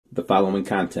The following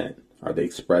content are the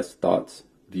expressed thoughts,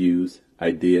 views,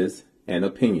 ideas, and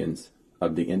opinions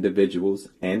of the individuals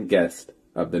and guests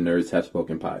of the Nerds Have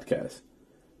Spoken podcast.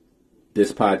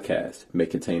 This podcast may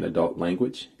contain adult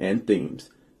language and themes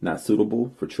not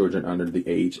suitable for children under the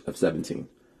age of 17.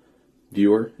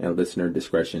 Viewer and listener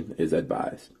discretion is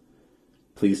advised.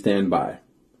 Please stand by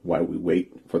while we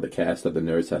wait for the cast of the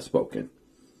Nerds Have Spoken.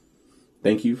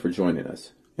 Thank you for joining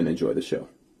us and enjoy the show.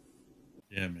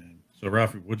 Yeah, man. So,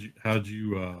 Ralphie, how'd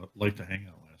you like to hang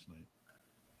out last night?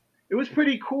 It was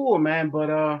pretty cool, man.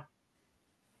 But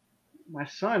my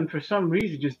son, for some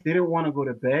reason, just didn't want to go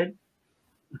to bed,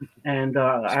 and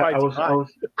I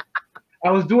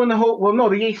was doing the whole. Well, no,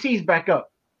 the AC's back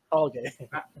up. Okay.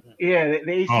 Yeah,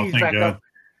 the AC's back God. up.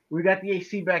 We got the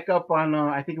AC back up on.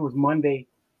 I think it was Monday.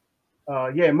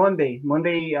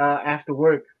 Monday after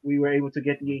work, we were able to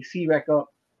get the AC back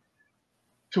up.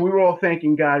 So we were all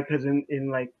thanking God because in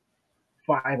like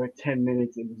 5 or 10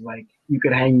 minutes, it was like you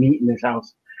could hang meat in this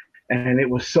house, and it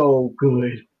was so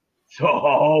good,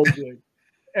 so good.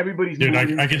 Everybody's dude.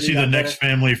 I can see the next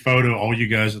family photo. All you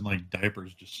guys in like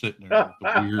diapers, just sitting there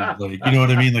with the weird, like, you know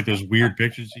what I mean, like those weird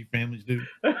pictures you families do.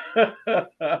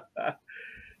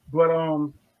 But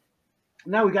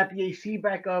now we got the AC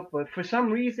back up. But for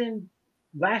some reason,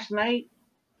 last night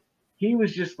he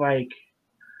was just like,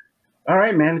 "All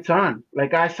right, man, it's on."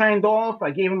 Like I signed off. I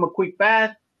gave him a quick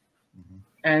bath.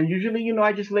 And usually,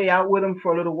 I just lay out with him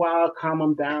for a little while, calm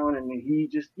him down, and then he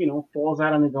just, falls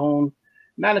out on his own.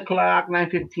 9 o'clock,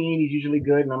 9:15, he's usually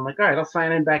good. And I'm like, all right, I'll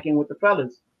sign in back in with the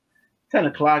fellas. 10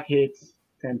 o'clock hits,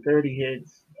 10:30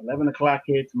 hits, 11 o'clock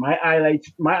hits. My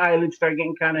eyelids start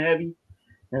getting kind of heavy.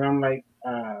 And I'm like,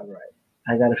 all right,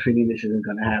 I got a feeling this isn't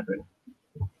going to happen.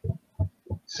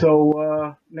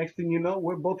 So next thing you know,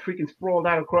 we're both freaking sprawled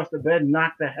out across the bed,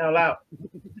 knocked the hell out.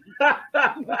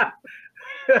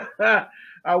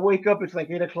 I wake up, it's like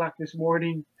 8 o'clock this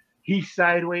morning. He's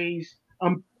sideways.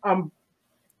 I'm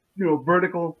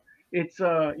vertical. It's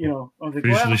I was like,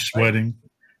 visually sweating.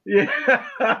 Yeah.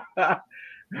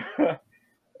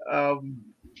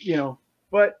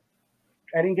 But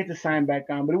I didn't get to sign back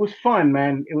on. But it was fun,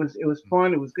 man. It was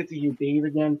fun. It was good to hear Dave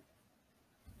again.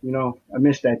 I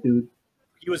missed that dude.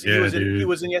 He was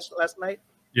in last night?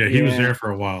 Yeah, he was there for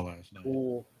a while last night.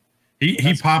 Cool.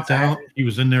 He popped out. He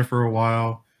was in there for a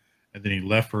while, and then he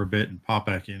left for a bit and popped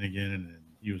back in again, and then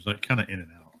he was like kind of in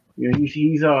and out. Yeah,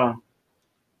 he's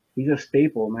a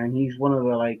staple, man. He's one of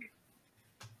the, like,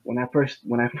 when I first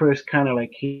kind of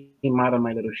like came out of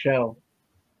my little shell,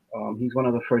 he's one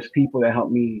of the first people that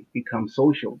helped me become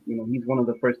social. He's one of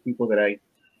the first people that I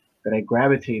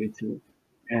gravitated to,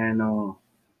 and to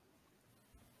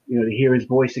hear his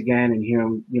voice again and hear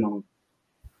him,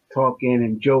 talking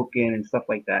and joking and stuff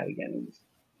like that again. It's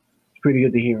pretty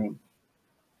good to hear him.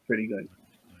 Pretty good.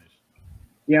 Nice.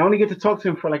 Yeah, I only get to talk to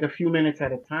him for like a few minutes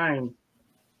at a time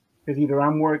because either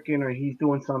I'm working or he's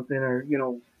doing something or,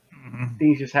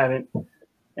 things just haven't.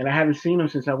 And I haven't seen him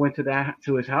since I went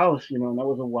to his house, and that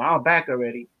was a while back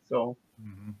already. So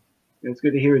it's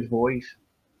good to hear his voice.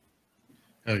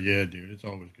 Oh, yeah, dude. It's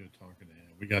always good talking to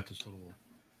him. We got this little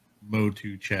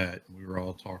Mo2 chat, and we were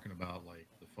all talking about like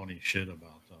the funny shit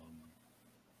about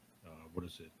what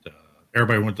is it?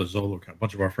 Everybody went to ZoloCon. A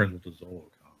bunch of our friends went to ZoloCon.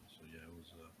 So yeah, it was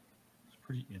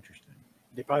pretty interesting.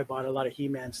 They probably bought a lot of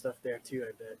He-Man stuff there too,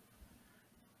 I bet.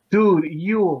 Dude,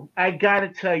 I gotta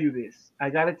tell you this.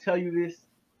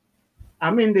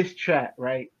 I'm in this chat,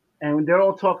 right? And they're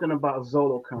all talking about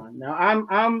ZoloCon. Now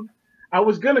I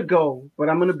was gonna go, but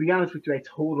I'm gonna be honest with you, I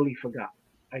totally forgot.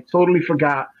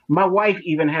 My wife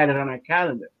even had it on her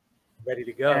calendar. Ready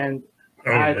to go. And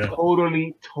I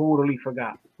totally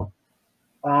forgot.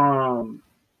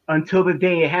 Until the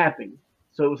day it happened.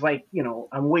 So it was like,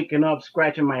 I'm waking up,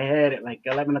 scratching my head at like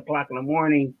 11 o'clock in the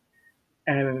morning,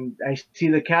 and I see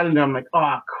the calendar. I'm like,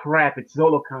 oh, crap, it's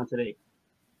ZoloCon today.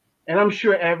 And I'm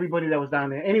sure everybody that was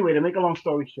down there. Anyway, to make a long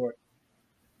story short,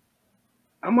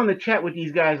 I'm on the chat with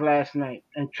these guys last night,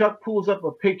 and Chuck pulls up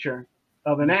a picture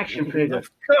of an action figure.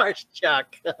 Of course,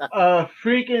 Chuck. A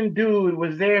freaking dude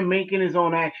was there making his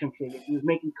own action figures. He was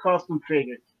making custom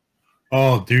figures.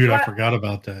 Oh, dude, I forgot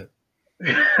about that.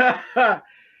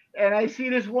 And I see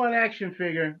this one action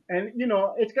figure, and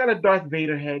it's got a Darth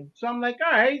Vader head. So I'm like, all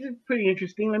right, it's pretty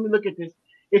interesting. Let me look at this.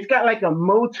 It's got like a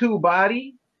Mo2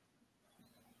 body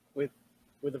with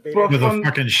a Vader with a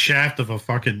fucking shaft of a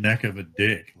fucking neck of a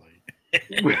dick.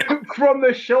 Like from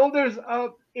the shoulders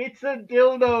up, it's a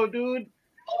dildo, dude.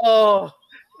 Oh,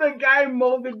 the guy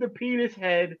molded the penis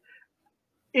head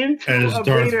into as a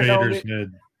Darth Vader Vader's helmet.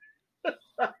 head.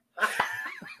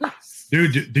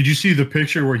 Dude, did you see the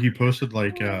picture where he posted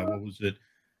like what was it?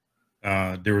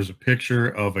 There was a picture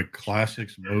of a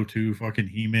classics Motu fucking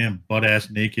He-Man, butt ass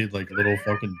naked, like little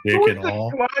fucking dick and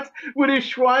all. With his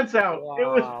schwanz out. Wow. It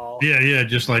was Yeah,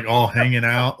 just like all hanging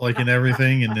out, like and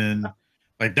everything, and then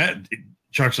like that.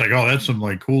 Chuck's like, "Oh, that's some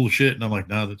like cool shit," and I'm like,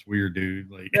 "No, that's weird, dude.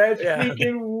 Like, that's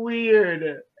freaking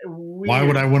weird. Why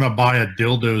would I want to buy a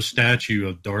dildo statue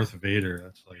of Darth Vader?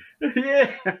 That's like,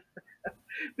 yeah,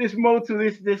 this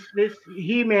Motu, this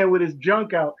He-Man with his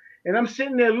junk out, and I'm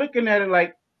sitting there looking at it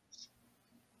like,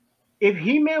 if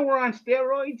He-Man were on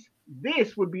steroids,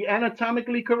 this would be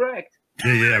anatomically correct.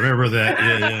 yeah, I remember that.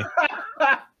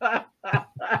 Yeah.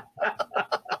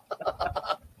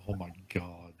 Oh my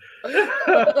god.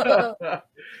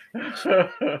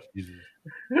 Jesus.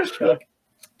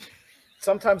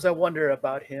 Sometimes I wonder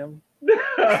about him. You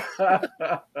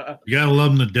gotta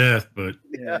love him to death, but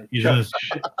he's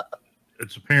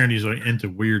it's apparent he's like into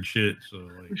weird shit. So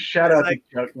like, shout out to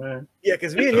Chuck, man. Yeah,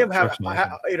 because me and him have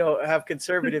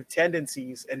conservative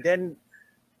tendencies, and then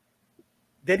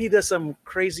he does some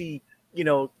crazy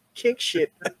kink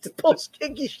shit, to post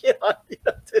kinky shit on.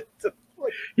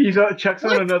 Chuck's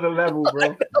on another level,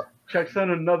 bro. Chuck's on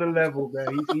another level,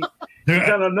 man. He's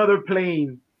on another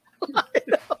plane.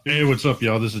 Hey, what's up,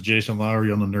 y'all? This is Jason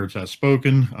Lowery on the Nerds Have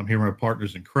Spoken. I'm here with my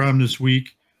partners in crime this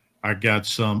week. I got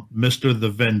some Mr. the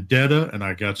Vendetta, and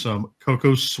I got some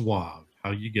Cocoasmooth.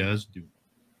 How you guys doing?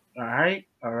 All right.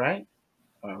 Yeah.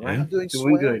 I'm doing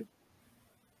good.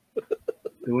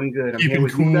 Doing good. I'm Keeping here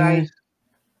with cool. you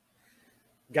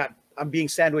guys. I'm being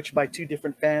sandwiched by two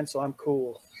different fans, so I'm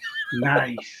cool.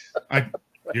 Nice. I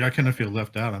kind of feel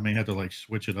left out. I may have to like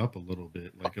switch it up a little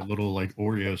bit, like a little like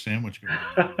Oreo sandwich going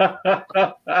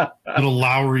on. Little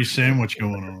Lowery sandwich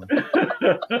going on.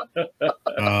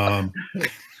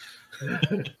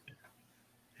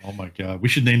 Oh my god, we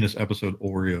should name this episode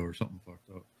Oreo or something fucked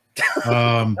up.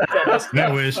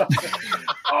 Anyways,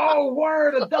 Oh,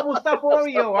 word! A double stuffed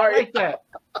Oreo. I like that.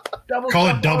 Call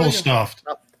it double Oreo. stuffed.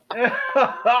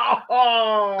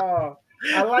 Oh,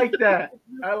 I like that.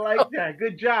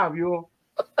 Good job, you.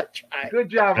 Good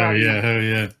job. Hell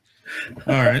yeah.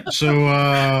 All right,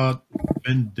 so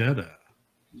Vendetta.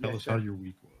 Tell us how your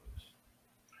week was.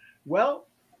 Well,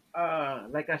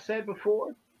 like I said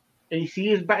before, AC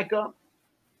is back up.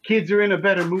 Kids are in a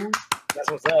better mood. That's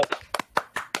what's up.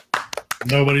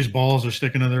 Nobody's balls are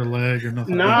sticking to their leg or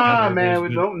nothing. Nah, like man.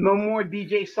 With no more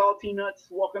DJ Salty Nuts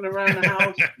walking around the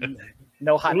house.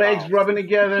 No hot legs balls. rubbing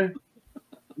together.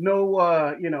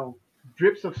 No,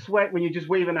 drips of sweat when you're just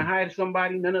waving a hi to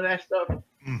somebody. None of that stuff.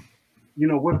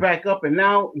 We're back up, and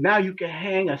now you can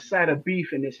hang a side of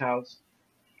beef in this house.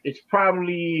 It's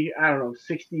probably, I don't know,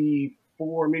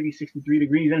 64, maybe 63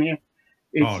 degrees in here.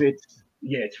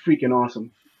 It's freaking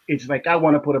awesome. It's like I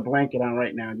want to put a blanket on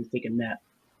right now and just take a nap.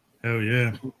 Hell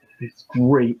yeah. It's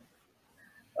great.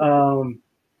 Other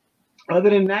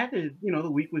than that, the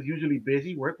week was usually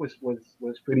busy. Work was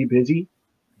pretty busy.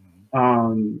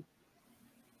 Thank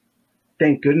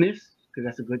goodness, because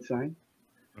that's a good sign.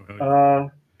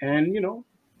 Oh, And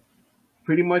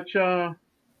pretty much the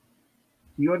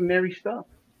ordinary stuff.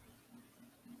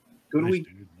 Good nice, week.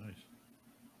 Dude, nice.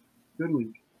 Good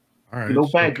week. All right. No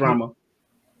bad drama.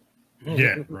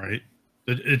 Yeah, right.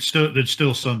 It's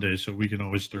still Sunday, so we can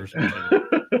always throw some shit.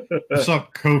 What's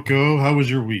up, Coco? How was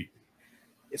your week?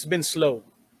 It's been slow.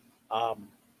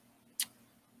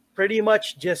 Pretty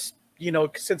much just,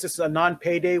 since it's a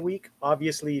non-payday week,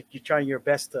 obviously you're trying your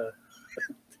best to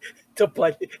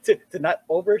not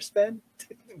overspend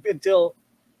until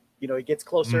it gets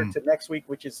closer to next week,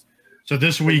 which is so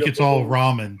this week it's all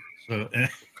ramen. So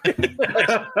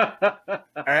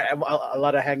a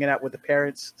lot of hanging out with the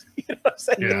parents. You know what I'm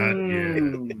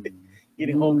saying? Yeah.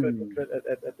 Eating home cooked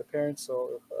at the parents.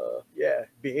 So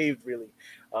behaved really.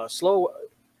 Slow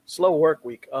work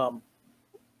week. And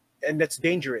that's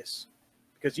dangerous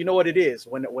because you know what it is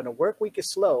when a work week is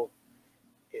slow,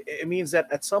 it means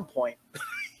that at some point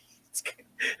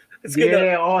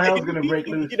all hell's gonna break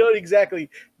loose. Exactly.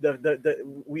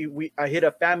 I hit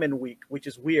a famine week, which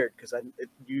is weird because it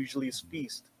usually is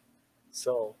feast.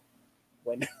 So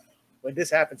when this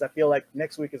happens, I feel like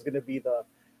next week is gonna be the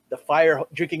fire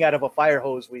drinking out of a fire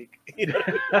hose week.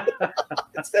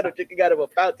 Instead of drinking out of a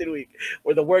fountain week,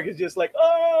 where the work is just like,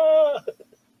 oh,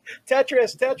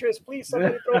 Tetris, please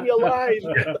somebody throw me a line.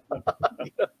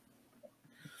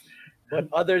 But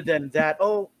other than that,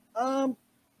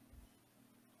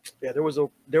 there was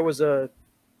a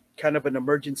kind of an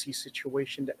emergency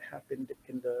situation that happened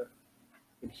in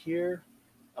here.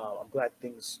 I'm glad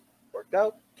things worked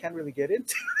out. Can't really get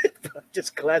into it, but I'm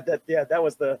just glad that that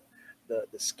was the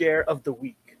scare of the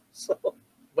week. So,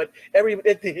 but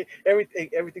everything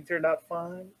turned out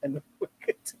fine, and we're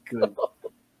Good to go.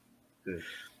 Good.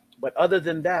 But other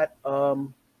than that,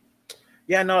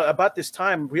 yeah, no, about this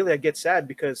time, really, I get sad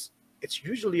because it's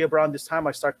usually around this time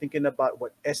I start thinking about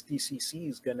what SDCC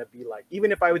is going to be like.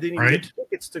 Even if I didn't even get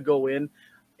tickets to go in,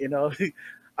 you know, you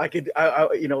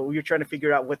know, we're trying to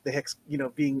figure out what the heck, you know,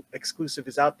 being exclusive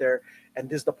is out there. And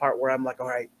this is the part where I'm like, all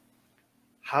right,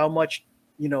 how much,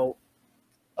 you know,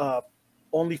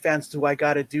 OnlyFans do I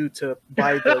got to do to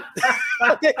buy the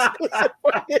exclusive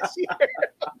for this year? You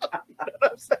know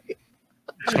what I'm saying?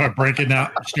 Start breaking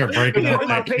out that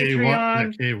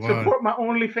Patreon, K1. support my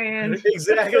OnlyFans.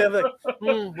 Exactly. I'm like,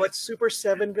 what's Super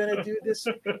 7 gonna do this?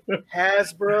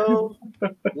 Hasbro,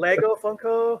 Lego,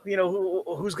 Funko. You know,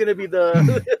 who's gonna be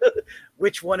the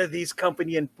which one of these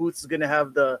company and booths is gonna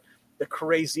have the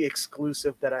crazy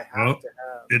exclusive that I have to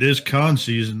have? It is con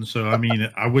season, so I mean,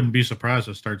 I wouldn't be surprised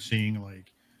to start seeing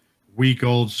like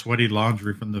week-old sweaty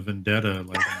laundry from the Vendetta,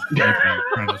 like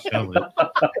trying to sell it,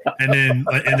 and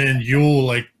then you'll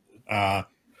like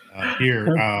here,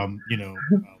 you know,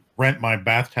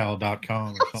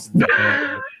 rentmybathtowel.com or something like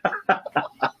that.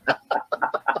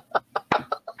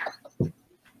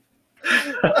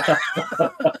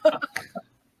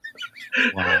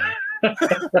 Wow.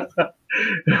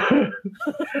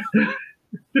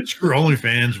 Screw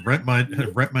OnlyFans, rent my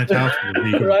towels for the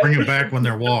week, and bring them back when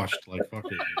they're washed. Like fuck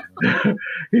it.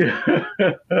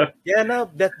 Yeah, no,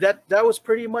 that was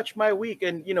pretty much my week.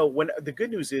 And you know, when the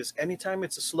good news is, anytime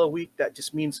it's a slow week, that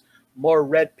just means more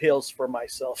red pills for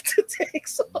myself to take.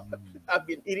 So I've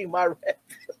been eating my red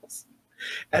pills,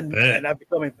 and I'm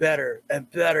becoming better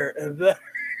and better and better.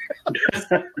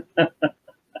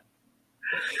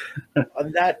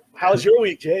 On that, how's your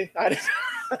week, Jay?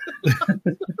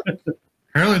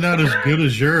 Apparently not as good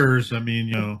as yours. I mean,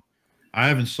 you know, I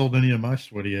haven't sold any of my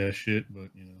sweaty ass shit, but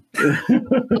you know,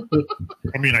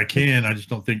 I mean, I can. I just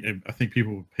don't think. I think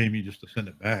people would pay me just to send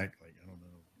it back. Like, I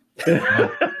don't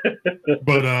know.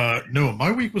 But no,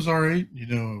 my week was all right. You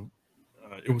know,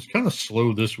 it was kind of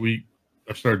slow this week.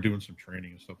 I started doing some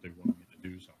training and stuff they wanted me to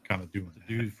do, so I'm kind of doing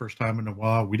the first time in a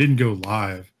while. We didn't go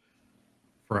live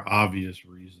for obvious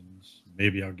reasons.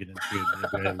 Maybe I'll get into it.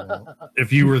 Maybe I won't.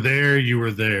 If you were there, you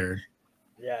were there.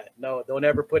 Yeah, no, don't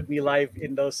ever put me live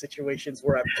in those situations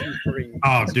where I'm too free.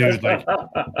 Oh, dude, like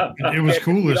it was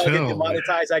cool as hell. I get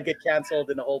demonetized, I get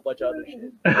canceled, and a whole bunch of other shit.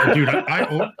 Dude,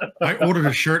 I ordered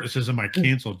a shirt that says, "Am I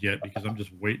canceled yet?" Because I'm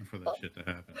just waiting for that shit to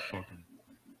happen. Fucking.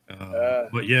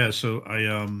 But yeah, so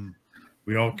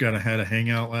we all had a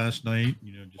hangout last night.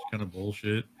 You know, just kind of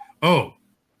bullshit. Oh,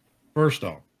 first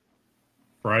off,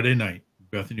 Friday night,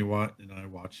 Bethany Watt and I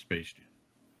watched Space Jam.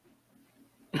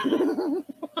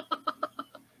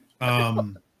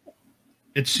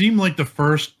 It seemed like the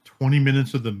first 20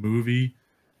 minutes of the movie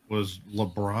was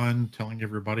LeBron telling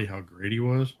everybody how great he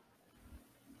was.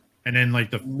 And then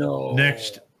like the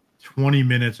next 20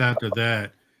 minutes after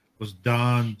that was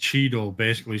Don Cheadle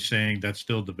basically saying that's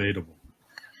still debatable.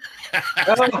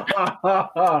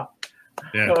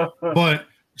 Yeah. But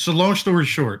so long story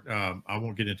short, I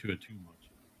won't get into it too much.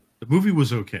 The movie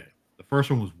was okay. The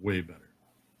first one was way better.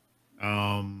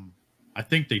 I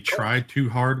think they tried too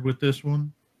hard with this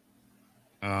one.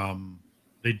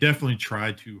 They definitely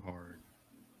tried too hard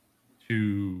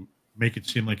to make it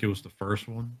seem like it was the first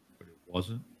one, but it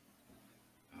wasn't.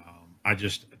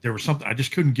 There was something I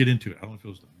just couldn't get into it. I don't know if it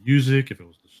was the music, if it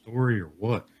was the story, or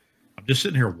what. I'm just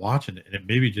sitting here watching it, and it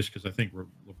may be just because I think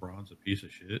LeBron's a piece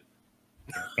of shit.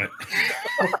 But,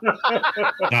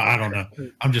 no, I don't know.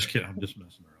 I'm just kidding. I'm just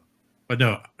messing around. But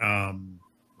no, LeBron,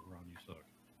 you suck.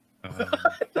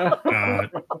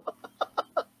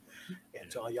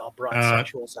 And to all y'all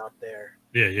bronsexuals out there.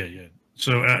 Yeah.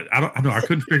 So I don't know. I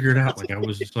couldn't figure it out. Like I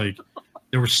was just like,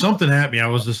 there was something at me. I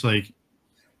was just like,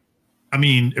 I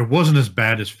mean, it wasn't as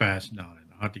bad as Fast 9.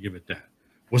 I have to give it that.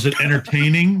 Was it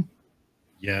entertaining?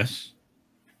 Yes.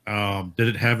 Did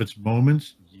it have its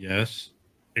moments? Yes.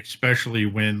 Especially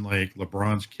when like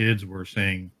LeBron's kids were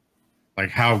saying like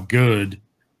how good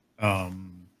oh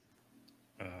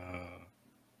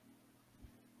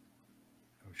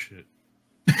shit.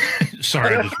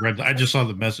 Sorry, I just saw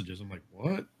the messages. I'm like,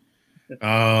 what?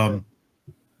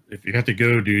 If you have to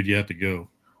go, dude, you have to go.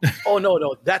 Oh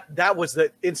no. That was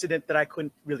the incident that I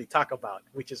couldn't really talk about,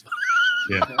 which is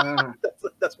yeah.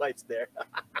 That's why it's there.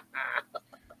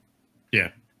 Yeah.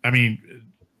 I mean,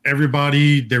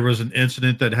 everybody, there was an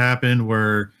incident that happened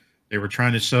where they were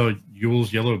trying to sell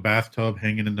Yule's yellow bathtub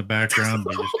hanging in the background.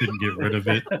 They just couldn't get rid of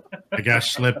it. The guy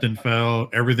slipped and fell.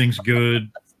 Everything's good.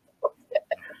 No,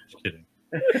 just kidding.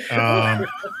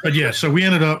 But yeah, so we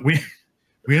ended up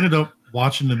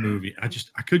watching the movie. I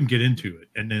couldn't get into it.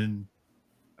 And then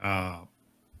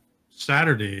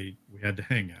Saturday we had to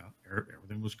hang out.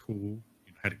 Everything was cool.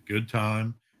 Had a good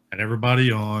time. Had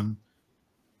everybody on.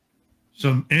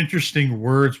 Some interesting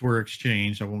words were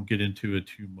exchanged. I won't get into it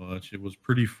too much. It was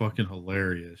pretty fucking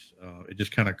hilarious. It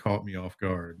just kind of caught me off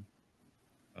guard.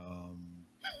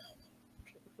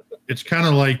 It's kind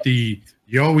of like you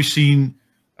always seen.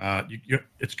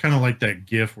 It's kind of like that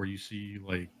GIF where you see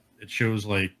like it shows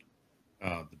like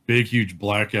the big huge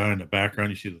black guy in the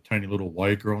background. You see the tiny little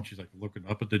white girl, and she's like looking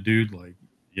up at the dude. Like,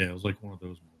 yeah, it was like one of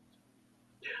those moments.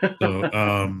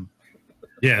 So,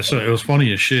 yeah, so it was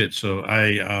funny as shit. So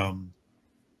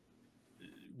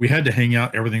we had to hang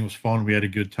out. Everything was fun. We had a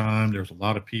good time. There was a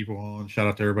lot of people on. Shout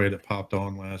out to everybody that popped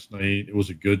on last night. It was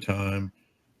a good time.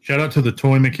 Shout out to the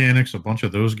toy mechanics. A bunch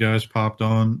of those guys popped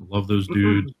on. Love those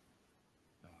dudes.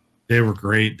 They were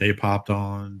great. They popped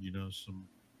on. You know, some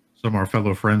of our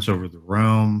fellow friends over the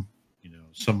realm. You know,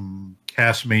 some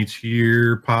castmates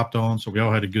here popped on. So we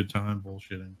all had a good time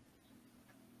bullshitting.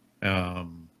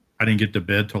 I didn't get to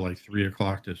bed till like 3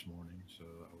 o'clock this morning, so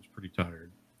I was pretty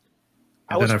tired.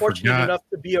 I was fortunate enough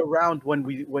to be around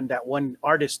when that one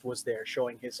artist was there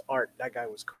showing his art. That guy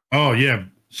was cool. Oh yeah.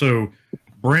 So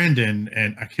Brandon,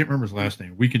 and I can't remember his last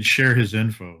name. We can share his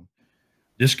info.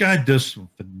 This guy does some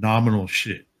phenomenal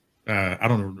shit. I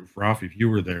don't know, Ralph, if you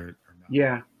were there or not.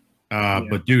 Yeah.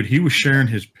 But dude, he was sharing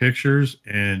his pictures,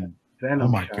 and oh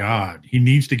my god, he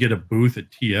needs to get a booth at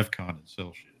TFCon and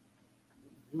sell shit.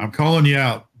 I'm calling you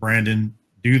out, Brandon.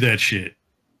 Do that shit.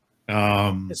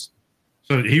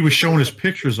 So he was showing us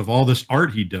pictures of all this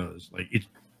art he does. Like, it's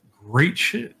great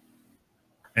shit.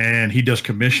 And he does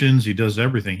commissions. He does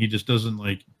everything. He just doesn't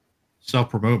like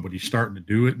self-promote, but he's starting to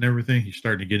do it and everything. He's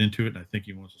starting to get into it, and I think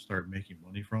he wants to start making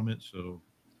money from it. So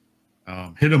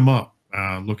hit him up.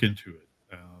 Look into it.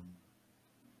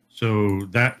 So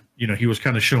that, you know, he was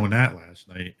kind of showing that last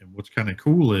night. And what's kind of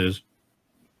cool is,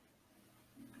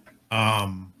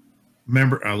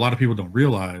 remember, a lot of people don't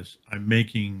realize I'm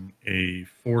making a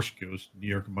Force Ghost New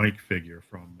York Mike figure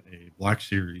from a Black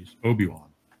Series Obi-Wan.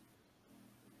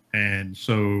 And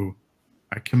so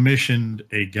I commissioned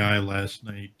a guy last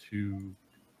night to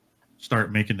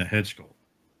start making the head sculpt.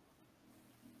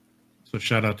 So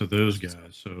shout out to those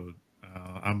guys. So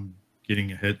I'm getting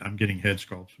head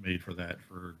sculpts made for that,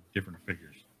 for different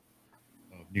figures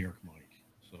of New York Mike.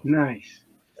 So nice.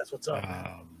 That's what's up.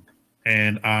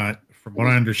 And from what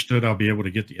I understood, I'll be able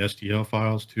to get the STL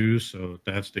files too. So if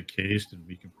that's the case, then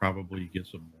we can probably get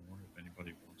some more if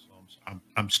anybody wants them. So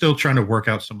I'm still trying to work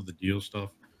out some of the deal stuff,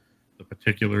 the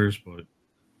particulars, but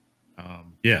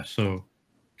yeah. So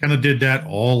kind of did that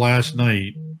all last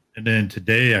night, and then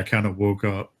today I kind of woke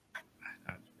up.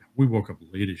 We woke up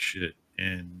late as shit,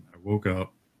 and I woke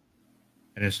up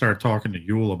and I started talking to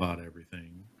Yule about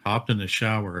everything. Hopped in the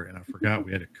shower, and I forgot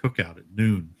we had a cookout at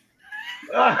noon.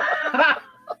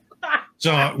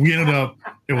 So we ended up,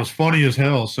 it was funny as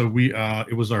hell. So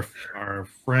it was our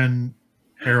friend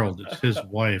Harold, it's his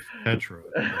wife Petra,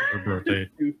 her birthday.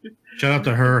 Shout out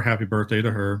to her, happy birthday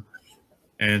to her.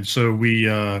 And so we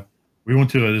went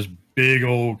to this big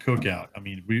old cookout. I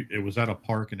mean, it was at a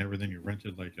park and everything. We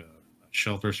rented like a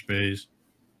shelter space.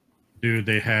 Dude,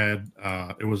 they had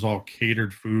it was all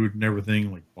catered food and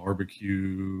everything, like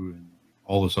barbecue and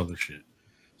all this other shit.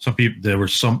 Some people, there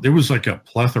was like a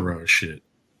plethora of shit.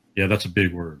 Yeah, that's a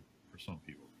big word for some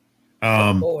people.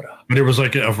 But it was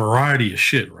like a variety of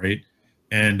shit, right?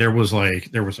 And there was like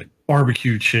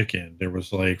barbecue chicken, there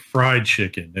was like fried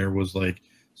chicken, there was like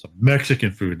some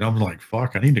Mexican food. And I'm like,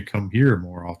 fuck, I need to come here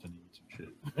more often to eat some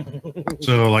shit.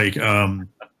 So like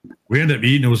we ended up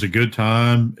eating. It was a good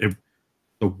time.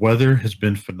 The weather has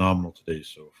been phenomenal today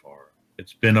so far.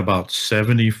 It's been about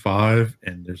 75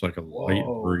 and there's like a light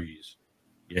breeze.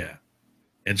 Yeah.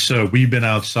 And so we've been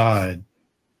outside,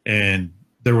 and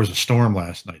there was a storm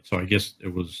last night. So I guess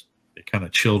it kind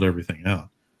of chilled everything out.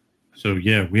 So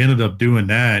yeah, we ended up doing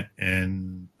that,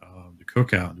 and the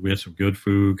cookout. We had some good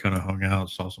food, kind of hung out,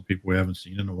 saw some people we haven't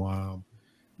seen in a while,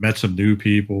 met some new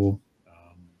people.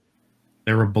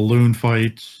 There were balloon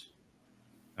fights.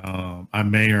 I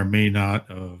may or may not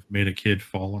have made a kid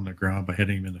fall on the ground by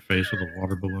hitting him in the face with a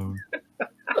water balloon.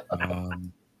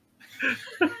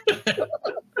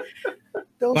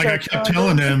 Like I kept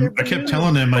telling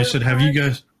them, I said, have you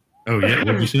guys, oh yeah,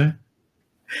 what did you say?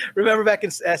 Remember back in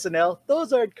SNL,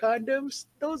 those aren't condoms,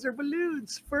 those are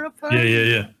balloons for a party.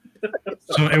 Yeah.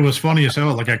 So it was funny as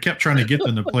hell. Like I kept trying to get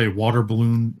them to play water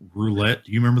balloon roulette.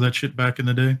 Do you remember that shit back in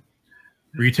the day?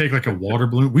 Where you take like a water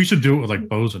balloon. We should do it with like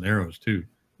bows and arrows too.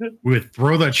 We would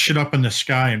throw that shit up in the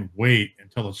sky and wait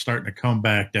until it's starting to come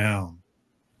back down.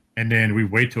 And then we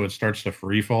wait till it starts to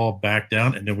free fall back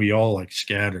down, and then we all like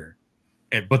scatter.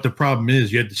 But the problem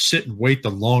is you had to sit and wait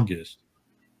the longest.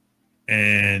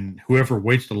 And whoever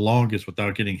waits the longest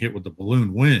without getting hit with the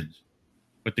balloon wins.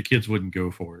 But the kids wouldn't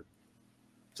go for it.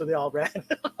 So they all ran.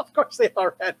 Of course, they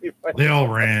all ran before. They all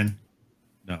ran.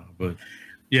 No, but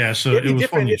yeah, so it was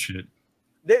funny shit.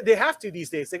 They have to these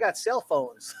days. They got cell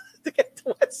phones. They get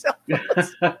to what cell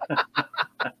phones.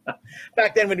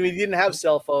 Back then, when we didn't have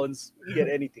cell phones, you get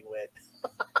anything wet.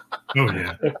 Oh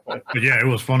yeah, but yeah, it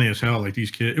was funny as hell. Like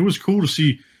these kids, it was cool to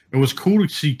see. It was cool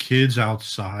to see kids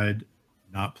outside,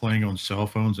 not playing on cell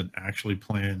phones and actually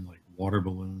playing like water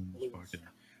balloons. Fucking,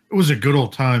 it was a good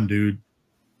old time, dude.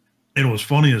 And it was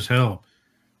funny as hell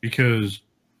because,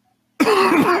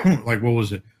 like, what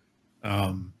was it?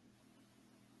 I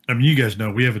mean, you guys know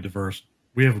we have a diverse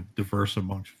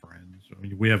amongst friends. I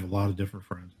mean, we have a lot of different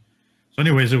friends. So,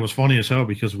 anyways, it was funny as hell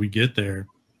because we get there,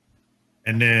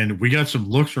 and then we got some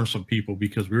looks from some people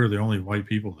because we were the only white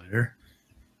people there.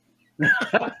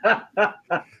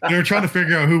 They were trying to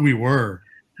figure out who we were,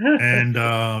 and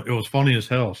it was funny as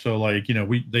hell. So, like, you know,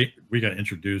 we got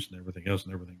introduced and everything else,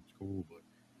 and everything was cool, but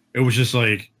it was just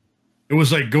like, it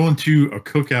was like going to a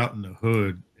cookout in the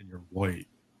hood and you're white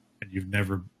and you've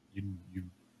never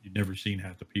seen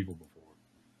half the people before.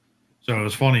 So it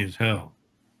was funny as hell.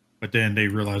 But then they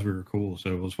realized we were cool,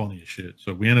 so it was funny as shit.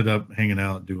 So we ended up hanging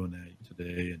out doing that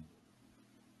today, and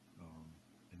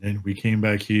then we came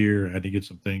back here. I had to get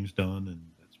some things done, and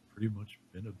that's pretty much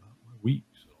been about my week.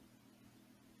 So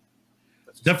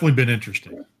it's definitely been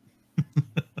interesting.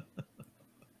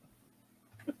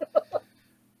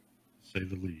 Say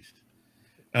the least.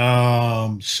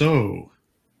 So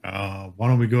why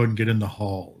don't we go ahead and get in the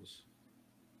halls?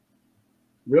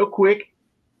 Real quick.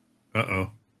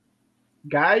 Uh-oh.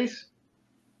 Guys,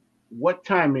 what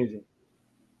time is it?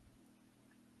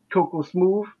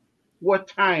 Cocoasmooth, what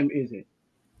time is it?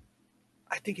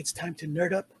 I think it's time to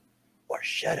nerd up or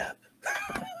shut up.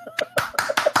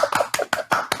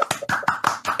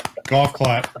 Golf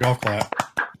clap.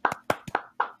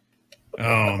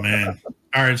 Oh, man.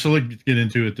 All right, so let's get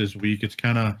into it this week. It's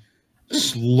kind of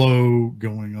slow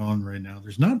going on right now.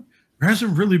 There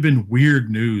hasn't really been weird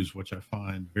news, which I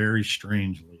find very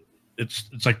strange lately. It's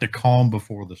like the calm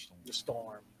before the storm. The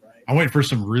storm, right? I wait for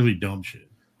some really dumb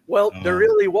shit. Well, there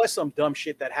really was some dumb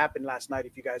shit that happened last night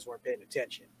if you guys weren't paying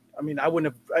attention. I mean, I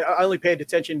only paid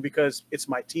attention because it's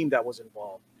my team that was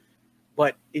involved.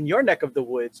 But in your neck of the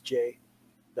woods, Jay,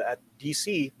 at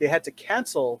DC, they had to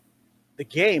cancel the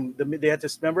game. They had to,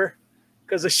 remember?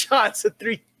 Because the shots at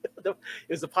it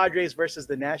was the Padres versus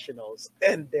the Nationals,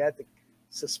 and they had to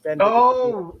suspend it. I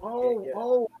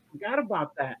forgot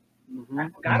about that. Mm-hmm. I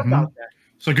forgot about that.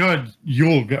 So go ahead,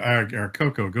 our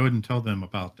Coco, go ahead and tell them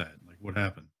about that. Like, what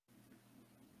happened?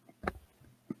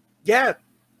 Yeah.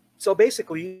 So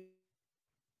basically,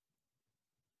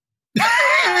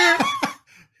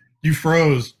 you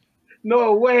froze.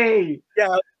 No way.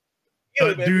 Yeah.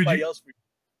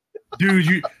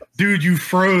 Dude, you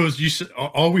froze. You said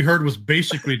all we heard was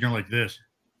basically you're like this,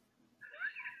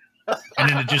 and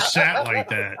then it just sat like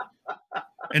that,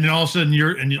 and then all of a sudden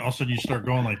you start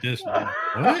going like this. Man.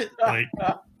 What? Like,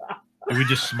 do we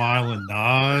just smile and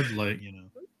nod? Like, you know,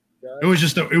 it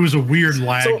was a weird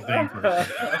lag thing.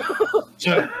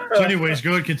 So anyways,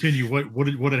 go ahead, continue.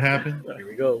 What had happened? Here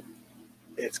we go.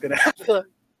 It's gonna happen.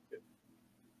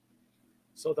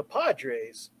 So the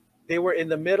Padres, they were in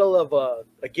the middle of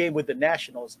a game with the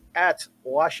Nationals at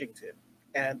Washington,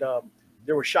 and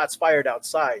there were shots fired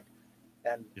outside.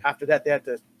 And after that, they had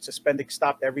to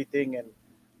stop everything. And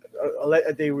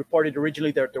they reported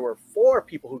originally that there were 4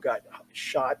 people who got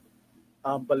shot,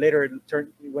 but later it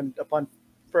turned, when upon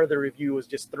further review, it was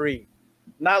just 3.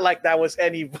 Not like that was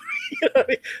any. You know what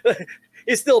I mean?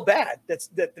 It's still bad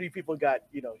that 3 people got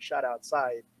shot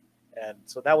outside, and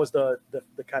so that was the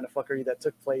kind of fuckery that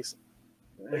took place.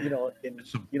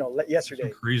 Yesterday.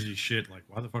 Some crazy shit. Like,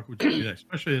 why the fuck would you do that?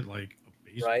 Especially at like a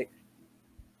baseball. Right.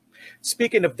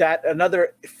 Speaking of that,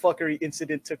 another fuckery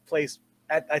incident took place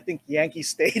at, I think, Yankee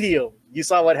Stadium. You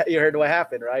heard what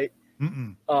happened, right?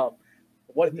 Mm-mm.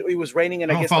 It was raining,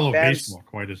 and I guess follow the fans, baseball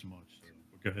quite as much. So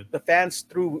go ahead. The fans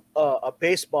threw a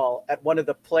baseball at one of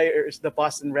the players, the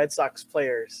Boston Red Sox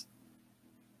players,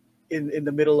 in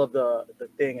the middle of the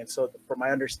thing. And so, from my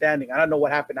understanding, I don't know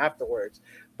what happened afterwards,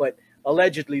 but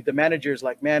allegedly the manager's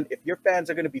like, man, if your fans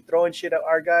are going to be throwing shit at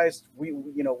our guys,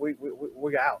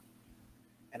 we're out.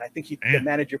 And I think the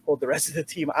manager pulled the rest of the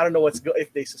team. I don't know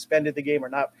if they suspended the game or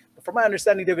not. But from my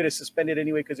understanding, they're going to suspend it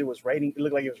anyway because it was raining. It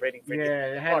looked like it was raining. Yeah,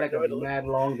 it had like a mad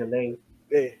long delay.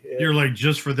 Yeah. You're like,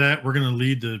 just for that, we're going to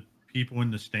lead the people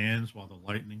in the stands while the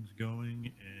lightning's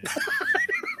going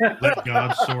and let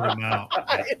God sort them out.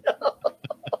 I know.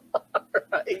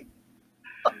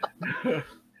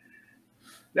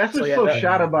 That's what's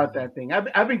shot about that thing.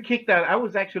 I've been kicked out. I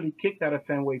was actually kicked out of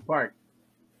Fenway Park.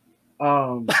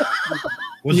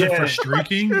 Was it for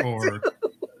streaking or?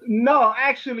 No,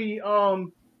 actually,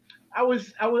 I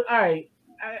was all right.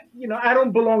 I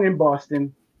don't belong in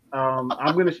Boston. I'm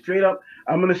gonna straight up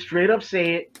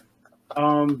say it.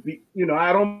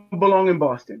 I don't belong in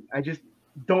Boston. I just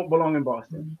don't belong in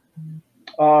Boston.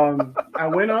 I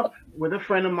went up with a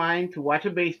friend of mine to watch a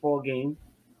baseball game,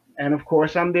 and of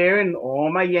course I'm there in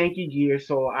all my Yankee gear.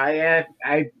 So I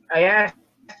asked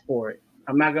for it.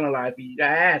 I'm not gonna lie to you.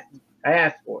 I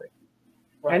asked for it.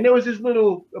 Right. And there was this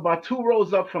little, about 2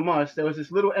 rows up from us, there was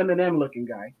this little Eminem looking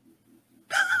guy.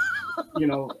 He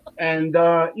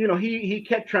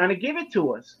kept trying to give it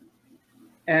to us.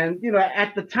 And,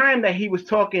 at the time that he was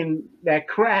talking that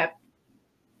crap,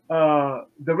 the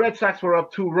Red Sox were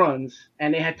up 2 runs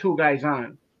and they had 2 guys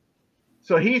on.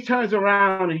 So he turns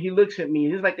around and he looks at me.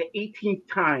 This is like the 18th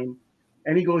time.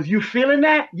 And he goes, "You feeling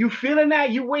that? You feeling that?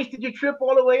 You wasted your trip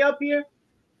all the way up here?"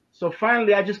 So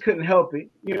finally, I just couldn't help it.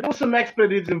 There was some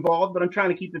expletives involved, but I'm trying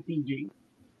to keep the PG.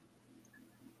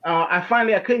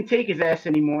 I couldn't take his ass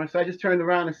anymore, so I just turned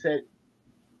around and said,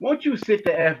 "Won't you sit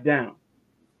the F down?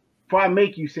 Before I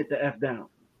make you sit the F down."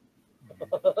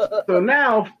 So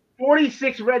now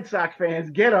 46 Red Sox fans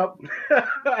get up,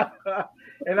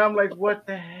 and I'm like, what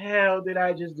the hell did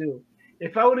I just do?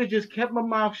 If I would have just kept my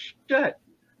mouth shut,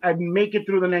 I'd make it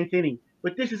through the 9th inning.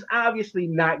 But this is obviously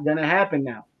not going to happen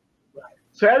now.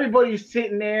 So everybody's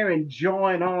sitting there and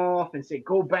jawing off and say,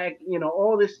 "Go back,"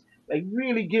 all this, like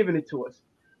really giving it to us.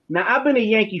 Now, I've been a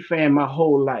Yankee fan my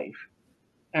whole life.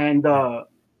 And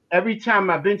every time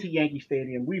I've been to Yankee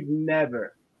Stadium, we've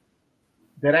never,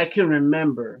 that I can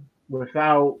remember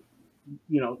without,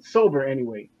 sober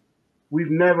anyway, we've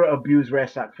never abused Red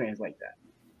Sox fans like that.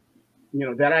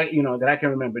 That I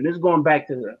can remember. And this is going back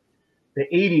to the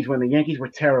 80s when the Yankees were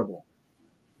terrible.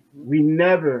 We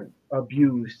never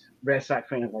abused Red Sox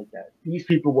fans like that. These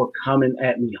people were coming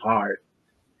at me hard.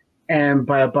 And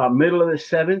by about middle of the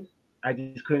 7th, I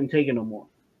just couldn't take it no more.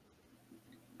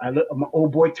 My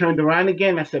old boy turned around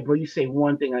again. I said, "Bro, you say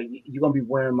one thing, you're going to be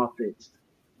wearing my fist."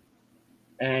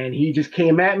 And he just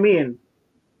came at me and,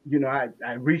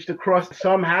 I reached across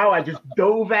somehow. I just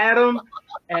dove at him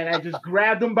and I just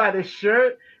grabbed him by the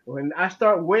shirt. When I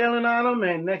start wailing on him,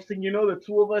 and next thing you know, the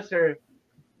 2 of us are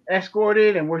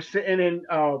escorted and we're sitting in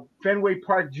Fenway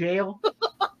Park jail. This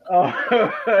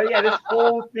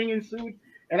whole thing ensued,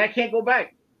 and I can't go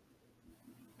back.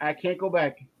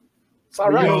 It's all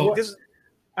right.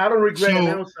 I don't regret an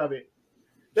ounce of it.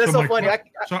 That's so funny.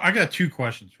 So I got 2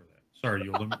 questions for that. Sorry, I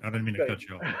didn't mean to cut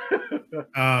you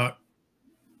off.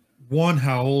 1,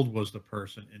 how old was the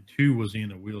person, and 2, was he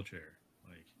in a wheelchair?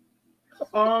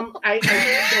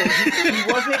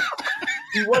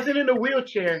 He wasn't in a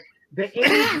wheelchair. The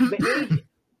age,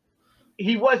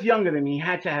 he was younger than me. He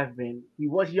had to have been. He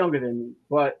was younger than me,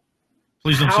 but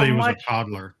please don't say he was a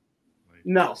toddler.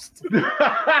 No,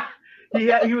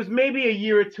 he was maybe a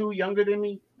year or 2 younger than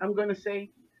me. I'm gonna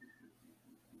say,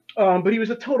 but he was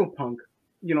a total punk.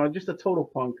 Just a total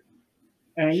punk.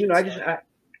 And I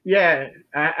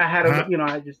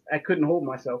couldn't hold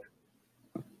myself.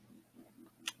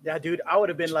 Yeah, dude, I would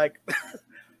have been like,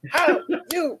 "How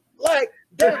you like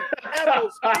them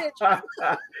apples, bitch?"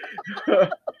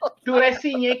 Dude, I've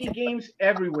seen Yankee games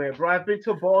everywhere, bro. I've been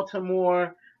to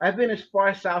Baltimore. I've been as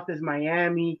far south as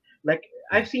Miami. Like,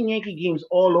 I've seen Yankee games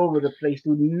all over the place,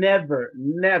 dude. Never,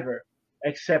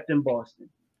 except in Boston.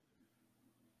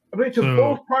 I've been to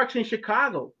both parks in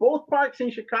Chicago.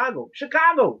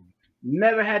 Chicago.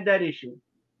 Never had that issue.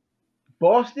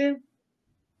 Boston,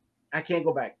 I can't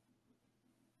go back.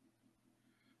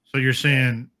 So you're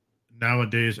saying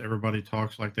nowadays everybody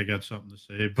talks like they got something to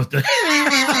say, but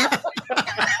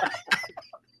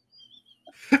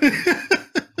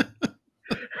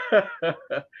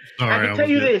I can tell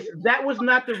you this: that was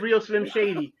not the real Slim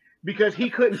Shady, because he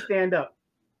couldn't stand up.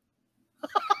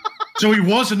 So he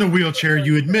was in a wheelchair.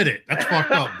 You admit it. That's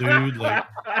fucked up, dude. Like,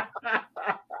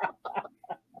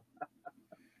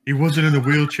 he wasn't in a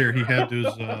wheelchair. He had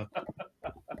those.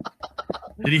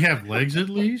 Did he have legs at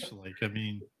least? Like, I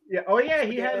mean. Yeah. Oh yeah,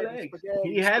 he had legs.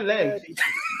 He had legs.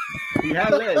 He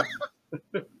had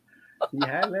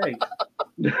legs.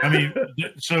 I mean,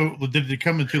 so did it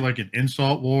come into like an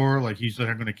insult war? Like, he said,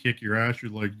 "I'm going to kick your ass."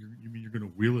 You're like, you mean you're going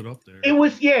to wheel it up there? It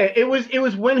was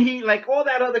when he, like, all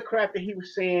that other crap that he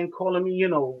was saying, calling me,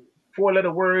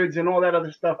 4-letter words and all that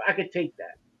other stuff. I could take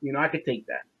that. I could take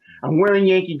that. I'm wearing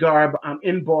Yankee garb. I'm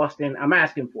in Boston. I'm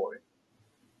asking for it.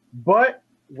 But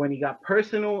when he got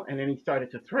personal and then he started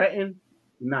to threaten,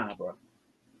 nah, bro.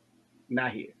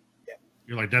 Not here.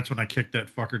 You're like, that's when I kicked that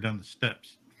fucker down the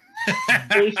steps.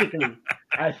 Basically,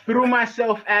 I threw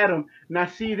myself at him. Now,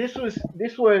 see, this was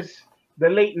the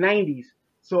late '90s,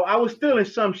 so I was still in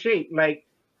some shape. Like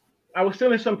I was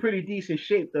still in some pretty decent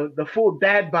shape. The full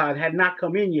dad bod had not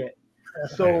come in yet,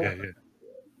 so Yeah.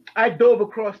 I dove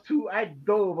across two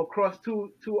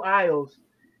aisles,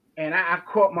 and I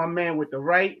caught my man with the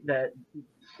right. That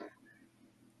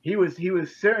he was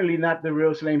certainly not the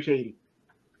real Slim Shady.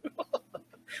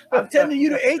 I'm telling you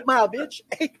to 8 Mile, bitch.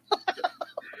 8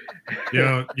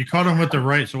 Yeah, you caught him with the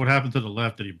right. So what happened to the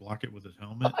left? Did he block it with his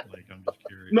helmet? Like, I'm just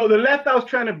curious. No, the left, I was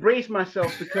trying to brace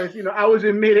myself because I was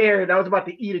in midair and I was about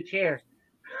to eat a chair.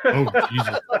 Oh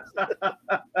Jesus!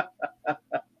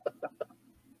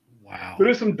 Wow. But it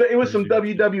was some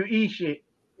WWE shit.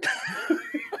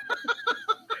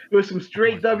 It was some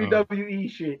straight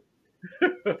WWE shit.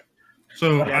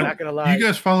 So, I'm not gonna lie. Do you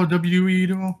guys follow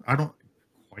WWE at all? I don't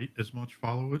quite as much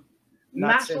follow it.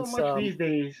 Not so much these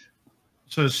days.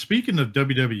 So speaking of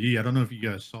WWE, I don't know if you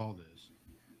guys saw this.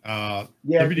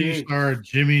 Yeah, WWE star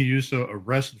Jimmy Uso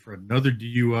arrested for another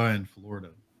DUI in Florida.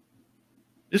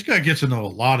 This guy gets into a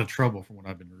lot of trouble from what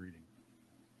I've been reading.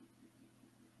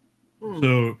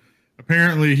 So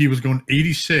apparently he was going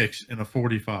 86 in a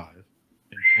 45 in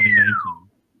 2019.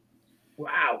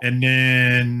 Wow. And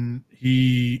then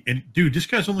dude, this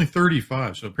guy's only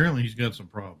 35, so apparently he's got some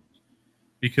problems.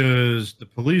 Because the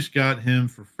police got him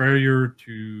for failure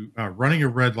to running a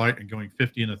red light and going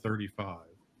 50 in a 35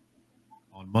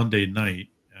 on Monday night.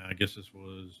 I guess this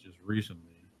was just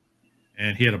recently.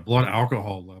 And he had a blood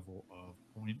alcohol level of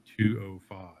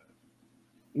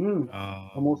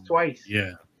 0.205. Almost twice.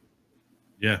 Yeah.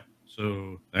 Yeah.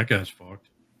 So that guy's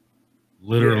fucked.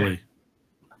 Literally.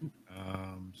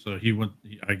 Yeah. So he went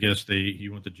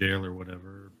to jail or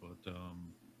whatever, but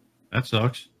that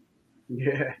sucks.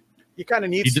 Yeah. He kind of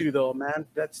needs to, though, man.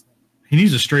 He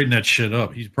needs to straighten that shit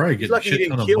up. He's probably getting lucky a shit he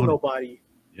didn't ton kill of money. nobody.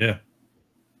 Yeah.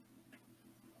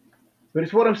 But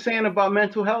it's what I'm saying about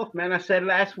mental health, man. I said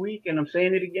last week, and I'm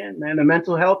saying it again, man. The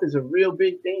mental health is a real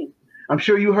big thing. I'm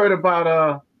sure you heard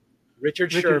about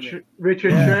Richard Sherman.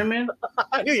 Richard Sherman.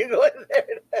 I knew you were going there.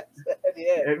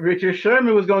 Yeah. Richard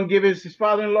Sherman was going to give his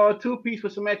father-in-law a 2-piece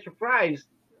with some extra fries.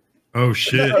 Oh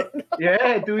shit!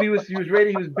 Yeah, dude, he was ready.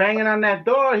 He was banging on that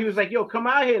door. He was like, "Yo, come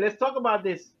out here. Let's talk about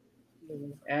this."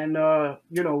 And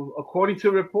according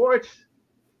to reports,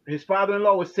 his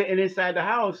father-in-law was sitting inside the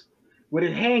house with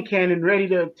his hand cannon ready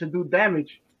to do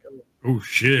damage. Oh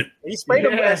shit! He sprayed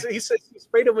him. He said he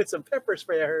sprayed him with some pepper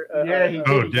spray. He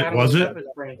did. Was it?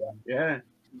 Yeah.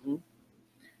 Mm-hmm.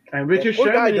 And Richard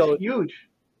Sherman is huge.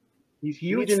 He's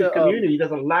huge in his community. He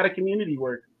does a lot of community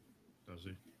work. Does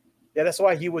he? Yeah, that's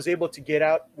why he was able to get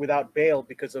out without bail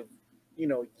because of,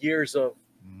 years of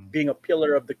being a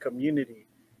pillar of the community.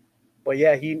 But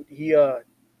yeah, I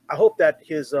hope that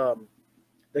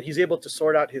that he's able to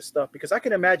sort out his stuff, because I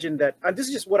can imagine that, and this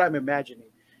is just what I'm imagining.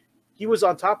 He was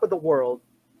on top of the world,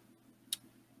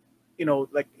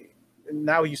 like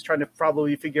now he's trying to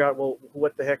probably figure out, well,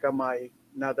 what the heck am I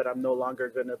now that I'm no longer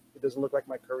it doesn't look like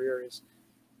my career is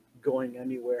going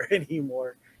anywhere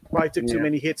anymore. Probably took too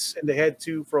many hits in the head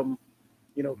too from,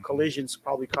 collisions,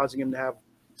 probably causing him to have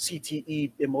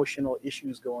CTE, emotional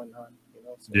issues going on.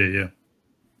 So. Yeah.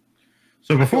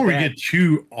 So before we get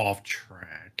too off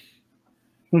track,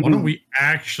 why don't we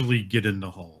actually get in the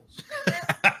halls?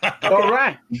 All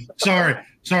right. Sorry.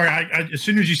 I as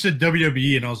soon as you said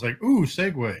WWE, and I was like, ooh,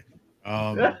 segue.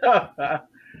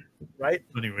 Right.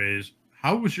 Anyways,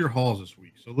 how was your halls this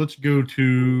week? So let's go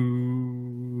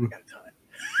to.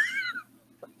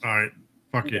 All right,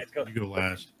 fuck it. You go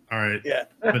last. All right. Yeah.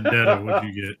 Vendetta,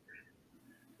 what'd you get?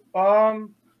 I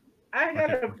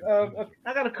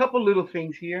got a couple little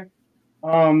things here.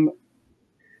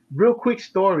 Real quick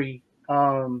story.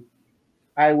 I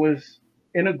was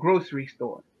in a grocery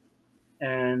store,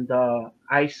 and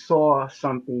I saw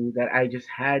something that I just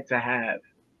had to have.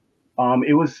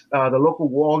 It was the local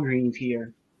Walgreens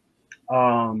here.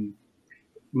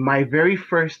 My very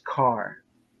first car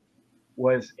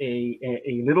was a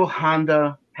little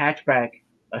Honda hatchback,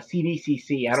 a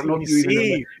CDCC. I don't know if you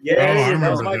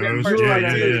remember. I remember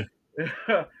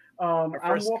those.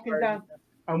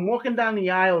 I'm walking down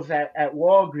the aisles at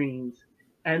Walgreens,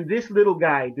 and this little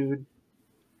guy, dude.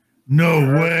 No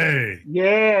way.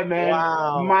 Yeah, man.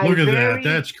 Wow. Look at that.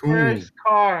 That's cool. First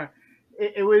car.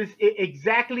 It was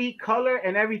exactly color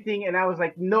and everything, and I was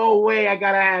like, no way, I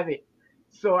gotta have it.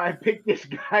 So I picked this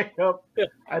guy up.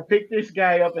 At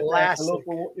that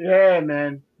local. Yeah,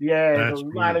 man. Yeah, there's a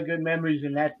lot of good memories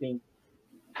in that thing.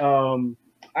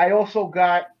 I also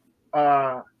got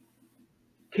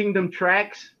Kingdom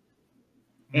Tracks,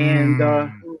 and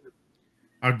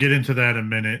I'll get into that in a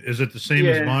minute. Is it the same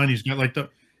as mine? He's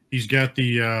got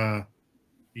the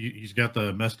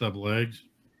messed up legs.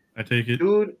 I take it,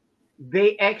 dude.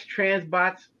 They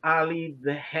X-Transbots Ali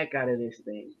the heck out of this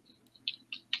thing.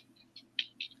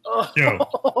 Oh, yo,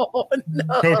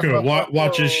 no. Coco,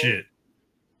 watch this shit.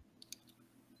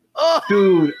 Oh.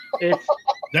 Dude,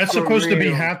 that's supposed to be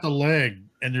half the leg,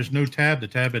 and there's no tab to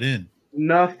tab it in.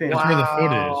 Nothing. That's where the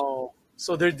foot is.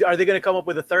 So are they going to come up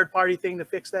with a third-party thing to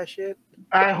fix that shit?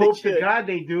 I hope to God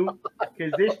they do,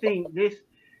 because this thing, this.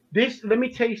 Let me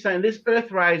tell you something. This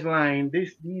Earthrise line,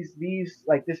 these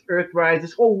like this Earthrise,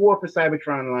 this whole War for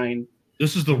Cybertron line.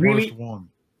 This is the worst one.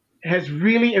 Has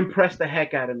really impressed the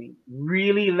heck out of me.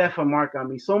 Really left a mark on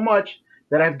me so much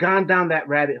that I've gone down that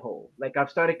rabbit hole. Like I've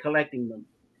started collecting them.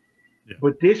 Yeah.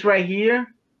 But this right here,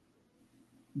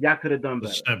 y'all could have done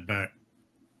better. Step back.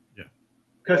 Yeah.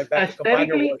 Because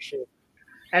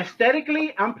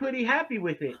aesthetically, I'm pretty happy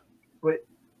with it. But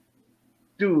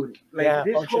dude, like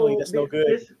this whole that's no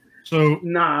good. So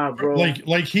nah, bro.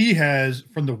 Like he has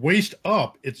from the waist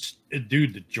up,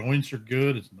 dude, the joints are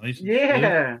good. It's nice.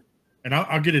 Yeah. And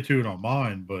I'll get into it on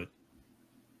mine, but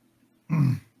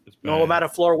it's bad. No amount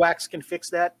of floor wax can fix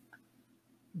that.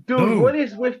 Dude, no, what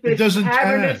is with this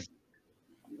cavernous? Tab.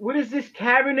 What is this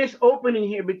cavernous opening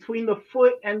here between the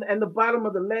foot and the bottom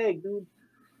of the leg, dude?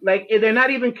 Like they're not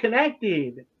even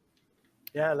connected.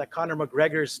 Yeah, like Conor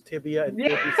McGregor's tibia. And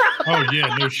tibia. Oh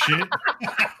yeah, no shit.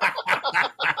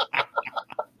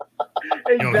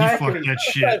 Exactly. Yo, he fucked that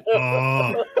shit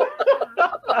up.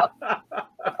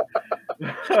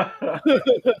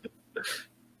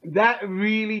 That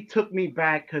really took me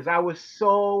back because I was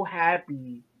so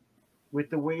happy with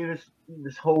the way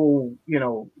this whole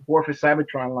War for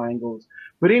Cybertron line goes.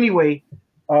 But anyway,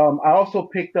 I also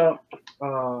picked up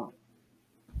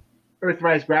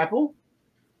Earthrise Grapple.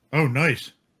 Oh,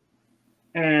 nice.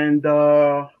 And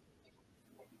that's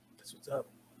what's up.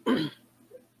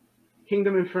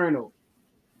 Kingdom Inferno.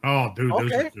 Oh, dude,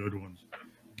 those are good ones.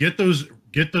 Get those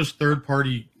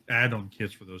third-party add-on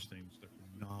kits for those things. They're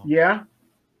phenomenal. Yeah.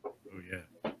 Oh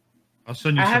yeah. I'll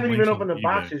send you. I haven't even opened the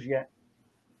boxes yet.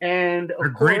 And they're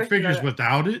great figures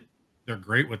without it. They're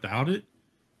great without it.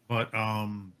 But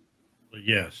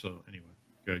yeah. So anyway,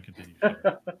 go ahead, continue.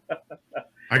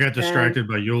 I got distracted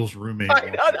by Yule's roommate. I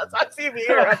know, that's I see me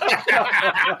here.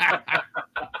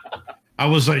 I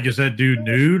was like, is that dude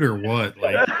nude or what?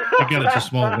 Like, I got it's a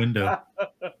small window.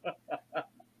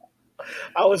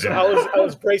 I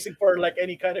was bracing for like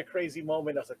any kind of crazy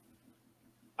moment. I was like,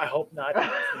 I hope not.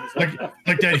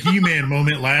 like that He-Man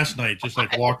moment last night, just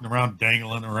like walking around,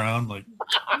 dangling around, like.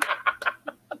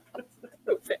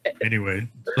 Anyway,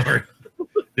 sorry,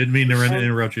 didn't mean to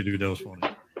interrupt you, dude. That was funny.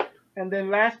 And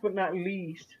then, last but not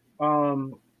least,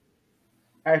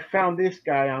 I found this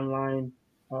guy online,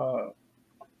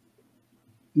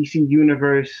 DC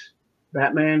Universe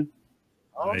Batman.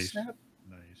 Oh snap!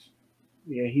 Nice.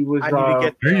 Yeah, he was.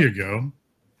 There you go.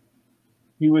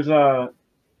 He was.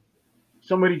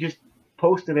 Somebody just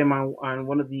posted him on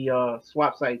one of the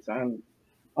swap sites on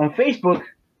Facebook,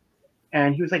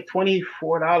 and he was like $24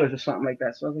 or something like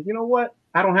that. So I was like, you know what?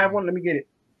 I don't have one. Let me get it.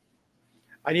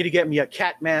 I need to get me a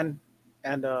Catman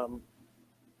and the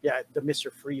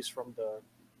Mr. Freeze from the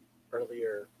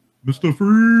earlier. Mr.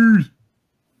 Freeze.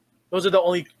 Those are the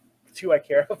only two I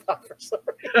care about for some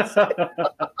reason.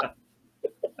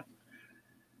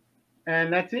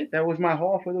 And that's it. That was my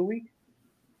haul for the week.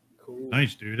 Cool.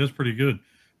 Nice, dude. That's pretty good.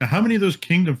 Now, how many of those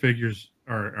Kingdom figures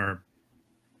are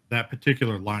that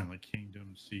particular line, like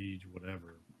Kingdom, Siege,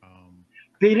 whatever?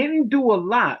 They didn't do a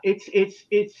lot. It's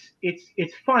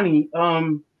funny.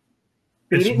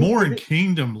 It's more in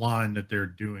Kingdom line that they're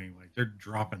doing. Like they're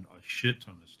dropping a shit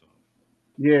ton of stuff.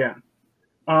 Yeah.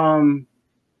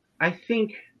 I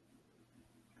think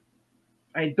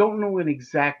I don't know an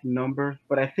exact number,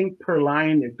 but I think per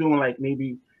line they're doing like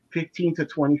maybe 15 to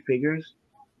 20 figures.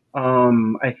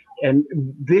 And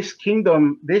this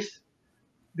kingdom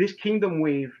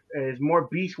wave is more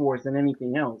Beast Wars than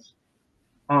anything else.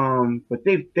 But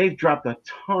they've dropped a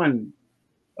ton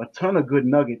of good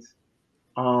nuggets.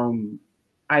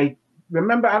 I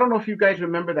remember, I don't know if you guys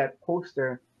remember that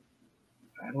poster.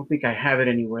 I don't think I have it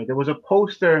anywhere. There was a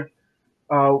poster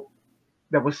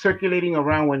that was circulating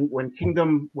around when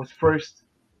Kingdom was first,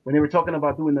 when they were talking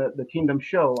about doing the Kingdom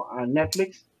show on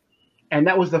Netflix. And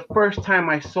that was the first time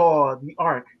I saw the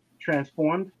Ark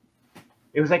transformed.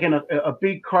 It was like in a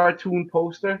big cartoon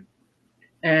poster.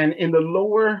 And in the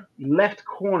lower left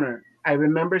corner, I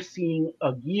remember seeing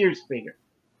a Gears figure.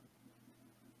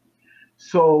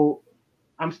 So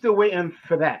I'm still waiting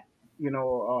for that.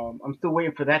 I'm still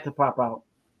waiting for that to pop out.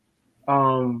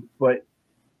 But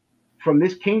from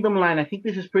this Kingdom line, I think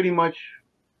this is pretty much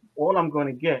all I'm going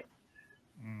to get.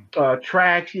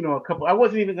 Tracks, you know, a couple. I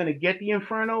wasn't even going to get the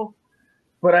Inferno,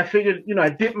 but I figured, you know, I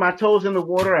dipped my toes in the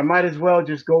water. I might as well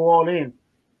just go all in.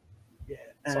 Yeah,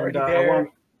 it's already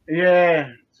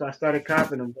there. So I started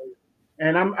copping them,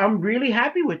 and I'm really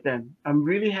happy with them.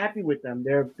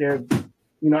 They're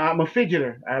you know, I'm a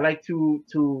fidgeter. I like to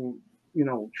you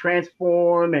know,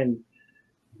 transform and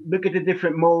look at the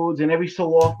different modes, and every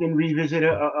so often revisit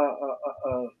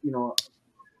you know,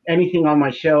 anything on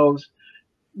my shelves.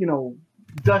 You know,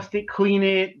 dust it, clean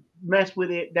it, mess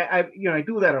with it. That I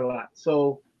do that a lot.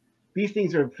 So these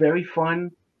things are very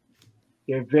fun.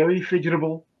 They're very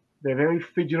fidgetable. They're very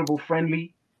fidgetable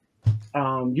friendly.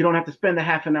 You don't have to spend a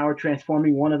half an hour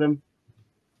transforming one of them.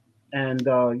 And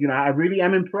you know, I really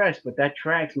am impressed. But that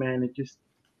tracks, man. It just.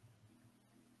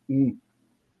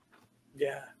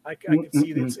 Yeah, I can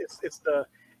see this. It's the.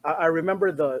 I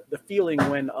remember the feeling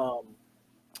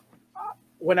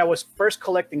when I was first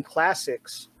collecting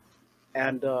classics,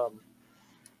 and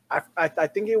I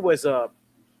think it was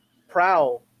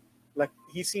Prowl, like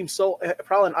he seems so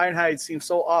Prowl and Ironhide seem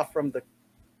so off from the,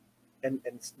 and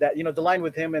that, you know, the line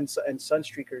with him and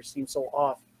Sunstreaker seemed so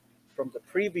off from the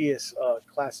previous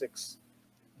classics,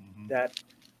 that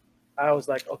I was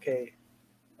like, okay,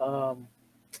 I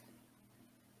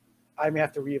may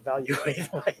have to reevaluate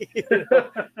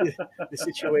the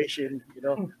situation, you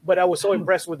know. But I was so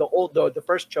impressed with the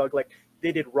first chug. Like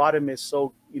they did Rodimus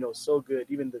so good.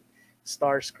 Even the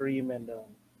Starscream and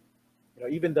you know,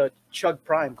 even the Chug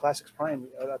Prime, Classics Prime.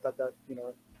 I thought that, you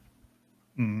know,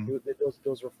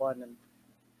 those were fun. And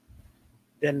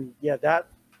then that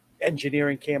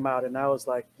engineering came out, and I was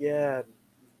like, yeah,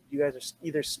 you guys are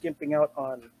either skimping out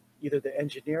on either the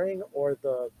engineering or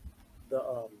the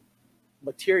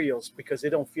materials, because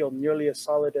they don't feel nearly as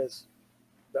solid as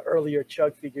the earlier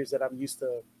Chug figures that I'm used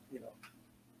to, you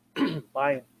know,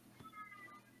 buying.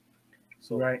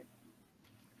 So right.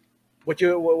 What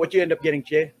you end up getting,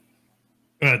 Jay?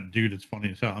 Dude, it's funny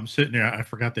as hell. I'm sitting there. I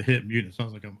forgot to hit mute. It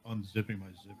sounds like I'm unzipping my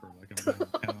zipper, like I'm out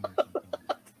of town or something.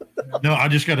 No, I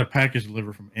just got a package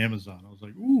delivered from Amazon. I was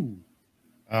like, ooh.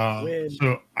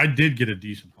 So I did get a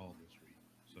decent haul this week.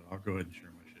 So I'll go ahead and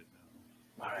share my shit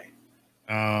now. All right.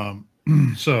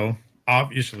 So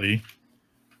obviously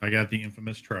I got the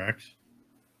infamous tracks.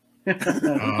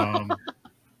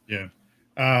 Yeah.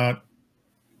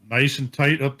 Nice and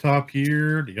tight up top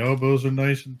here. The elbows are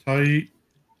nice and tight.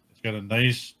 It's got a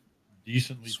nice,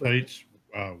 decently tight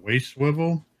waist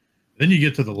swivel. Then you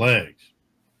get to the legs.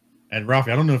 And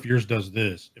Ralphie, I don't know if yours does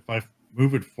this. If I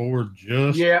move it forward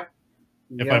if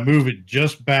I move it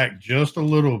just back just a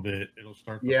little bit, it'll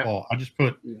start to fall. I just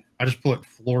put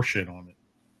floor shit on it.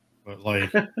 But like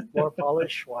floor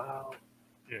polish, wow.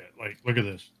 Yeah, like look at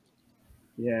this.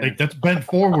 Yeah. Like that's bent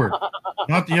forward,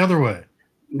 not the other way.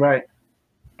 Right.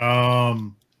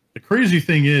 The crazy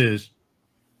thing is,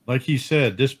 like he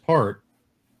said, this part,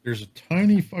 there's a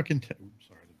tiny fucking tab.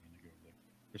 Sorry, I didn't mean to go there.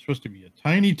 There's supposed to be a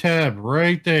tiny tab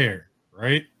right there,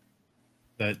 right?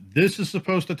 That this is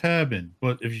supposed to tab in.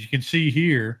 But if you can see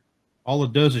here, all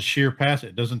it does is shear past it.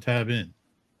 It doesn't tab in.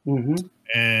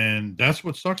 And that's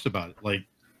what sucks about it. Like,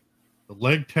 the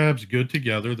leg tab's good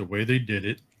together the way they did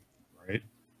it, right?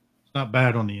 It's not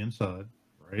bad on the inside,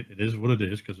 right? It is what it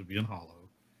is because of being hollow.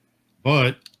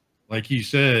 But like he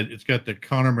said, it's got the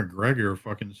Conor McGregor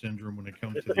fucking syndrome when it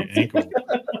comes to the ankle.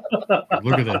 Like,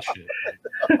 look at that shit.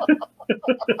 Like,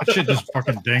 that shit just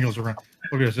fucking dangles around.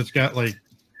 Look at this. It's got like,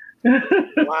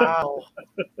 wow.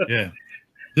 Yeah.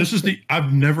 This is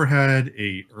I've never had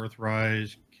a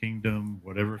Earthrise, Kingdom,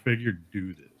 whatever figure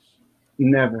do this.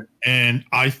 Never. And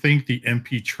I think the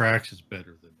MP Tracks is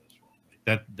better than this one.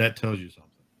 Like that tells you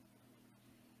something.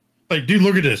 Like, dude,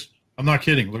 look at this. I'm not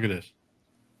kidding. Look at this.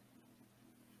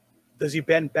 Does he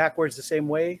bend backwards the same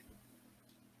way?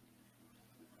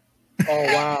 Oh,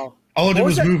 wow. All I did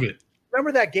was move it.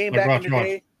 Remember that game back in the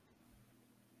day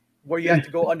where you had to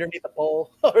go underneath the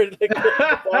pole? Or like,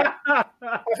 I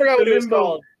forgot what it was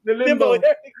called. The limbo.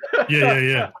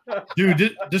 Yeah.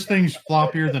 Dude, this thing's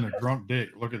floppier than a drunk dick.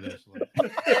 Look at this.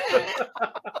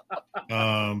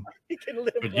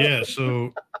 But yeah,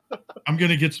 so I'm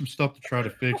going to get some stuff to try to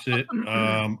fix it.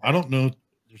 I don't know.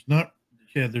 There's no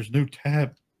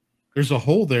tab. There's a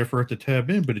hole there for it to tab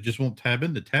in, but it just won't tab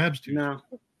in. The tab's too No,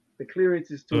 the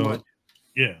clearance is too much.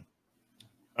 Yeah.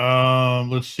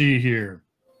 Let's see here.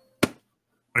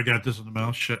 I got this in the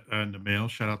mail. Shout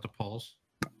out to Pulse.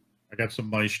 I got some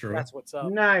Maestro. That's what's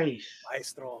up. Nice.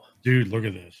 Maestro. Dude, look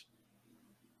at this.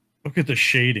 Look at the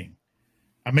shading.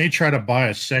 I may try to buy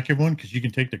a second one because you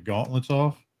can take the gauntlets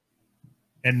off.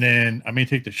 And then I may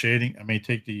take the shading. I may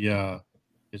take the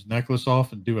his necklace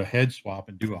off and do a head swap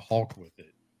and do a Hulk with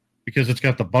it, because it's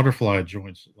got the butterfly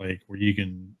joints, like where you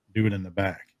can do it in the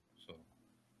back. So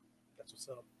That's what's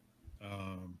up.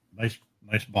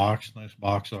 Nice box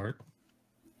art.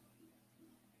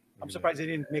 I'm surprised they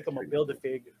didn't make him a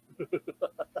Build-A-Fig.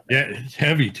 Yeah, it's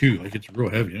heavy too. Like, it's real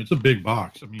heavy. It's a big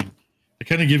box. I mean, to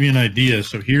kind of give you an idea.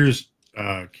 So here's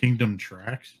Kingdom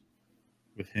Tracks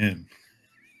with him.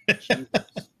 And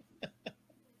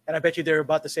I bet you they're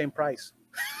about the same price.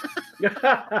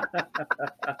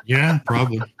 Yeah,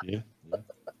 probably. Yeah.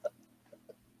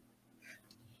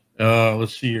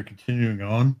 Let's see here. Continuing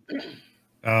on.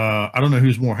 I don't know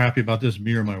who's more happy about this,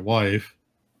 me or my wife.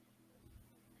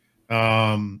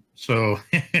 So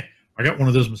I got one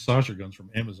of those massager guns from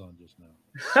Amazon just now.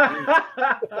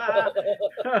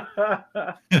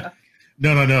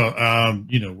 No.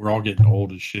 You know, we're all getting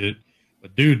old as shit.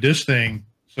 But dude, this thing,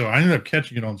 so I ended up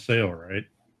catching it on sale, right?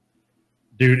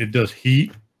 Dude, it does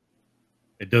heat.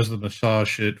 It does the massage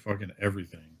shit, fucking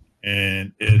everything.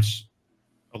 And it's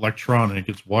electronic,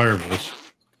 it's wireless.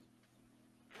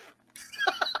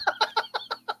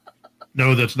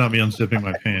 No, that's not me unzipping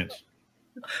my pants.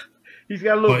 He's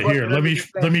got a little. But here, let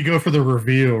me go for the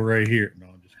reveal right here. No,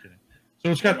 I'm just kidding. So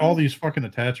it's got all these fucking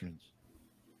attachments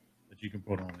that you can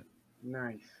put on it.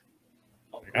 Nice.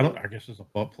 Like, I guess it's a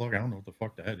butt plug. I don't know what the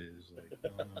fuck that is. Like, I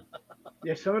don't know.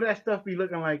 Yeah, some of that stuff be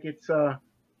looking like it's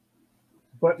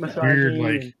butt massaging.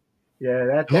 Weird, like, yeah,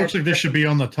 that looks like this should be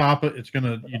on the top of. It's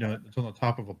gonna, you know, it's on the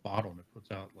top of a bottle and it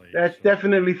puts out like. That's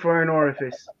definitely for an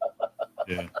orifice.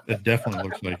 Yeah, it definitely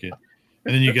looks like it.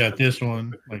 And then you got this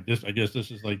one, like this. I guess this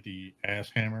is like the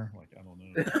ass hammer. Like, I don't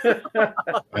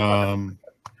know.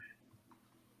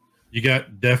 You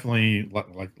got definitely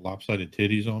like lopsided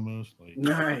titties almost. Like,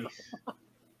 nice.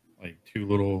 Like two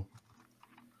little.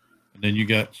 And then you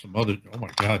got some other. Oh my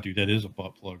god, dude, that is a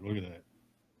butt plug. Look at that.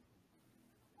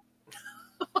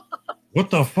 What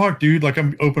the fuck, dude? Like,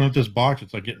 I'm opening up this box.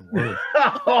 It's like getting worse.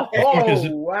 Oh,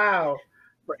 wow.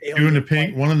 Two in the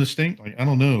pink, one in the stink. Like, I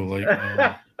don't know. Like,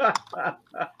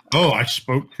 oh, I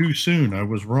spoke too soon. I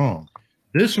was wrong.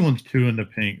 This one's two in the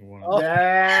pink. One.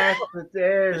 There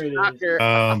it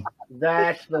is.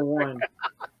 That's the one.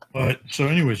 But so,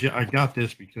 anyways, yeah, I got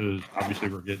this because obviously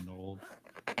we're getting old.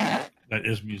 That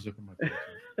is me zipping my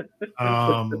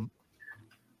pants.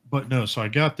 But no, so I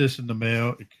got this in the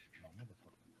mail.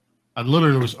 I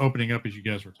literally was opening up as you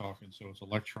guys were talking, so it's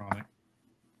electronic.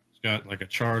 It's got like a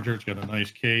charger. It's got a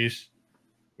nice case.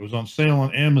 It was on sale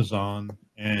on Amazon,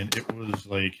 and it was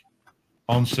like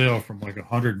on sale from like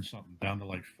 100 and something down to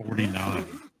like 49.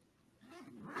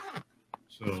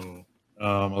 So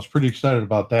I was pretty excited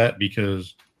about that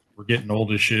because we're getting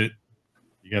old as shit.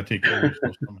 You gotta take care of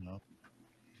yourself somehow.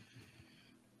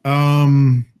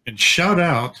 And shout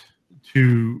out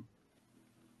to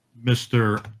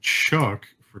Mr. Chuck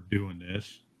for doing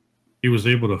this. He was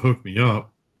able to hook me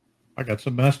up. I got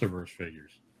some Masterverse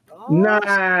figures.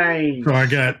 Nice. So I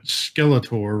got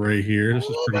Skeletor right here. This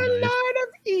is pretty nice. Lord of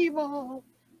Evil.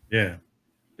 Yeah.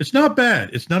 It's not bad.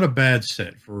 It's not a bad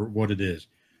set for what it is.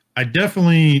 It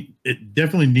definitely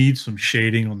needs some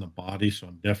shading on the body, so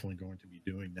I'm definitely going to be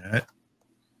doing that.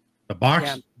 The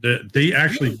box, they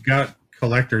actually got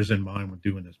collectors in mind with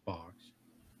doing this box.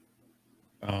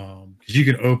 Because you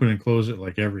can open and close it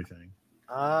like everything.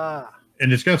 And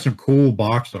it's got some cool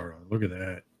box art on it. Look at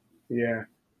that. Yeah.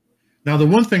 Now, the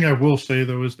one thing I will say,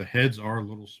 though, is the heads are a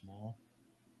little small.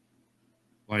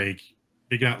 Like,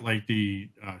 they got, like, the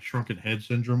shrunken head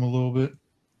syndrome a little bit.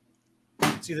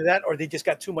 It's either that or they just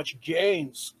got too much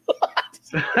gains.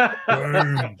 So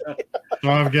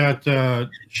I've got,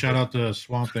 shout out to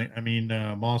Swamp Thing,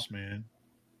 Moss Man.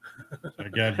 I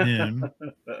got him.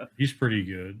 He's pretty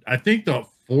good. I think the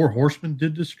Four Horsemen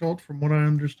did the sculpt from what I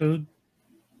understood.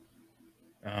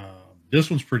 This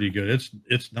one's pretty good.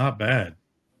 It's not bad.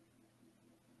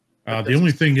 The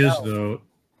only thing is, though,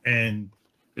 and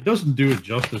it doesn't do it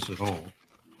justice at all.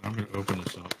 I'm going to open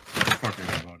this up. Fuck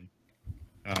everybody.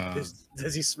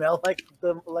 Does he smell like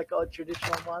a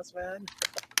traditional Moss Man?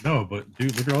 No, but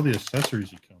dude, look at all the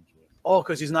accessories he comes with. Oh,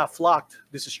 because he's not flocked.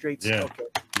 This is straight. Yeah. Okay.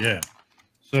 Yeah.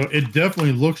 So it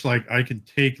definitely looks like I can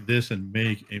take this and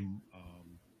make a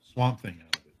Swamp Thing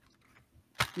out of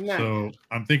it. Nice. So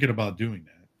I'm thinking about doing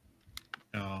that.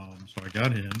 So I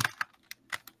got him.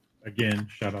 Again,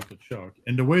 shout out to Chuck.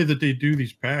 And the way that they do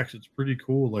these packs, it's pretty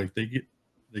cool. Like they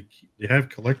have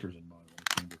collectors in mind when it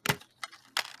comes to this.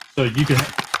 So you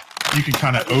can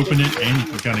kind of open it and you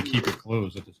can kind of keep it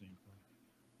closed at the same time.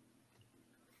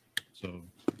 So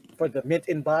for the mint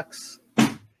in box.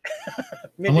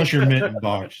 Unless you're mint in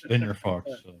box, then you're fucked.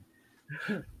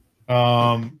 So.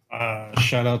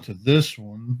 Shout out to this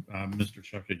one, Mr.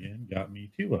 Chuck again, got me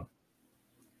Tila.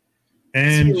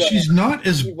 And Tila. she's not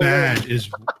as Tila. bad as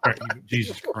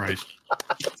Jesus Christ.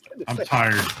 I'm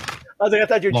tired. I was like, I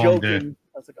thought you were Long joking. day.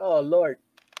 I was like, oh Lord.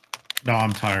 No,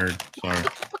 I'm tired. Sorry.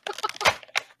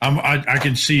 I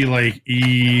can see like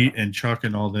E and Chuck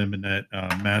and all them in that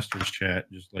Masters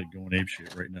chat just like going ape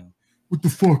shit right now. What the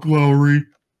fuck, Lowery?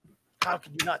 How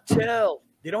can you not tell?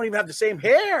 They don't even have the same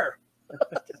hair.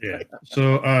 Yeah.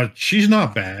 So she's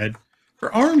not bad.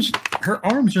 Her arms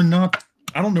are not.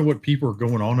 I don't know what people are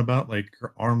going on about. Like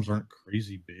her arms aren't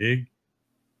crazy big.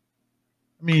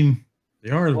 I mean,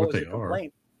 they are what they are.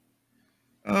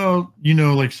 Oh, you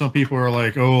know, like some people are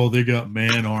like, oh, they got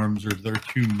man arms or they're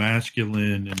too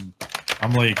masculine, and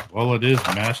I'm like, well, it is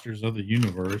Masters of the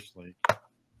Universe. Like,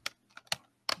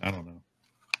 I don't know.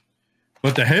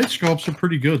 But the head sculpts are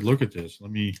pretty good. Look at this.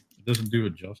 It doesn't do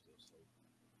it justice.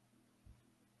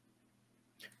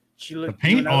 The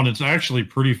paint on it's actually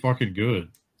pretty fucking good.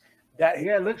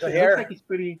 It looks like it's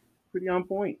pretty on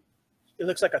point. It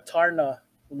looks like a Tarna,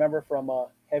 remember from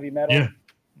Heavy Metal? Yeah.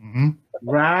 Mm-hmm.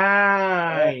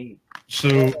 Right. So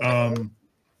I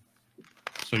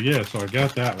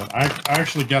got that one. I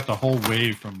actually got the whole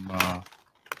wave from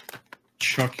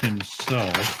Chuck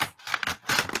himself.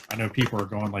 I know people are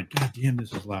going like, God damn,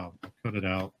 this is loud. I'll cut it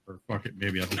out, or fuck it,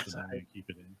 maybe I'll just keep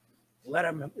it in. Let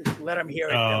them hear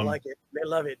it. They like it. They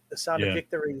love it. The sound of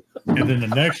victory. And then the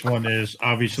next one is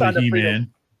obviously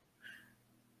He-Man.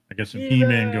 I got some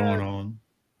He-Man going on.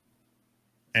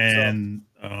 And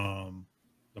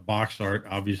the box art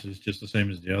obviously is just the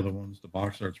same as the other ones. The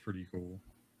box art's pretty cool.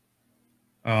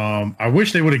 I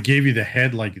wish they would have gave you the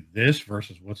head like this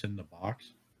versus what's in the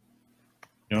box.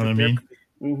 You know what I mean?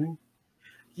 Mm-hmm.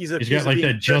 He's got like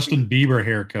that Justin Bieber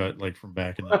haircut, like from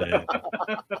back in the day.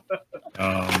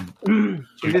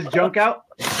 Is this junk out?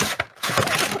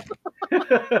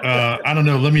 I don't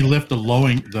know. Let me lift the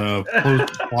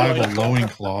pliable lowing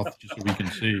cloth just so we can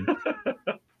see.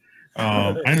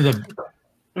 I ended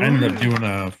up doing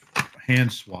a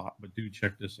hand swap, but dude,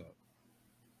 check this out.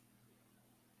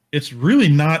 It's really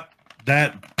not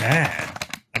that bad.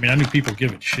 I mean, I knew people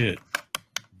give it shit,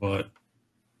 but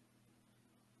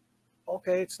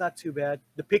okay, it's not too bad.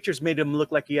 The pictures made him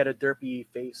look like he had a derpy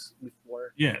face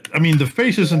before. Yeah, I mean, the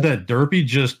face isn't that derpy.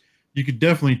 Just you could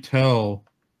definitely tell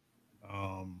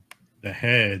the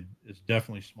head is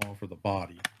definitely small for the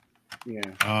body. Yeah.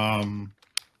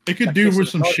 It could do with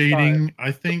some shading.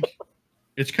 I think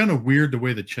it's kind of weird the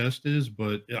way the chest is,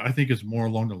 but I think it's more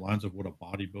along the lines of what a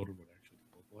bodybuilder would actually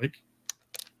look like.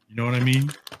 You know what I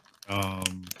mean? I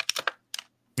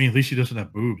mean, at least he doesn't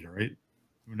have boobs, right?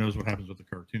 Who knows what happens with the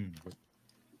cartoon? But,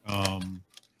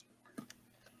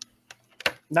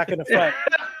 not gonna front.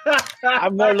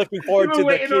 I'm more looking forward to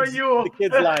the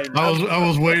kids line. I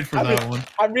was waiting for that one.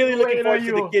 I'm really looking forward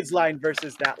to the kids line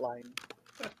versus that line.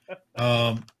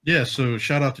 Yeah, so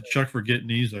shout out to Chuck for getting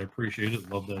these. I appreciate it.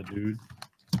 Love that dude.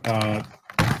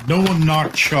 No one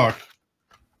knocked Chuck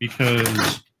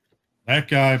because that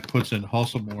guy puts in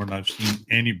hustle more than I've seen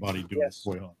anybody do with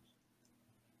toy hunts.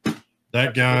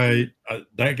 That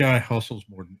guy hustles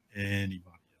more than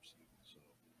anybody I've seen. So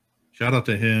shout out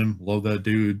to him. Love that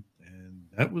dude. And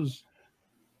that was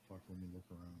fuck, let me look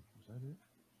around. Is that it?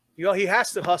 You know, he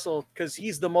has to hustle because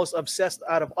he's the most obsessed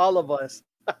out of all of us.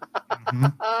 Mm-hmm.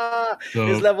 So,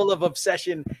 his level of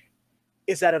obsession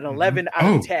is at an 11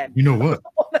 out of 10. You know what?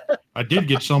 I did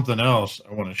get something else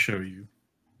I want to show you.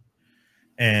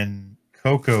 And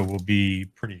Coco will be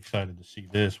pretty excited to see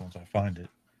this once I find it.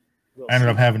 I ended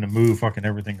up having to move fucking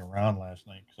everything around last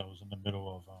night because I was in the middle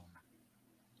of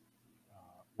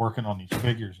working on these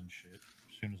figures and shit.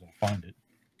 As soon as I find it,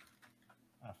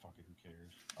 fuck it, who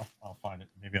cares? I'll find it.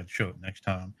 Maybe I'll show it next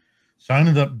time. So I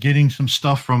ended up getting some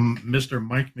stuff from Mr.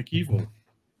 Mike McEvil.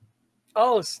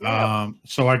 Oh, snap.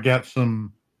 So I got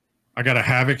a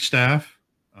Havoc staff.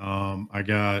 I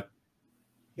got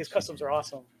his customs are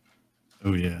awesome.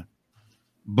 Oh yeah,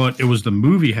 but it was the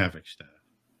movie Havoc staff.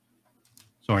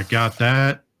 So I got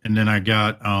that, and then I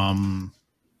got damn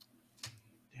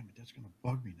it, that's gonna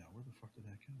bug me now. Where the fuck did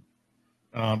that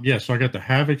come? Yeah, so I got the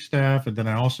Havoc staff, and then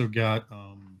I also got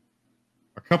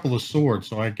a couple of swords.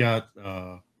 So I got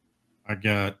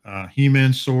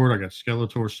He-Man sword, I got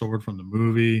Skeletor sword from the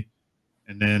movie,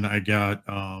 and then I got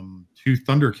 2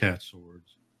 Thundercat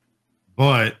swords.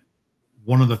 But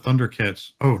one of the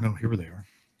Thundercats, oh no, here they are.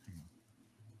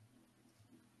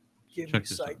 Check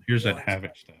this out. Here's that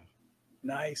Havoc staff.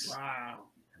 Nice. Wow.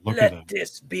 Let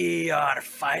this be our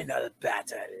final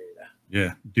battle.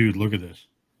 Yeah, dude, look at this.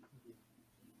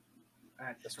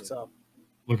 That's what's up.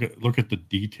 Look at the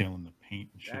detail in the paint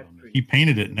and shit That's on this. pretty He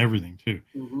painted it and everything too.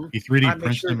 Mm-hmm. He 3D I make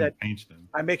prints sure them that- and paints them.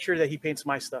 I make sure that he paints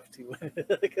my stuff too.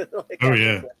 Oh,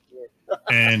 yeah.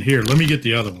 And here, let me get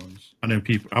the other ones. I know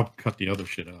people. I'll cut the other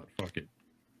shit out. Fuck it.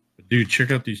 But dude,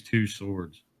 check out these 2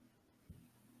 swords.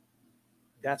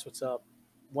 That's what's up.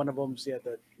 One of them's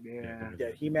the Yeah.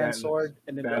 He-Man That sword, looks-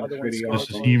 and then that the looks other one's pretty This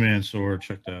awesome. is He-Man sword.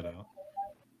 Check that out.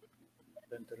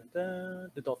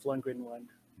 The Dolph Lundgren one.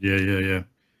 Yeah.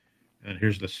 And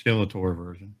here's the Skeletor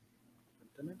version.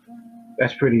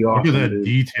 That's pretty Look awesome. at that dude.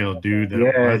 detail, dude. That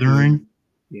Yeah, weathering.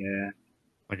 dude. Yeah.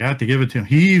 Like, I have to give it to him.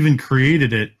 He even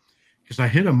created it because I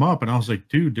hit him up and I was like,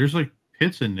 dude, there's like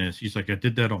pits in this. He's like, I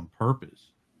did that on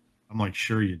purpose. I'm like,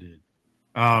 sure you did.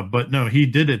 But no, he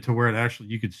did it to where it actually,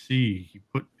 you could see he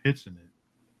put pits in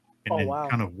it and then wow.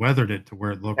 kind of weathered it to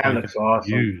where it looked That like looks it was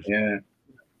awesome. used. Yeah.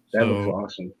 That So, looks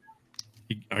awesome.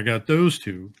 I got those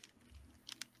 2.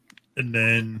 And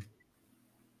then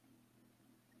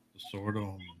the sword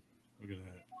on. Look at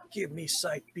that. Give me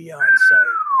sight beyond sight.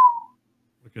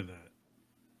 Look at that.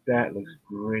 That looks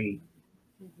great.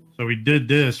 So we did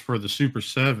this for the Super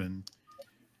 7,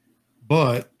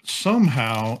 but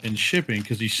somehow in shipping,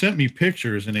 because he sent me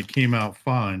pictures and it came out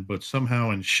fine, but somehow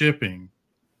in shipping,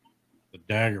 the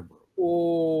dagger broke.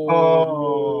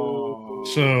 Oh.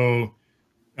 So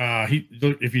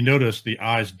if you notice, the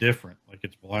eye's different. Like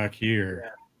it's black here.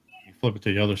 Yeah. You flip it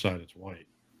to the other side, it's white.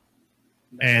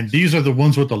 And these are the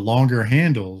ones with the longer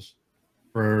handles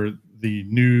for the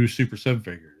new Super 7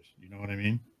 figures. You know what I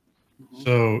mean? Mm-hmm.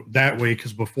 So that way,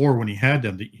 because before when he had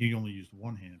them, he only used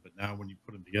one hand, but now when you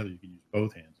put them together, you can use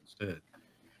both hands instead.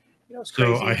 You know, it's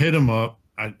So crazy. I hit him up.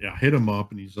 I hit him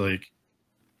up, and he's like,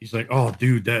 "Oh,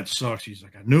 dude, that sucks." He's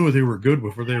like, "I knew they were good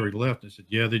before they were left." I said,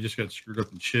 "Yeah, they just got screwed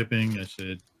up in shipping." I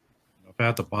said, "If I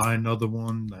have to buy another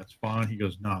one, that's fine." He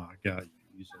goes, "Nah, I got you."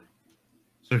 He's like,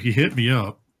 so he hit me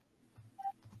up,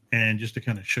 and just to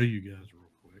kind of show you guys real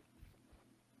quick,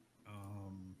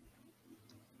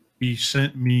 he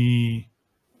sent me.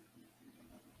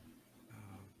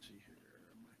 Let's see here.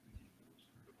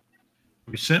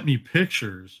 He sent me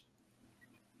pictures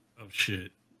of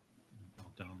shit.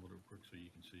 I'll download it quick so you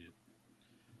can see it.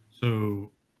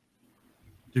 So,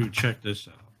 dude, check this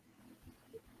out.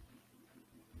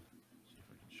 See if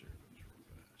I can share this real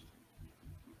fast.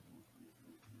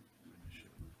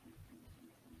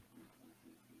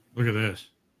 Look at this.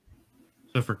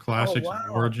 So for classics wow.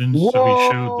 and origins, so he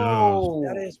showed those.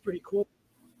 That is pretty cool.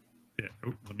 Yeah,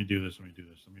 oh, let me do this. Let me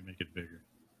make it bigger.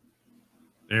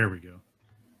 There we go.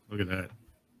 Look at that.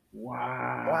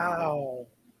 Wow.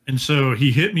 And so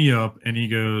he hit me up and he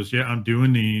goes, "Yeah, I'm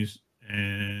doing these."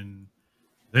 And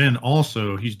then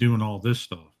also he's doing all this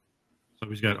stuff. So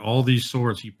he's got all these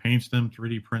swords. He paints them,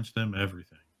 3D prints them,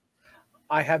 everything.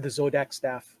 I have the Zodak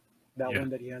staff. That Yeah. one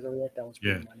that he has over there. That one's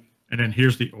pretty money. And then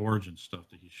here's the origin stuff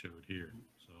that he showed here.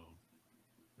 So,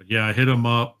 but yeah, I hit him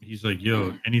up. He's like,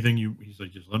 "Yo, anything you," he's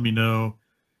like, "just let me know."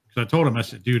 Because I told him, I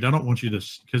said, "Dude, I don't want you to,"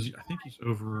 because I think he's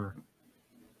over,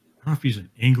 I don't know if he's in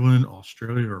England,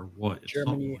 Australia, or what. It's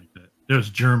Germany. something like that. There's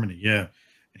Germany, yeah.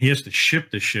 And he has to ship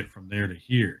the shit from there to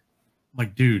here. I'm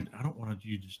like, dude, I don't want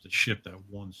you just to ship that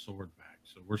one sword back.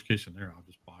 So worst case scenario, I'll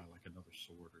just buy like another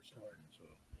sword or something.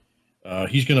 So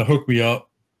he's gonna hook me up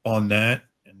on that,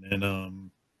 and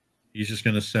then he's just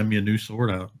gonna send me a new sword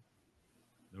out.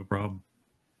 No problem.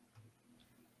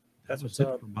 That's That was what's it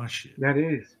up. for my shit. That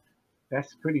is.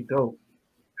 That's pretty dope.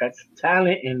 That's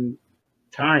talent and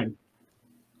time.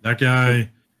 That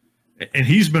guy, and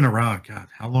he's been around. God,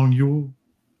 how long you?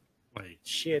 Like,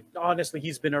 Shit. Honestly,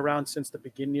 he's been around since the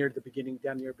beginning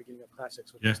of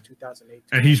classics, which Yeah. was 2008.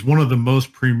 and he's one of the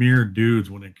most premier dudes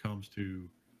when it comes to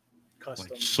custom.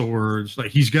 like swords.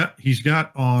 Like he's got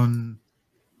on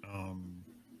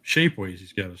Shapeways.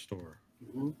 He's got a store.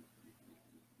 Mhm.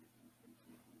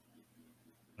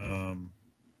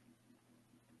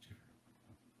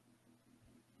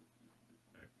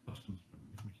 Customs.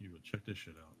 Check this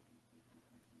shit out.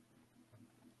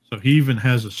 So he even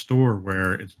has a store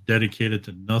where it's dedicated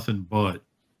to nothing but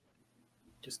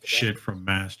Just the shit from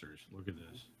Masters. Look at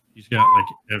this. He's got like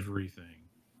everything.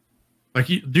 Like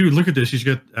dude, look at this. He's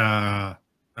got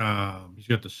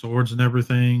the swords and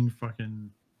everything. Fucking,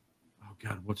 oh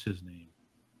god, what's his name?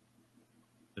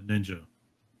 The ninja.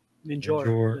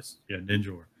 Ninjor. Yeah,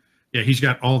 Ninjor. Yeah, he's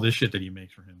got all this shit that he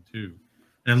makes for him too.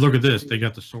 And look at this. They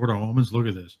got the Sword of Omens. Look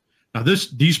at this. Now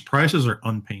these prices are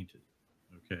unpainted.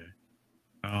 Okay.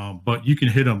 But you can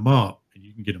hit them up and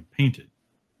you can get them painted.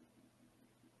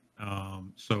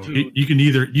 So Dude. you can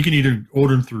either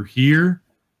order them through here,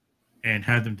 and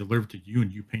have them delivered to you,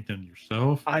 and you paint them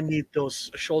yourself. I need those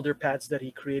shoulder pads that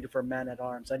he created for Man at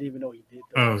Arms. I didn't even know he did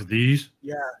Oh, those. these?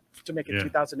 Yeah, to make it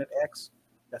 2000X.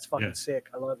 That's fucking sick.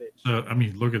 I love it. So, I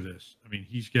mean, look at this. I mean,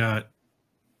 he's got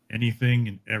anything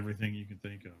and everything you can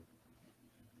think of.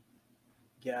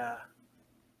 Yeah.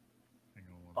 Hang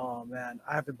on. Oh, man.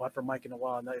 I haven't bought for Mike in a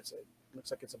while. Now it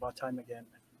looks like it's about time again.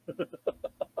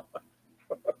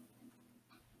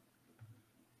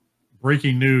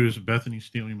 Breaking news: Bethany's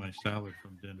stealing my salad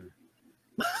from dinner.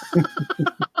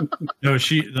 No,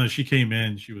 she came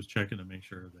in. She was checking to make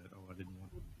sure that I didn't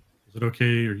want. Is it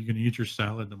okay? Are you going to eat your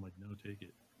salad? And I'm like, no, take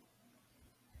it.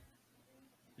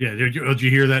 Yeah, did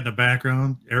you hear that in the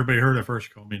background? Everybody heard it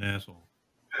first. Call me an asshole.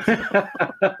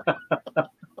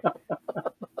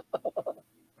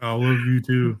 I love you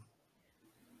too.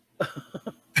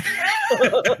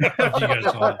 You guys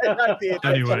saw it.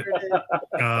 Anyway,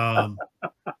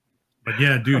 but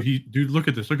yeah, dude, look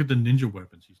at this. Look at the ninja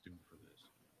weapons he's doing for this.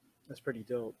 That's pretty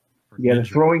dope. Yeah, the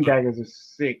throwing daggers are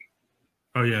sick.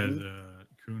 Oh yeah, the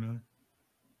Kuna.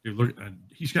 Dude, look,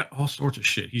 he's got all sorts of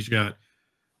shit. He's got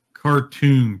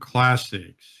cartoon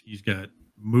classics. He's got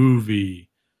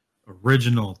movie,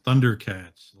 original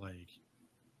Thundercats, like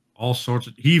all sorts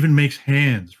of. He even makes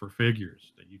hands for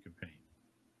figures that you can paint.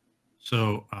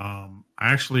 So I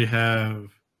actually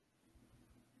have.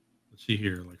 Let's see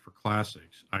here, like for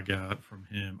classics, I got from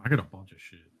him. I got a bunch of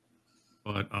shit,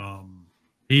 but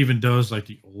he even does like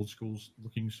the old school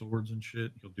looking swords and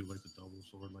shit. He'll do like the double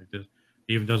sword like this.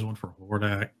 He even does one for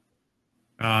Hordak.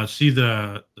 See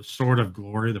the Sword of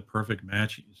Glory, the perfect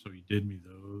match. So he did me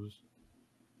those.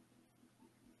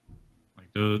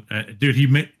 Like those, dude. He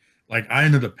made like I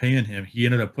ended up paying him. He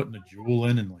ended up putting the jewel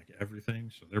in and like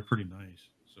everything. So they're pretty nice.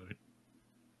 So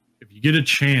if you get a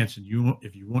chance and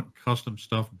if you want custom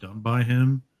stuff done by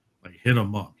him, like hit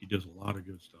him up. He does a lot of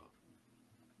good stuff.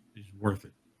 He's worth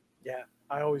it. Yeah,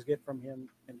 I always get from him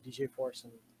and DJ Force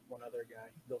and one other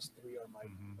guy. Those three are my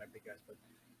big guys, but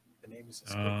the name is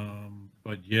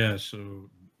but yeah, so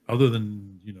other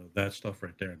than that stuff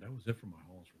right there, that was it for my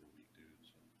hauls for the week, dude.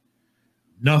 So,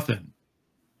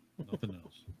 nothing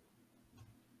else.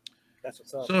 That's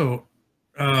what's up. So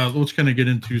let's kind of get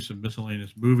into some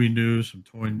miscellaneous movie news, some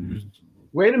toy news. And some...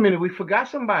 Wait a minute, we forgot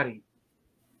somebody.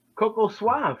 Coco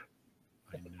Suave.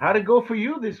 How'd it go for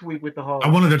you this week with the haul? I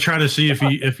wanted to try to see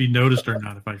if he noticed or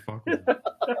not, if I fuck with him.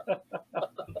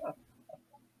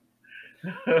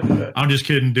 I'm just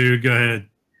kidding, dude. Go ahead.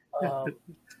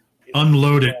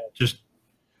 Unload it. Just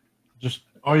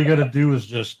all you got to do is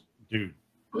just, dude.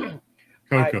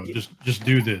 Coco, just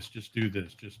do this. Just do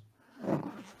this.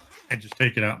 And just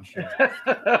take it out and show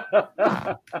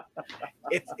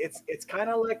it. It's kind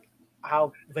of like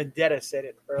how Vendetta said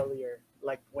it earlier.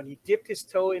 Like when he dipped his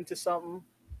toe into something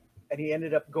and he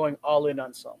ended up going all in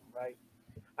on something, right?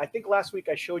 I think last week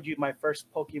I showed you my first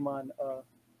Pokemon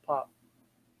pop.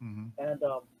 Mm-hmm. And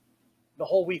the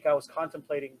whole week I was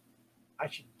contemplating I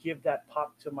should give that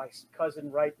pop to my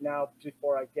cousin right now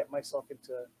before I get myself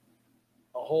into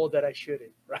a hole that I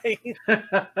shouldn't, right?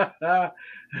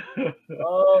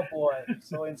 Oh boy.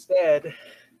 So instead,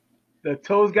 the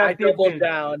toes got doubled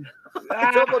down.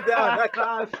 I doubled down. I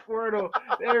got Squirtle.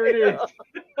 There it is.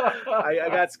 I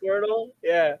got Squirtle.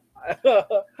 Yeah.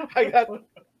 I got,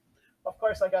 of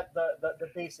course, I got the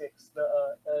basics,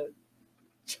 the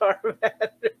Charmander.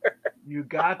 You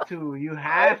got to. You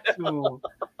have to.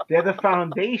 They're the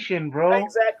foundation, bro.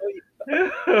 Exactly.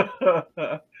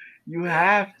 You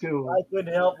have to. I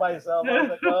couldn't help myself. I was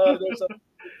like, oh, there's a...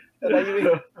 And I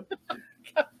even...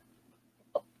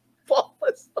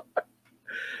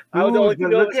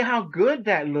 Look at how good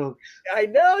that looks. I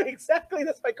know, exactly.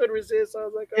 That's why I couldn't resist. I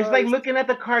was like, it's like looking at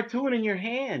the cartoon in your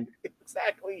hand.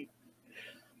 Exactly.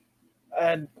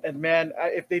 And man,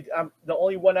 the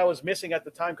only one I was missing at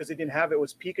the time because they didn't have it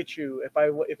was Pikachu. If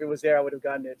it was there, I would have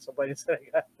gotten it. So, but instead,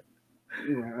 I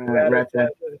got it.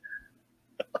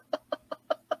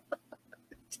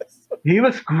 He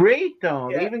looks great though.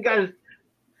 Yeah. They even got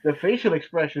the facial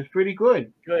expressions pretty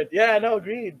good. Good. Yeah, no,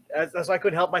 agreed. That's why I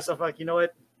couldn't help myself. Like, you know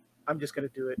what? I'm just gonna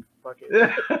do it. Fuck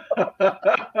it.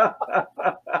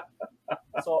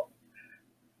 So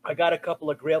I got a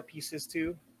couple of Grail pieces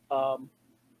too. I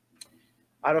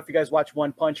don't know if you guys watch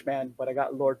One Punch Man, but I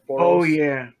got Lord Boros. Oh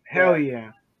yeah, hell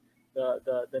yeah.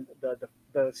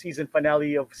 The season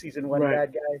finale of season 1 right.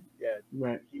 bad guy. Yeah.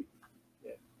 Right.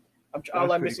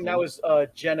 All I'm missing now is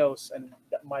Genos, and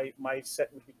my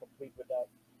set would be complete with that.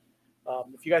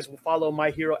 If you guys will follow My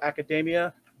Hero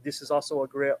Academia, this is also a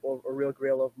real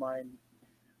grail of mine.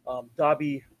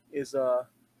 Dobby is a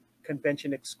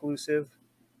convention exclusive.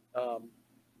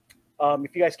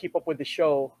 If you guys keep up with the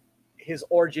show, his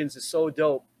origins is so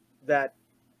dope that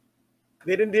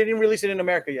they didn't release it in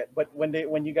America yet. But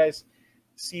when you guys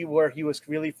see where he was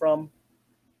really from,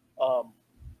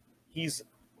 his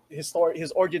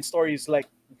origin story is like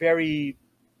very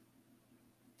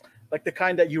like the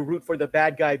kind that you root for the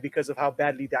bad guy because of how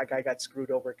badly that guy got screwed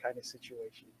over kind of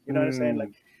situation. You know what I'm saying?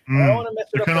 Like I don't want to mess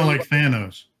it up. Kind of like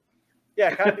Thanos.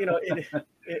 Yeah, kind of,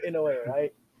 in a way,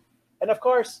 right? And of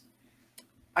course,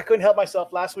 I couldn't help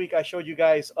myself. Last week I showed you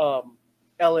guys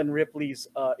Ellen Ripley's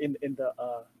in the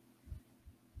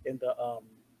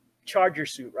Charger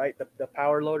suit, right? The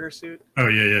power loader suit. Oh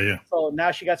yeah. So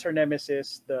now she got her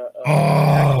nemesis, the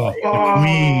Queen.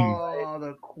 Oh,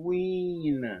 the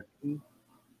Queen.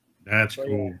 That's cool.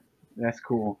 Yeah. That's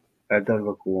cool. That does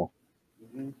look cool.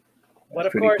 Mm-hmm. But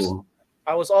of course, cool.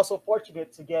 I was also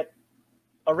fortunate to get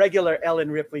a regular Ellen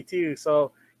Ripley too.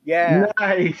 So yeah,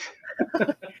 nice.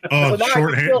 Oh, so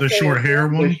short hair, the short hair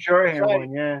one. The short hair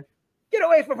one, yeah. Get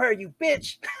away from her, you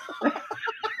bitch.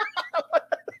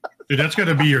 Dude, that's got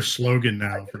to be your slogan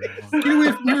now. For that one. Get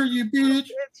away from her, you bitch.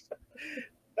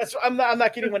 I'm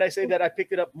not kidding when I say that. I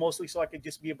picked it up mostly so I could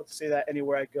just be able to say that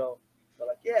anywhere I go. So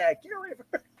like, yeah, get away from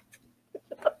her.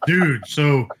 Dude,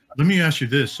 so let me ask you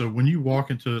this. So when you walk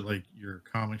into like your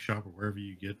comic shop or wherever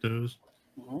you get those,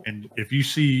 and if you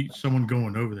see someone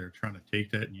going over there trying to take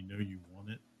that and you know you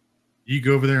want it, you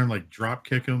go over there and like drop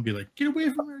kick them and be like, get away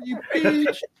from her, you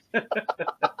bitch.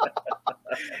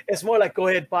 It's more like, go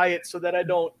ahead, buy it so that I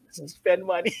don't spend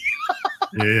money.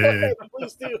 Yeah.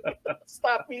 Please do.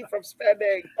 Stop me from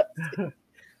spending.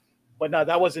 But no,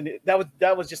 that wasn't it.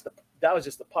 That was just the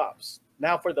pops.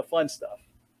 Now for the fun stuff.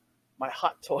 My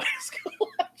Hot Toys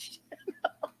collection.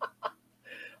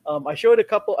 I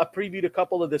previewed a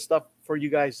couple of this stuff for you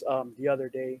guys the other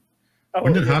day.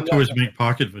 When did Hot Toys make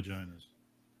pocket vaginas?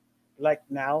 Like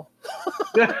now.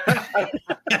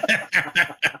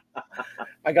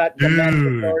 I got the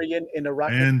Mandalorian in a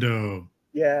rocket. Mando.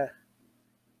 Yeah.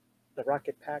 The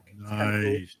rocket pack.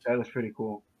 Nice. That was pretty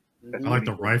cool. I like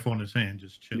the rifle in his hand,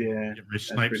 just chilling. Yeah. Get ready to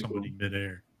snipe somebody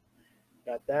midair.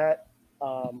 Got that.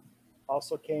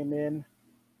 Also came in.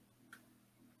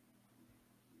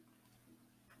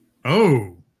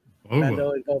 Oh.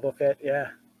 Mando and Boba Fett, yeah.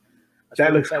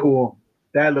 That looks cool.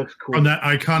 That looks cool. On that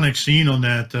iconic scene on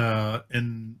that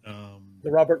in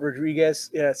the Robert Rodriguez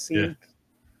scene. Yeah.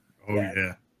 Oh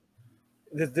yeah.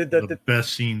 The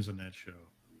best scenes in that show.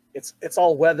 It's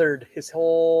all weathered. His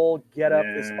whole getup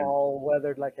is all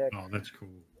weathered like heck. Oh, that's cool.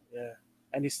 Yeah.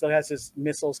 And he still has his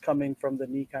missiles coming from the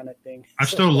knee kind of thing. I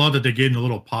still love that they gave him the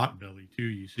little pot belly too.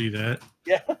 You see that?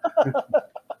 Yeah.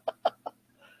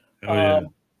 Oh yeah.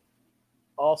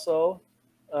 Also,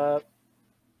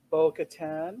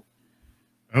 Bo-Katan.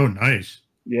 Oh, nice.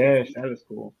 Yes, that is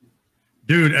cool.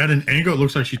 Dude, at an angle, it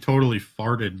looks like she totally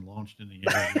farted and launched in the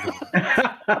air.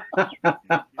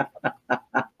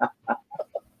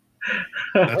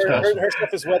 Her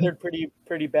stuff is weathered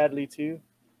pretty badly too.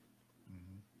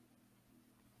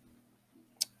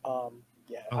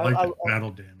 Yeah, I like the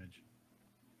battle damage.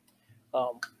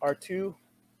 R2.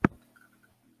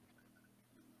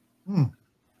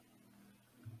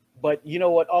 But you know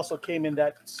what also came in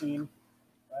that scene,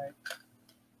 right?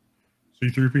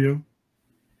 C-3PO?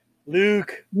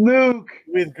 Luke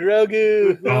with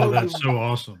Grogu. Oh, that's so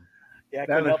awesome. Yeah, I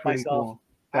couldn't help myself.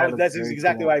 Cool. That's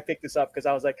exactly why I picked this up, because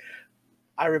I was like,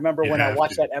 I remember when I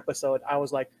watched that episode, I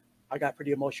was like, I got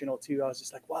pretty emotional too. I was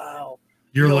just like, wow.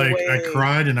 You're like, way. I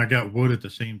cried and I got wood at the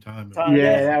same time.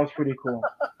 Yeah, that was pretty cool.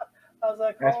 I was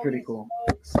like, that's pretty cool.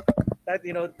 That,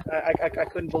 I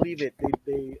couldn't believe it.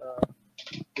 They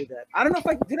did that. I don't know if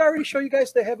I already show you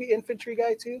guys the heavy infantry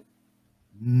guy too.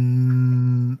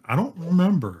 I don't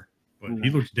remember, but he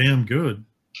looks damn good.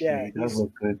 Yeah, he does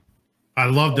look good. I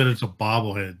love that it's a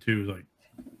bobblehead too. Like,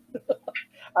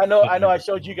 I know. I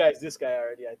showed you guys this guy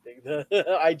already. I think the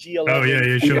IG-11. Oh yeah,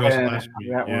 you showed us last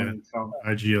week. That one, so.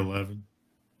 IG-11.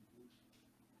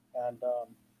 And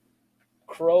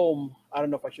Chrome. I don't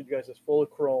know if I showed you guys this full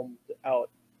Chrome out.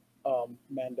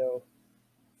 Mando,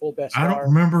 full best. I don't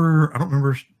remember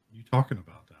you talking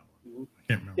about that one. I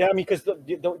can't remember. Yeah, I mean, because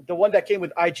the one that came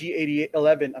with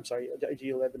IG-11. I'm sorry,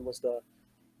 IG-11 was the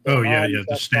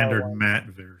the standard matte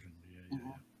version.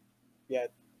 Yeah.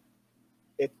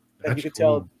 And you could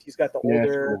tell he's got the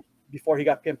older before he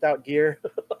got pimped out gear.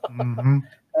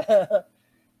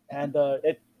 And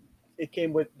it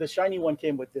came with the shiny one.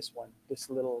 Came with this one, this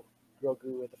little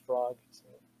Grogu with the frog. So.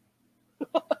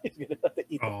 He's gonna have to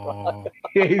eat the frog.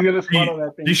 Yeah, he's gonna swallow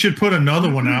that thing. You should put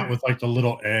another one out with like the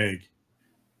little egg.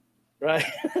 Right.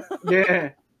 Yeah,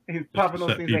 he's popping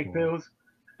those things like pills.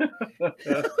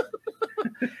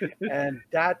 And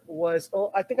that was,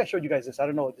 I think I showed you guys this. I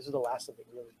don't know. This is the last of it,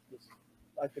 really.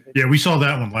 Yeah, we saw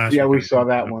that one last Yeah, week. we saw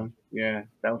that one. Yeah,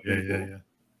 that was really cool. Yeah.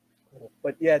 Cool.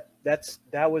 But yeah,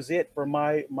 that was it for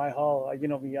my haul. You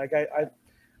know me,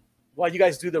 while you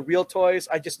guys do the real toys,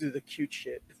 I just do the cute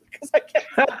shit because I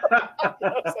can't.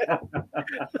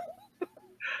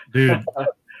 Dude,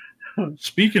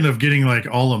 speaking of getting like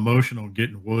all emotional,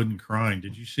 getting wood and crying,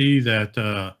 did you see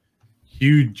that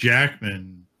Hugh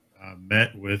Jackman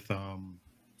met with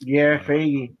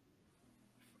Feige.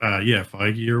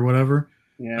 Feige or whatever?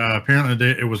 Yeah. Apparently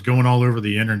it was going all over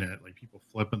the internet, like people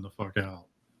flipping the fuck out,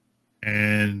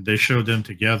 and they showed them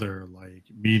together like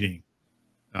meeting.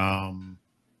 I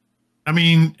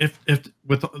mean, if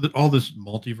with all this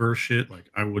multiverse shit, like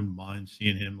I wouldn't mind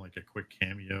seeing him like a quick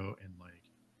cameo and like.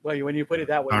 Well, when you put it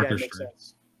that way, yeah, it makes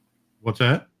sense. What's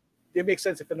that? It makes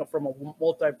sense if it's from a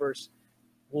multiverse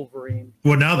Wolverine.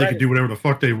 Well, now they can do whatever the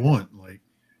fuck they want. Like,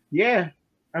 yeah,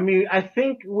 I mean, I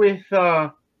think with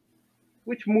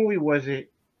which movie was it?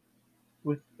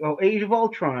 With Age of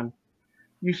Ultron,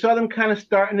 you saw them kind of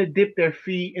starting to dip their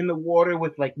feet in the water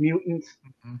with like mutants,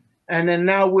 and then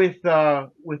now with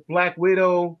Black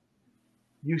Widow,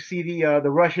 you see the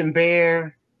Russian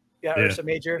bear. Yeah, Ursa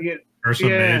Major. Yeah. Ursa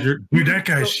Major. Dude, that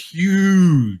guy's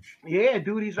huge. Yeah,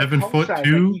 dude, he's like 7'2". Like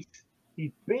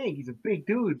he's big. He's a big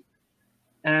dude.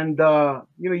 And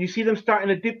you see them starting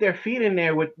to dip their feet in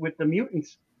there with the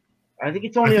mutants. I think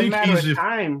it's only a matter of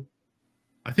time.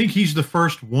 I think he's the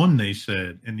first one, they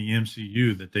said, in the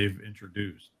MCU that they've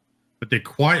introduced. But they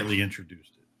quietly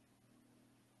introduced it.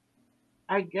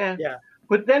 I guess. Yeah.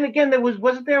 But then again,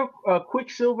 wasn't there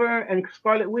Quicksilver and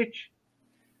Scarlet Witch?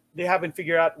 They haven't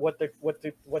figured out what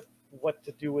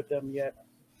to do with them yet.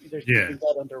 They're keeping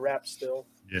that under wraps still.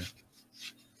 Yeah.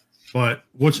 But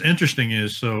what's interesting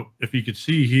is, so if you could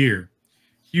see here,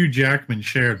 Hugh Jackman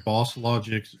shared Boss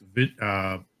Logic's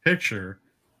picture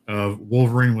of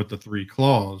Wolverine with the 3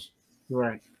 claws.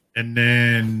 Right. And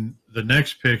then the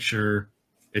next picture,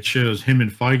 it shows him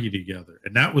and Feige together.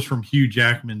 And that was from Hugh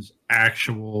Jackman's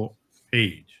actual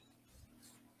page.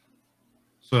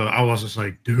 So I was just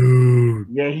like, dude.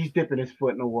 Yeah, he's dipping his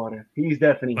foot in the water. He's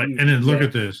definitely. Like, and then look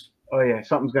at this. Oh, yeah,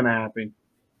 something's going to happen.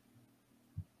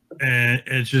 And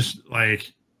it's just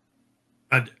like,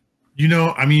 I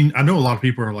know a lot of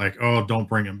people are like, oh, don't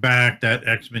bring him back. That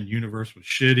X-Men universe was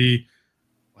shitty.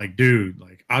 Like, dude,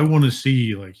 like, I want to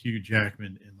see, like, Hugh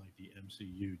Jackman in, like, the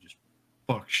MCU just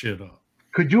fuck shit up.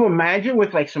 Could you imagine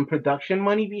with, like, some production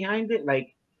money behind it?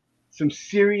 Like, some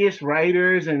serious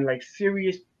writers and, like,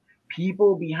 serious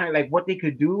people behind, like, what they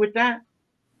could do with that?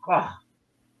 Oh.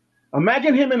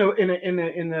 Imagine him in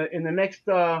the next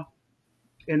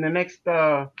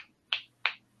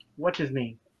what's his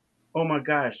name? Oh my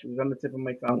gosh, it was on the tip of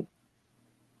my tongue.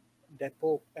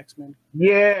 Deadpool, X-Men.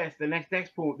 Yes, the next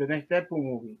Deadpool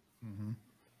movie. Mm-hmm.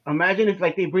 Imagine if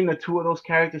like they bring the two of those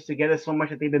characters together so much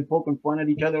that they've been poking fun at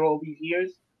each other all these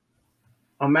years.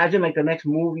 Imagine like the next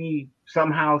movie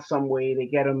somehow, some way they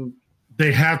get them.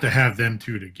 They have to have them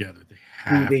two together.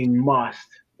 They must.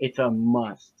 It's a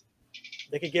must.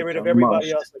 They could get rid of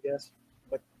everybody else, I guess.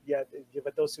 But yeah,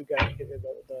 but those two guys,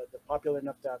 the popular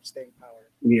enough to have staying power.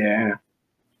 Yeah.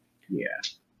 Yeah.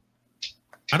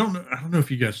 I don't know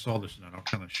if you guys saw this or not. I'll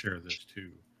kind of share this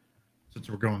too, since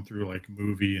we're going through like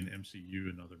movie and MCU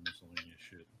and other miscellaneous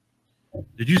shit.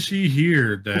 Did you see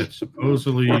here that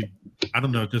supposedly, I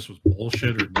don't know if this was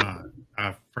bullshit or not.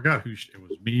 I forgot who it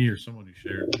was, me or someone who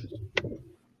shared this,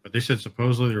 but they said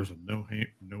supposedly there was a No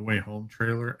Way Home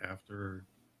trailer after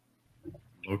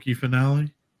Loki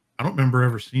finale. I don't remember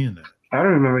ever seeing that. I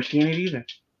don't remember seeing it either.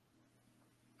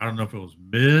 I don't know if it was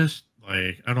missed.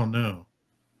 Like, I don't know.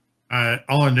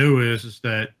 All I know is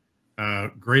that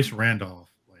Grace Randolph,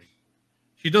 like,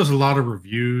 she does a lot of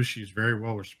reviews. She's very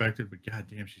well respected, but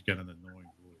goddamn, she's got an annoying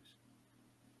voice.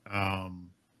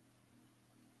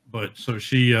 But so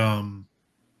she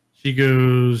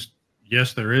goes,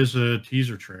 yes, there is a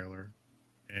teaser trailer,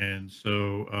 and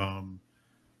so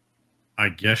I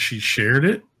guess she shared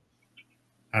it.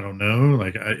 I don't know.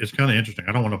 Like, it's kind of interesting.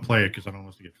 I don't want to play it because I don't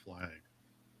want us to get flagged.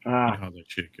 You know how that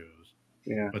shit goes.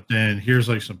 Yeah. But then here's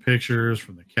like some pictures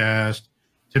from the cast.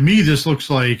 To me, this looks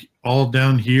like all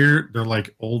down here, they're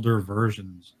like older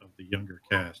versions of the younger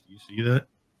cast. Do you see that?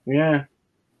 Yeah.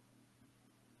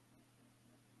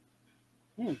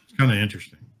 It's kind of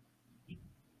interesting.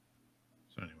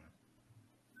 So anyway.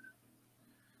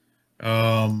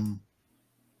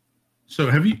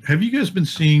 So have you guys been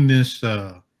seeing this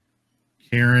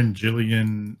Karen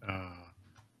Gillian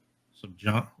some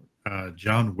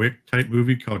John Wick type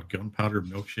movie called Gunpowder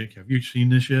Milkshake? Have you seen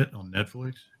this yet on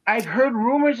Netflix? I've heard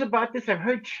rumors about this. I've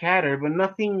heard chatter, but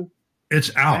nothing.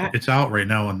 It's out. It's out right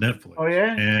now on Netflix. Oh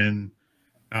yeah. And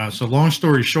so, long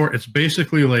story short, it's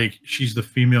basically like she's the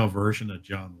female version of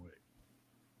John Wick.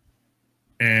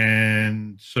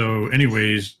 And so,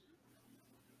 anyways,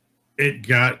 it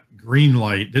got green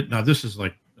light. Now, this is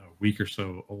like a week or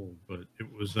so old, but it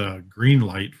was a green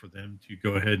light for them to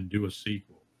go ahead and do a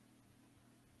sequel.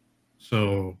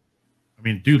 So, I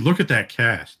mean, dude, look at that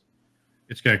cast.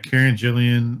 It's got Karen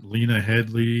Gillian, Lena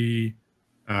Headey,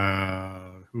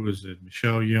 who is it?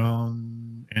 Michelle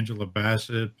Yeoh, Angela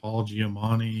Bassett, Paul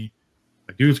Giamatti.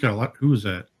 Like, dude, it's got a lot. Who is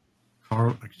that?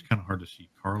 It's kind of hard to see.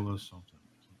 Carla something. I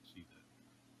can't see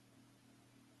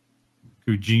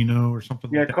that. Gugino or something.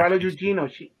 Yeah, like that. Carla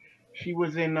Gugino. She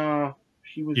was in The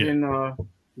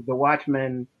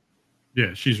Watchmen.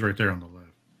 Yeah, she's right there on the left.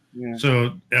 Yeah.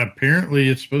 So apparently,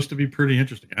 it's supposed to be pretty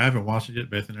interesting. I haven't watched it yet.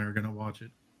 Beth and I are gonna watch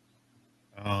it.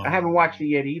 I haven't watched it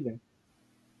yet either.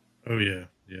 Oh yeah.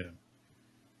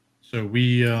 So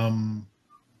we we're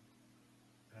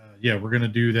gonna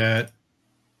do that,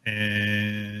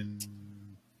 and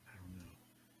I don't know.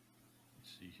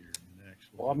 Let's see here next.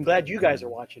 Well, I'm glad you guys are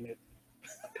watching it.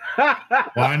 Well,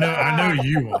 I know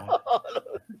you are.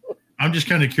 I'm just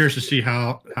kind of curious to see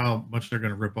how much they're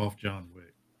gonna rip off John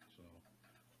Wick. So.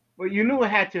 Well, you knew it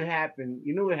had to happen.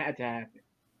 You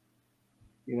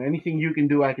know, anything you can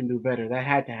do, I can do better. That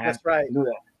had to happen. That's right.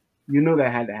 You knew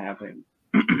that had to happen.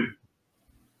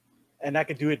 And I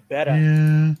could do it better.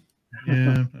 Yeah.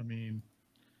 I mean,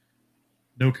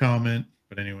 no comment.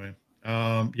 But anyway,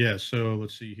 So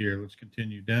let's see here. Let's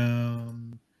continue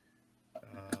down.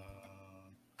 What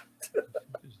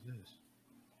is this?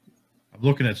 I'm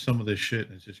looking at some of this shit,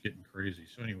 and it's just getting crazy.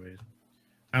 So, anyways,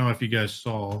 I don't know if you guys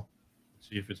saw. Let's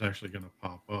see if it's actually going to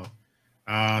pop up.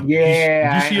 Did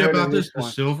you see about this? The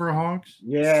Silverhawks?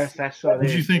 Yes, I saw. What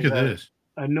did you think of this?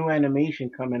 A new animation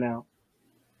coming out.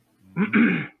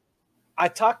 I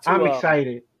talked to. I'm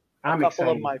excited. A couple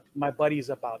of my buddies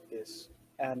about this,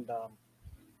 and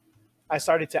I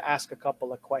started to ask a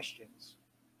couple of questions.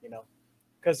 You know,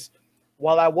 because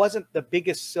while I wasn't the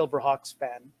biggest Silverhawks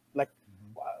fan, like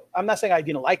I'm not saying I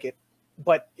didn't like it,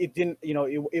 but it didn't. You know,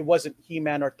 it wasn't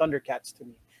He-Man or Thundercats to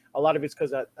me. A lot of it's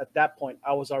because at that point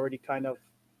I was already kind of,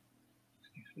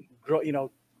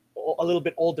 a little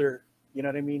bit older. You know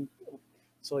what I mean?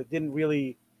 So it didn't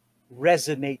really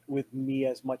resonate with me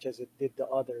as much as it did the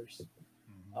others.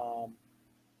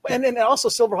 And also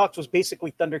Silverhawks was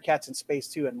basically Thundercats in space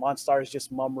too, and Monstar is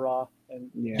just Mum-Ra. And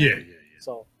yeah.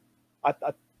 So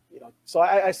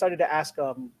I started to ask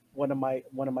one of my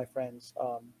friends.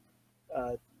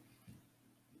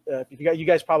 You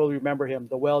guys probably remember him,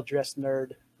 the well-dressed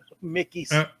nerd, Mickey.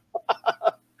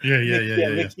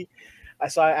 Mickey.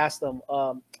 I asked him.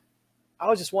 I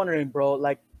was just wondering, bro,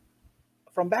 like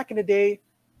from back in the day,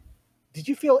 did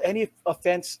you feel any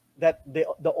offense that the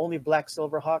only black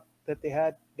Silverhawk that they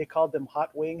had, they called them Hot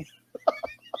Wing?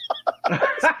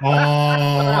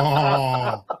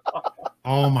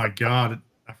 Oh my God.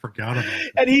 I forgot about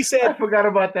it. And he said, I forgot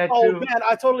about that too. Oh man,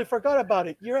 I totally forgot about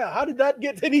it. How did that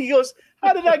get? And he goes,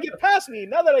 how did that get past me?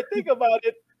 Now that I think about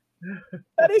it,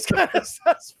 that is kind of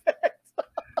suspect.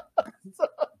 Wow.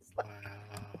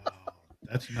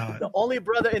 That's not the only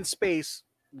brother in space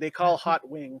they call Hot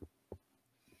Wing.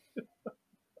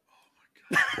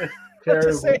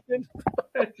 Terrible.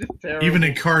 That's just terrible. Even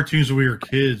in cartoons when we were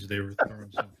kids, they were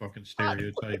throwing some fucking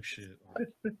stereotype shit.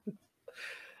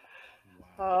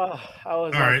 All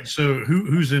right, so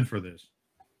who's in for this?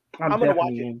 I'm gonna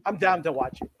watch it. I'm down to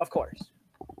watch it, of course.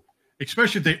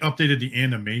 Especially if they updated the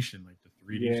animation, like the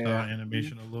 3D style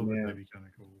animation a little bit, that'd be kind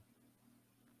of cool.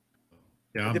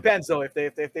 It depends though. If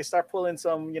they start pulling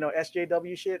some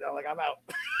SJW shit, I'm like, I'm out.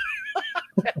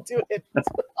 Can't do it.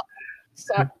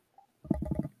 Sorry.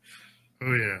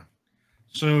 Oh yeah.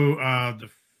 So the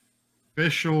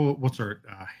official, what's her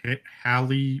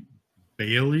Halle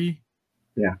Bailey?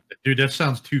 Yeah. Dude, that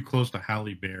sounds too close to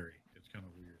Halle Berry. It's kind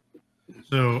of weird.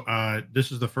 So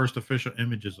this is the first official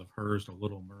images of her as the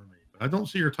Little Mermaid, but I don't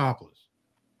see her topless.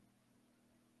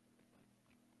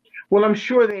 Well, I'm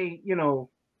sure they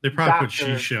probably put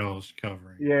seashells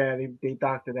covering. Yeah, they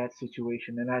doctor that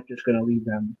situation. They're not just gonna leave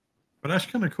them. But that's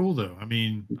kind of cool, though. I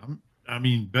mean,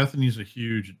 Bethany's a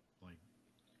huge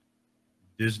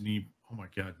Disney. Oh my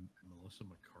God, Melissa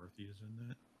McCarthy is in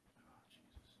that. Oh,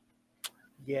 Jesus.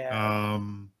 Yeah.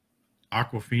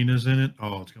 Aquafina's in it.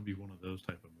 Oh, it's gonna be one of those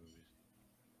type of movies.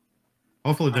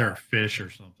 Hopefully, they're a fish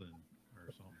or something.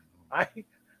 I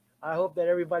hope that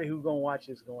everybody who's gonna watch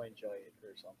this gonna enjoy it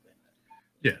or something.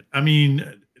 Yeah, I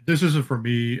mean, this isn't for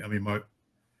me. I mean, my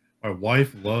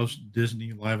wife loves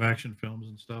Disney live action films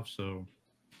and stuff, so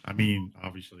I mean,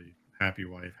 obviously, happy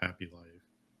wife, happy life.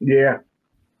 Yeah.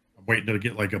 I'm waiting to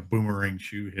get like a boomerang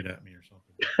shoe hit at me or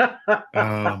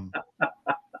something.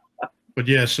 But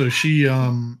yeah, so she,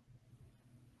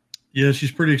 yeah,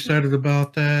 she's pretty excited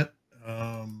about that.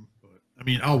 But I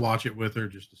mean, I'll watch it with her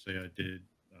just to say I did.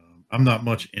 I'm not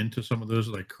much into some of those.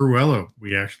 Like Cruella,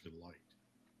 we actually liked.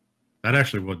 That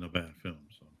actually wasn't a bad film.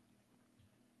 So,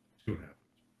 see what happens.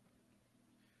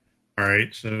 All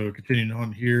right, so continuing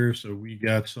on here. So we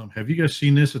got some. Have you guys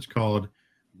seen this? It's called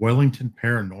Wellington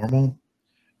Paranormal,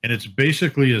 and it's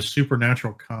basically a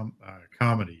supernatural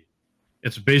comedy.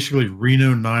 It's basically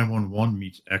Reno 911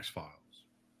 meets X-Files.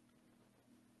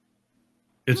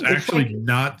 It's actually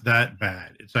not that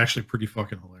bad. It's actually pretty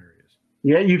fucking hilarious.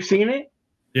 Yeah, you've seen it?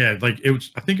 Yeah, like it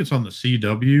was. I think it's on the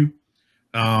CW.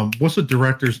 What's the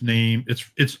director's name?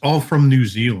 It's all from New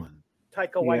Zealand.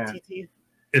 Taika Waititi.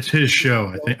 It's his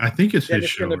show. I think it's his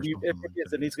show. If it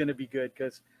is, then it's gonna be good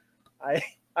because I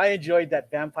enjoyed that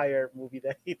vampire movie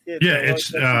that he did. Yeah,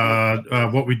 it's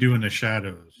What We Do in the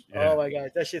Shadows. Yeah. Oh my gosh,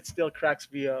 that shit still cracks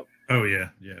me up. Oh yeah.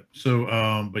 So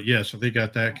but yeah, so they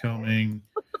got that coming.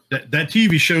 that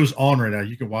TV show's on right now.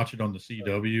 You can watch it on the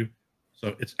CW.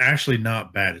 So it's actually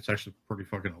not bad. It's actually pretty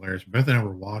fucking hilarious. Beth and I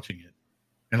were watching it,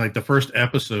 and like the first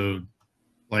episode,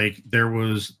 like there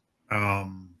was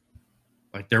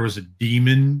a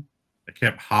demon that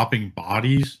kept hopping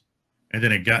bodies, and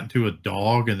then it got into a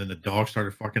dog, and then the dog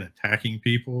started fucking attacking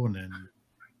people, and then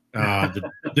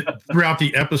throughout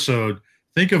the episode,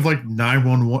 think of like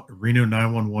Reno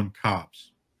 911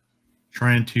 cops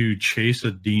trying to chase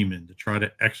a demon to try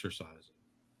to exorcise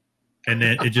it, and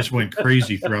then it just went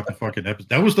crazy throughout the fucking episode.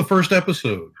 That was the first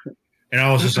episode, and I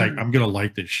was just like, I'm gonna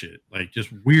like this shit, like just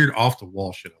weird off the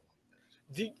wall shit.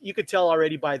 You could tell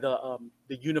already by the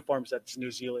uniforms that's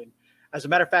New Zealand. As a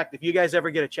matter of fact, if you guys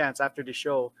ever get a chance after the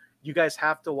show, you guys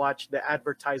have to watch the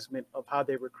advertisement of how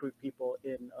they recruit people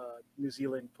in New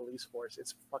Zealand police force.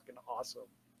 It's fucking awesome.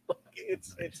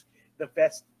 It's the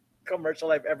best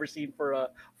commercial I've ever seen for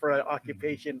an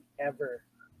occupation ever,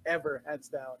 hands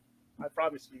down. I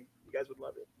promise you guys would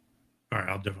love it. All right,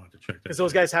 I'll definitely have to check that. Because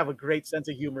those guys have a great sense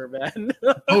of humor, man.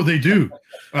 Oh, they do.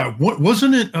 What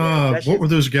wasn't it? What were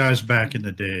those guys back in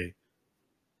the day?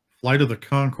 Flight of the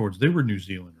Conchords. They were New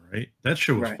Zealand, right? That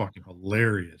show was fucking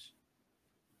hilarious.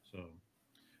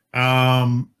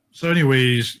 So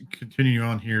anyways, continuing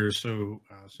on here. So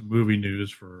some movie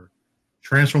news for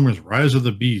Transformers: Rise of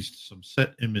the Beast. Some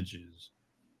set images,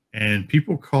 and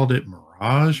people called it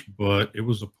Mirage, but it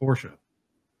was a Porsche.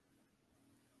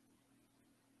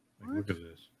 Look at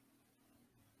this.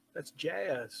 That's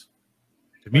jazz.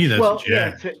 To me, that's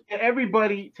jazz. Yeah, to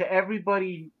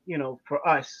everybody, you know, for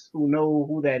us who know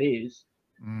who that is,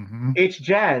 it's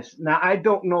jazz. Now, I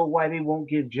don't know why they won't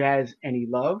give Jazz any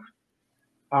love.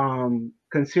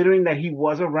 Considering that he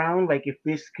was around, like if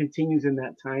this continues in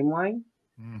that timeline,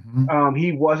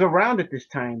 he was around at this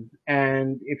time.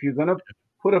 And if you're going to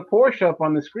put a Porsche up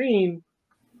on the screen,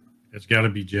 it's got to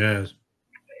be Jazz.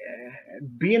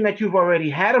 Being that you've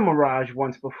already had a Mirage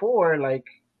once before, like,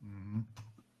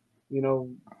 you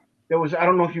know, there was, I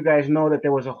don't know if you guys know that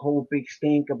there was a whole big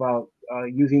stink about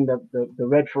using the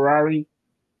red Ferrari.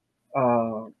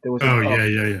 There was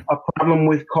a problem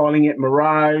with calling it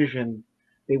Mirage, and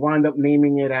they wound up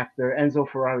naming it after Enzo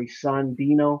Ferrari's son,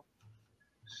 Dino.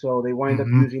 So they wind up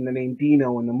using the name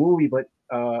Dino in the movie, but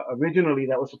originally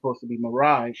that was supposed to be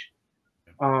Mirage.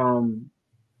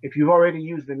 If you've already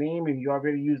used the name and you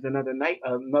already used another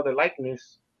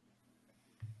likeness,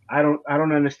 I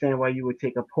don't understand why you would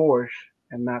take a Porsche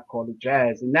and not call it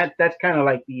Jazz. And that's kind of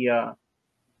like the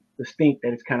stink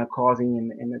that it's kind of causing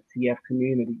in the TF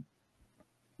community.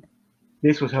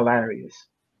 This was hilarious.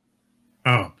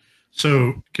 Oh,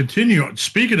 so continue on.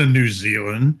 Speaking of New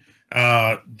Zealand,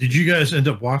 did you guys end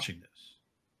up watching this?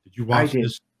 Did you watch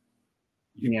this?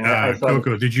 Yeah,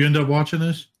 Coco, did you end up watching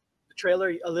this? The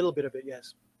trailer, a little bit of it,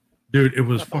 yes. Dude, it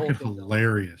was fucking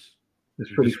hilarious.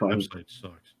 It's pretty funny. This website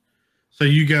sucks. So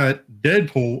you got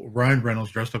Deadpool, Ryan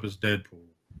Reynolds dressed up as Deadpool,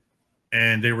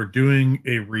 and they were doing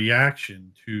a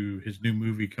reaction to his new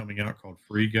movie coming out called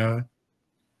Free Guy,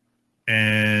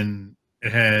 and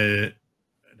it had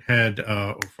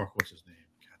what's his name?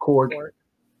 Korg.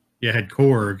 Yeah, it had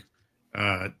Korg,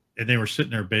 and they were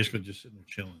sitting there basically just sitting there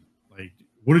chilling. Like,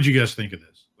 what did you guys think of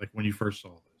this? Like when you first saw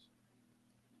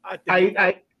this?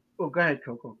 Well, go ahead,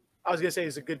 Coco. I was gonna say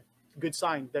it's a good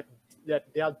sign that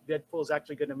Deadpool is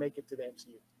actually gonna make it to the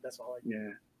MCU. That's all I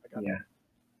got. Yeah.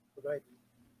 Go ahead.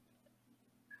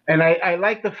 And I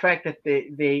like the fact that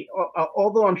they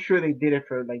although I'm sure they did it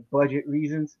for like budget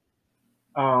reasons,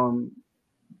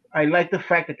 I like the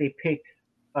fact that they picked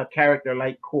a character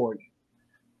like Korg.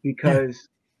 because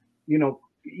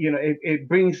it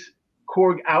brings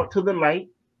Korg out to the light.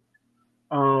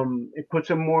 It puts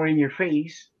him more in your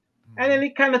face, and then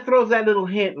it kind of throws that little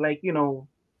hint, like,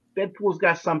 Deadpool's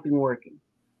got something working.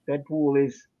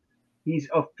 He's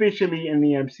officially in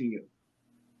the MCU,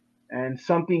 and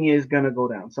something is gonna go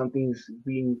down. Something's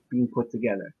being put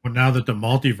together. Well, now that the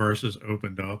multiverse is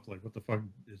opened up, like, what the fuck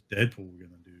is Deadpool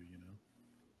gonna do?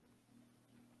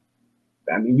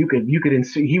 I mean, you could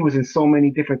insert. He was in so many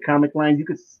different comic lines. You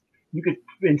could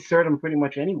insert him pretty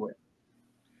much anywhere.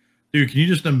 Dude, can you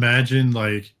just imagine,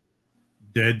 like,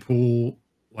 Deadpool,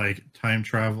 like, time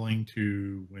traveling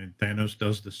to when Thanos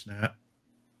does the snap?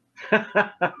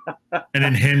 And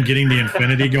then him getting the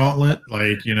Infinity Gauntlet,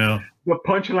 like, The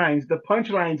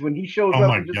punchlines when he shows Oh up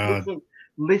my and just God.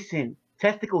 listen,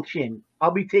 testicle chin,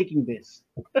 I'll be taking this.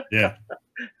 Yeah.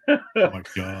 Oh my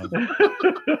God.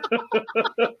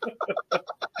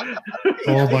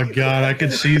 Oh my God, I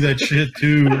can see that shit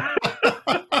too.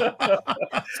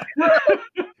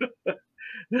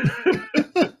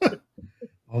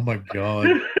 Oh my God.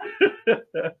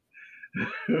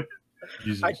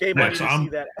 Jesus. I came ready to see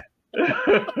that.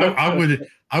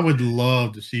 I would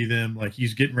love to see them, like,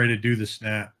 he's getting ready to do the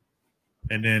snap,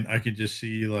 and then I could just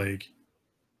see, like,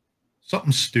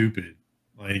 something stupid,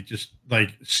 like, just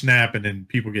like snap, and then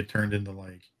people get turned into,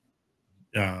 like,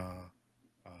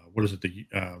 what is it, the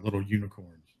little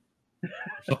unicorns,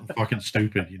 something fucking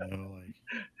stupid, like.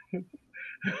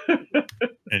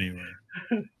 Anyway,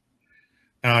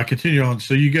 continue on.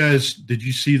 So, you guys, did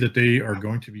you see that they are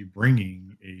going to be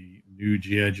bringing a new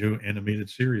G.I. Joe animated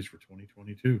series for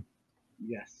 2022?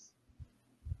 Yes.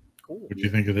 Cool. What do you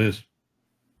think of this?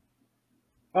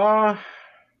 I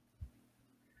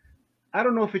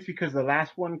don't know if it's because the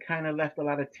last one kind of left a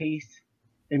lot of taste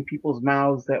in people's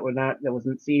mouths that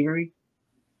wasn't savory.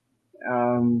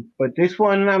 But this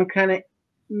one I'm kind of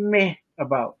meh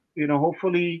about.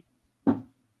 Hopefully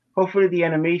the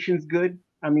animation's good.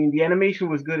 I mean, the animation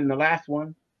was good in the last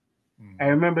one. I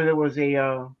remember there was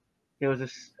a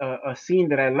scene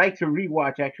that I like to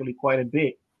rewatch actually quite a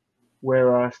bit,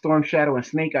 where Storm Shadow and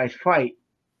Snake Eyes fight,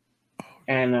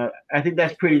 and I think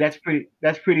that's pretty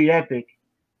epic.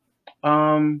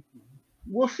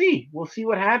 We'll see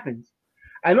what happens.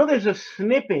 I know there's a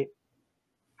snippet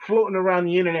floating around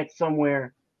the internet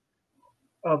somewhere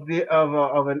of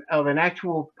an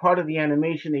actual part of the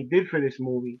animation they did for this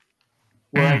movie,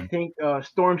 where I think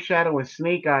Storm Shadow and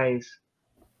Snake Eyes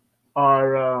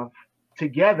are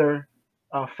together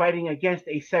fighting against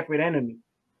a separate enemy,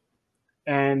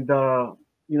 and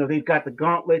they've got the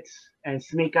gauntlets, and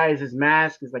Snake Eyes'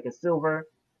 mask is like a silver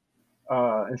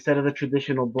instead of the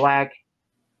traditional black.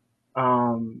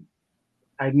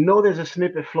 I know there's a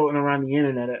snippet floating around the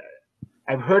internet.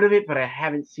 I've heard of it, but I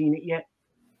haven't seen it yet.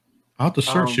 I'll have to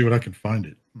search, see what I can find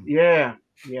it. Yeah.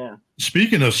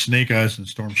 Speaking of Snake Eyes and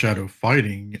Storm Shadow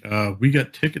fighting, we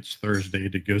got tickets Thursday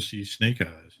to go see Snake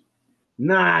Eyes.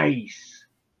 Nice.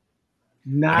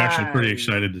 I'm actually pretty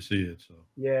excited to see it. So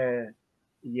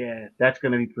yeah, that's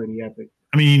gonna be pretty epic.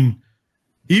 I mean,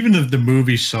 even if the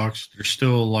movie sucks, there's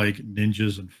still, like,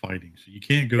 ninjas and fighting, so you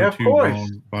can't go too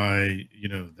wrong by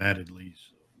that at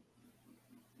least.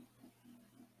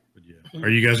 But yeah, are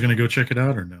you guys gonna go check it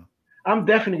out or no? I'm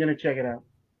definitely gonna check it out.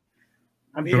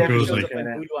 Voodoo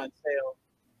on sale.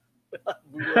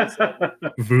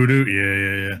 Voodoo,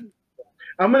 yeah.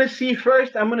 I'm gonna see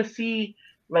first. I'm gonna see,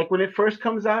 like, when it first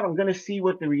comes out. I'm gonna see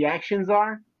what the reactions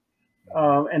are,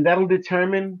 and that'll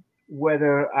determine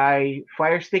whether I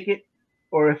fire stick it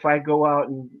or if I go out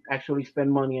and actually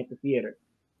spend money at the theater.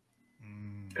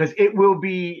 Because it will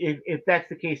be, if that's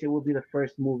the case, it will be the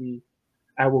first movie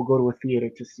I will go to a theater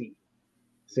to see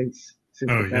since the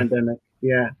pandemic.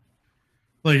 Yeah.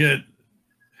 Like,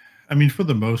 I mean, for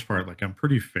the most part, like, I'm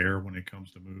pretty fair when it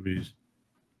comes to movies.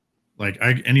 Like,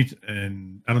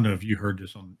 and I don't know if you heard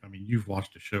this I mean, you've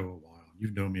watched the show a while.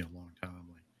 You've known me a long time.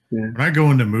 Like, when I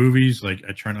go into movies, like,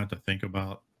 I try not to think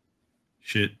about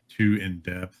shit too in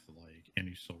depth, like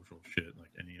any social shit,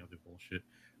 like any other bullshit.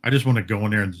 I just want to go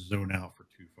in there and zone out for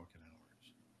 2 fucking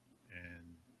hours.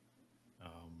 And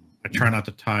I try not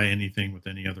to tie anything with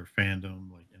any other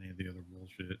fandom, like any of the other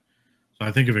bullshit. So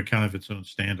I think of it kind of its own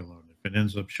standalone. If it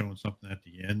ends up showing something at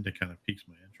the end that kind of piques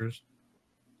my interest,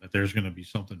 that there's going to be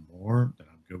something more, then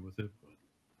I'm good with it. But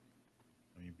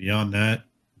I mean, beyond that,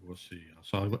 we'll see.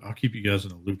 So I'll keep you guys in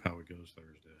the loop how it goes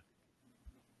Thursday.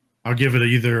 I'll give it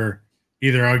either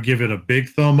I'll give it a big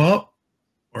thumb up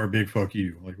or a big fuck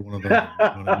you, like one of those. You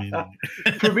know what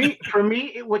I mean? for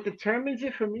me, what determines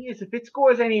it for me is if it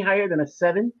scores any higher than a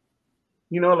 7,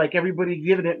 like everybody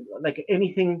giving it like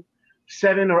anything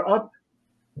 7 or up,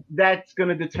 that's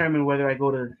gonna determine whether I go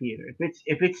to the theater.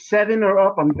 If it's 7 or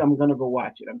up, I'm gonna go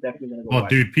watch it. I'm definitely gonna go Well, watch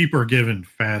dude, people are giving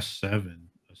Fast 7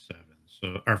 a 7,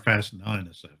 so or Fast 9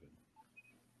 a 7.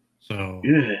 So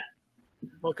it.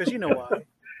 Well, because you know why?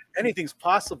 Anything's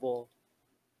possible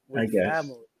with I guess.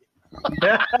 family.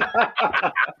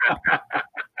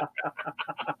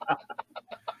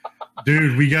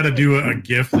 dude, we got to do a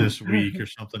GIF this week or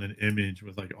something, an image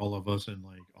with like all of us in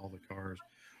like all the cars.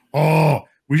 Oh,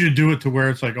 we should do it to where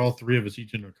it's like all three of us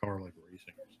each in a car, like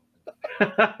racing or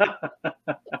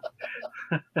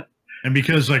something. And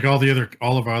because like all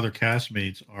of our other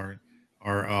castmates are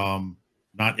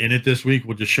not in it this week,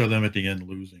 we'll just show them at the end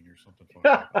losing or something.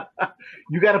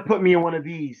 You got to put me in one of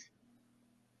these.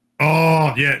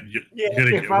 Oh yeah,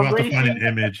 we'll have to find an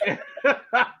image.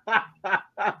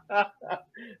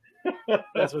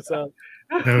 That's what's up.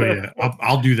 Oh yeah,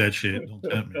 I'll do that shit. Don't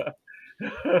tempt me.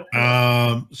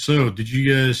 So did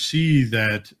you guys see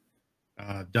that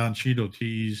Don Cheadle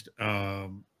teased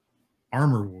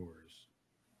Armor Wars?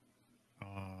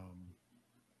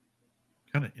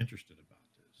 Kind of interested about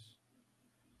this.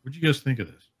 What'd you guys think of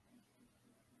this?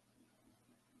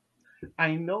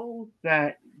 I know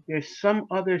that there's some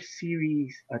other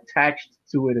series attached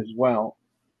to it as well.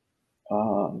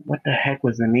 What the heck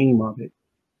was the name of it?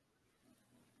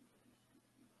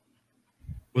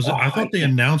 Was it? I thought they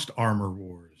announced Armor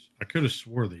Wars. I could have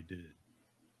swore they did.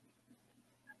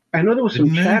 I know there was some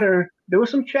Didn't they? chatter. There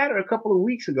was some chatter a couple of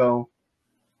weeks ago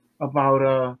about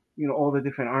all the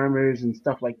different armors and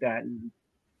stuff like that. And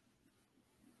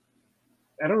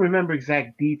I don't remember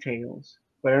exact details,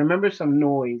 but I remember some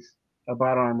noise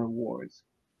about Armor Wars.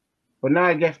 But now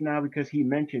I guess because he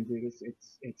mentions it,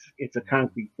 it's a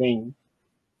concrete thing.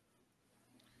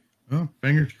 Well,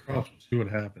 fingers crossed. We'll see what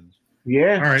happens.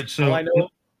 Yeah. All right. So all I know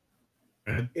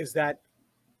is that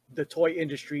the toy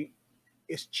industry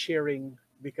is cheering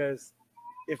because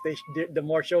if the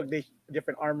more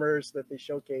different armors that they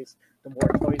showcase, the more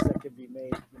toys that can be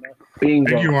made. You know,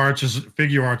 Bingo.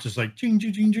 Figure arts is like ching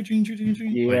ching ching ching ching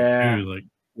ching. Yeah.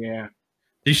 Yeah.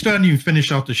 They still haven't even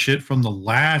finished out the shit from the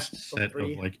last set of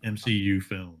like MCU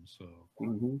films. So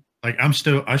like I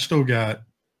still got.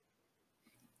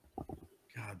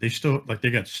 God, they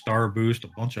got Star Boost, a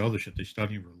bunch of other shit they still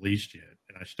haven't even released yet,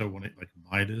 and I still want it like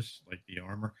Midas, like the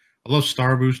armor. I love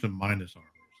Star Boost and Midas armors,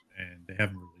 and they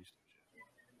haven't released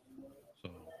it yet.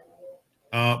 So,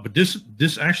 but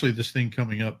this thing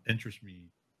coming up interests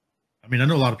me. I mean, I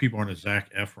know a lot of people aren't a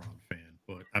Zac Efron fan,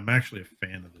 but I'm actually a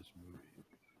fan of this movie.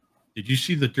 Did you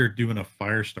see that they're doing a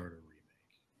Firestarter remake,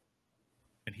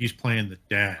 and he's playing the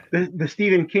dad? The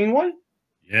Stephen King one?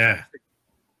 Yeah.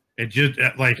 It just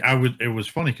it was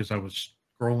funny because I was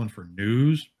scrolling for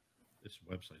news. This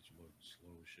website's loading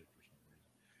slow as shit for some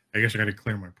reason. I guess I got to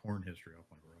clear my porn history off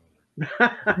my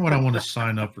browser. I don't want to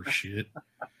sign up for shit.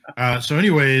 So,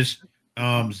 anyways,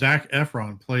 Zac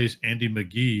Efron plays Andy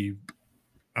McGee,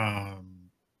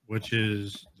 which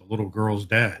is the little girl's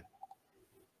dad.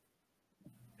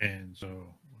 And so,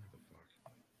 what the fuck?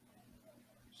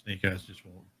 Snake Eyes just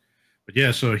won't. But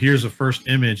yeah, so here's the first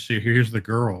image. So here's the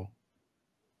girl.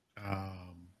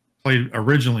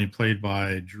 Originally played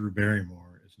by Drew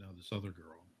Barrymore, is now this other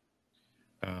girl,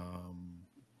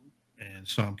 and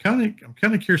so I'm kind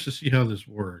of curious to see how this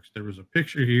works. There was a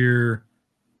picture here.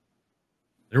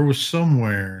 There was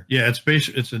somewhere, yeah.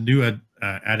 It's a new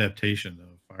adaptation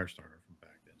of Firestarter from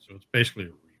back then, so it's basically a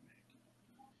remake.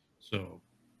 So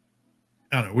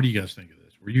I don't know. What do you guys think of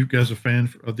this? Were you guys a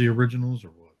fan of the originals or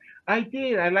what? I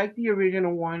did. I liked the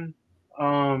original one.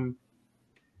 And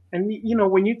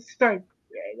when you start,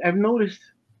 I've noticed,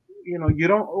 you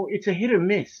don't. It's a hit or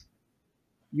miss.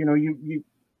 You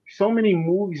so many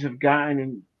movies have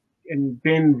gotten and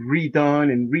been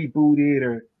redone and rebooted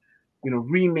or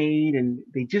remade, and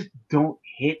they just don't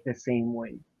hit the same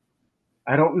way.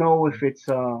 I don't know if it's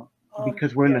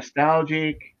because we're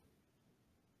nostalgic.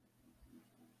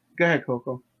 Go ahead,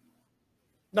 Coco.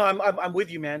 No, I'm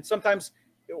with you, man. Sometimes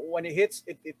when it hits,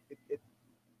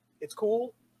 it's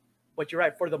cool. But you're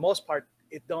right. For the most part,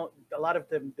 a lot of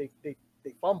them they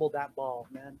fumble that ball,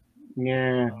 man.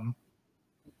 Yeah.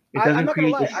 It doesn't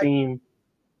create the same.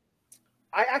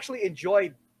 I actually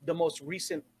enjoyed the most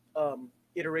recent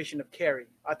iteration of Carrie.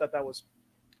 I thought that was.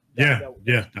 That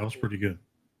was pretty good.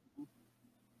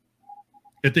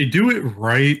 If they do it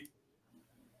right,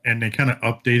 and they kind of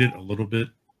update it a little bit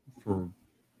for,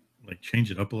 like,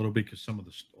 change it up a little bit because some of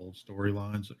the old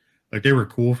storylines, like they were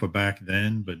cool for back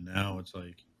then, but now it's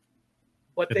like.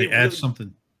 But if they add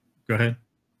something, go ahead.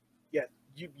 Yeah,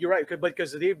 you're right. But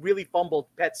because they really fumbled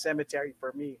Pet Sematary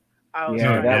for me. That was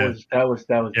bad. That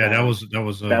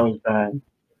was bad.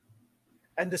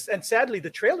 And sadly, the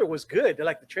trailer was good.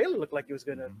 Like the trailer looked like it was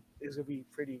gonna be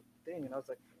pretty thing, and I was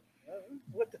like,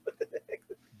 what the heck?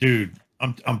 Dude,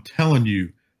 I'm telling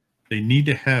you, they need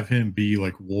to have him be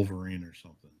like Wolverine or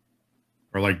something,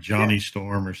 or like Johnny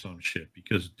Storm or some shit.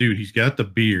 Because dude, he's got the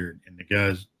beard, and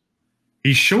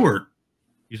he's short.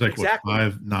 He's like Exactly.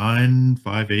 what, 5'9",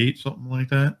 5'8", something like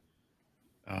that.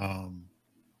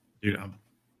 Dude, look at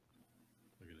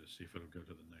this. See if it'll go to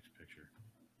the next picture.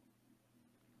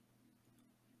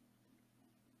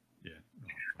 Yeah.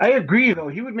 I agree, though.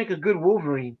 He would make a good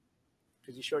Wolverine.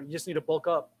 Because he's short. You just need to bulk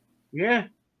up. Yeah.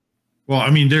 Well, I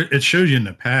mean, it shows you in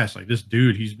the past, like this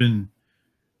dude, he's been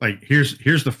like,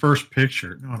 here's the first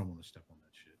picture. No, I don't want to step on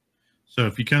that shit. So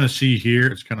if you kind of see here,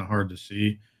 it's kind of hard to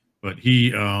see, but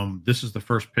this is the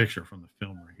first picture from the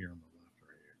film right here on the left,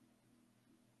 right here.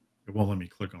 It won't let me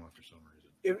click on it for some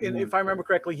reason. If I remember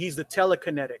correctly, he's the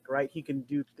telekinetic, right? He can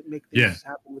make things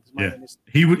happen with his mind.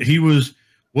 Yeah. He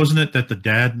wasn't it that the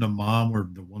dad and the mom were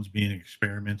the ones being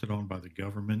experimented on by the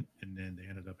government, and then they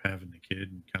ended up having the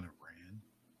kid and kind of ran?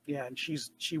 Yeah, and she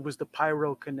was the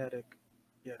pyrokinetic.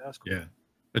 Yeah, that's cool. Yeah,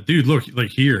 but dude, look,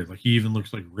 like here, like he even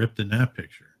looks like ripped in that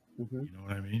picture. Mm-hmm. You know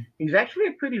what I mean? He's actually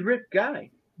a pretty ripped guy.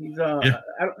 He's I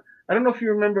don't know if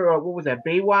you remember what was that,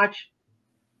 Baywatch?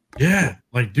 Yeah,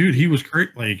 like dude, he was great.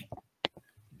 Like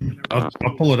I'll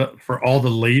pull it up for all the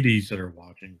ladies that are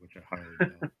watching, which I highly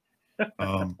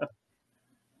doubt.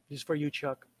 Just for you,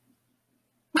 Chuck.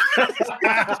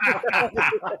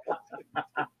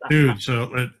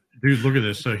 Dude, look at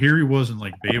this. So here he was in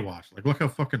like Baywatch. Like, look how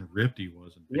fucking ripped he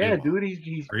was in Baywatch. Yeah, dude,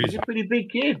 he's a pretty big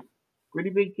kid. Pretty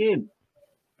big kid.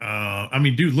 I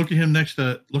mean, dude, look at him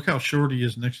look how short he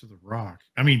is next to the Rock.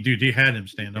 I mean, dude, they had him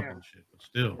stand up on shit, but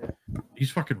still,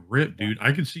 he's fucking ripped, dude.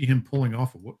 I can see him pulling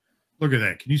off look at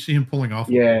that. Can you see him pulling off?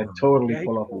 Yeah, totally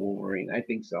pull off a Wolverine. I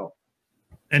think so.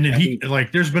 And then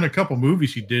there's been a couple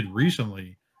movies he did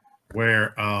recently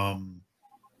where all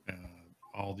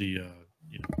the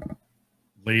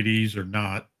ladies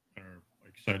are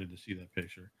excited to see that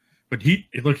picture. But he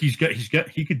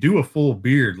could do a full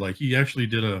beard. Like he actually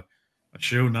did a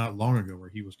show not long ago where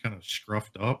he was kind of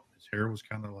scruffed up. His hair was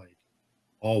kind of like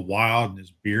all wild and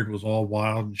his beard was all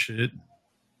wild and shit.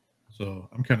 So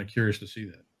I'm kind of curious to see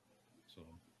that. So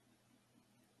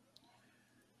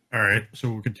all right, so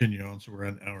we'll continue on. So we're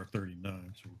at hour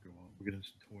 39. So we'll go on. We'll get into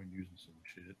some toy news and some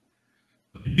shit.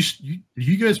 Did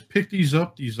you guys pick these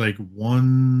up? These like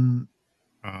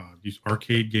these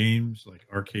arcade games, like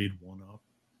Arcade 1-Up.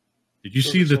 Did you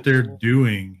see that they're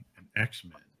doing an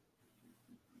X-Men?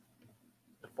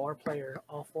 The 4-player,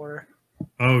 all 4.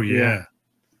 Oh yeah.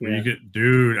 Where you get,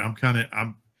 dude.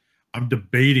 I'm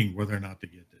debating whether or not to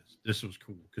get this. This was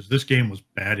cool because this game was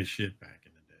bad as shit back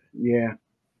in the day. Yeah.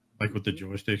 Like with the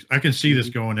joysticks, I can see this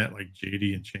going at like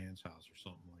JD and Chan's house or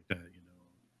something like that,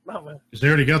 because they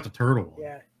already got the turtle one.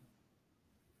 Yeah.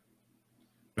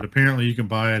 But apparently you can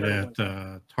buy it at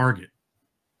Target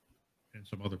and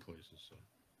some other places. So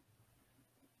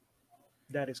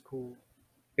that is cool.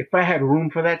 If I had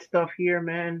room for that stuff here,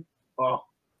 man,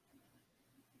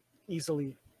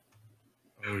 easily.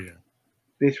 Oh yeah.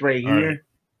 This right here. Right.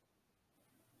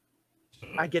 So,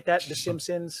 I get that. The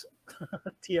Simpsons.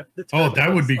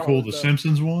 That would be cool. The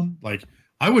Simpsons one. Like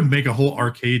I would make a whole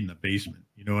arcade in the basement.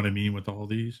 You know what I mean? With all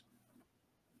these.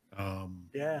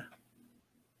 Yeah.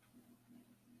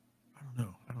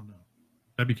 I don't know.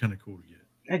 That'd be kind of cool to get.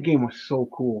 That game was so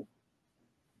cool.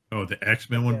 Oh, the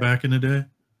X-Men one back in the day?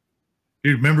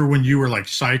 Dude, remember when you were like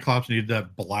Cyclops and you did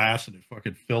that blast and it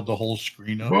fucking filled the whole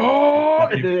screen up? Oh,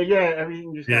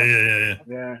 everything just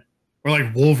yeah. Or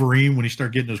like Wolverine when he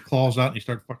started getting those claws out and he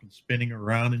started fucking spinning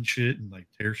around and shit and like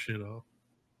tear shit off.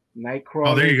 Nightcrawler.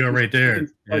 Oh, there you go, right there.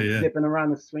 Yeah. Zipping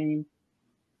around the screen.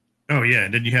 Oh yeah,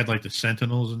 and then you had like the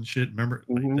Sentinels and shit. Remember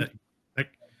like that?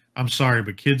 I'm sorry,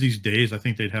 but kids these days, I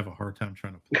think they'd have a hard time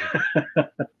trying to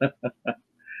play.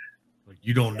 Like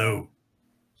you don't know.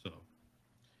 So,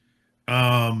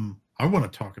 I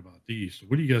want to talk about these. So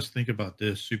what do you guys think about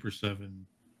this? Super 7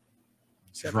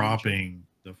 dropping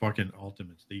the fucking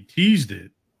Ultimates. They teased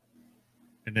it,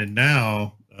 and then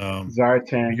now,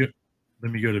 Zartan.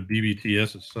 Let me go to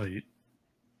BBTS's site.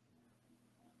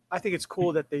 I think it's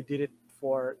cool that they did it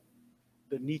for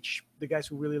the niche, the guys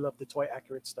who really love the toy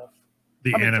accurate stuff.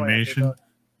 The animation, the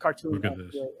cartoon. Look at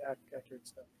this. Accurate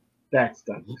stuff. That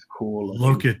stuff is cool.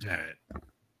 Look at that.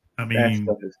 I mean,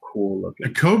 that stuff is cool looking.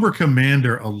 The Cobra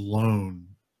Commander alone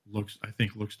looks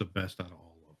the best out of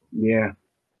all of them.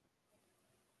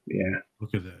 Yeah.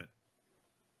 Look at that.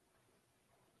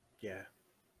 Yeah.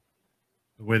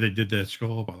 The way they did that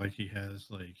skull, like he has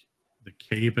like the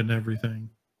cape and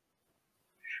everything.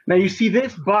 Now you see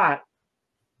this bot.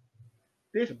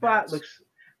 This The bot bats. looks.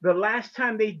 The last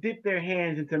time they dipped their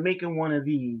hands into making one of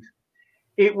these,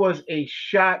 it was a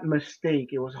shot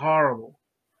mistake. It was horrible.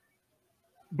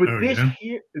 But Oh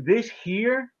yeah. this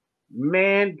here,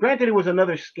 man. Granted, it was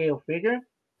another scale figure,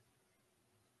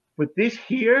 but this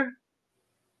here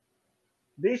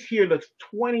looks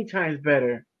 20 times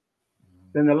better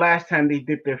than the last time they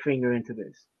dipped their finger into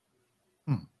this.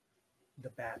 The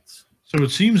bats. So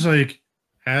it seems like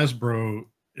Hasbro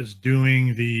is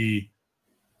doing the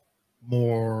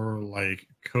more like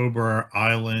Cobra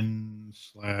Island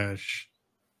slash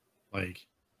like,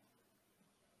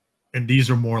 and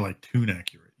these are more like Toon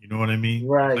accurate. You know what I mean?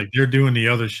 Right. Like they're doing the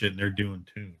other shit and they're doing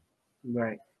Toon.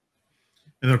 Right.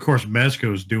 And of course,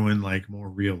 Mezco's doing like more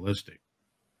realistic.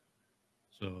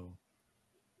 So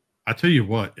I tell you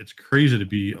what, it's crazy to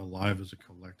be alive as a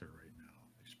collector right now,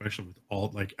 especially with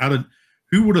all like out of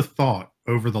who would have thought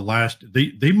over the last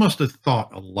they must have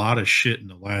thought a lot of shit in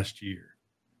the last year.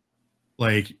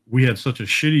 Like we had such a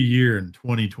shitty year in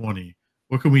 2020.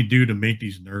 What can we do to make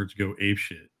these nerds go ape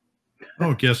shit?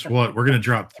 Oh, guess what? We're gonna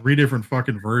drop 3 different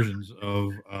fucking versions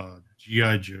of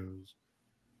GI Joes.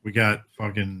 We got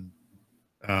fucking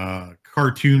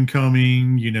cartoon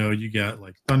coming, you know, you got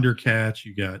like Thundercats,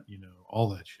 you got, you know, all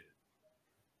that shit.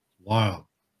 Wow.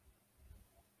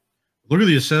 Look at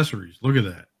the accessories. Look at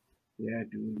that. Yeah,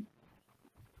 dude.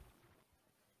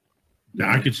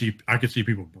 Yeah. I could see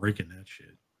people breaking that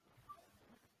shit.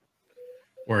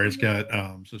 Where it's got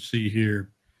so see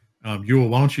here. Yule,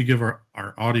 why don't you give our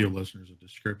audio listeners a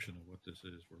description of what this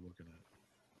is we're looking at?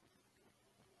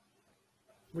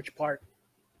 Which part?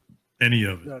 Any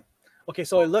of it. Okay,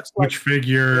 so it looks like Which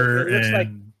figure it looks and like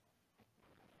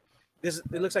this.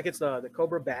 It looks like it's the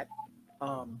Cobra Bat.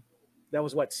 That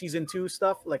was what season 2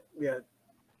 stuff. Like yeah,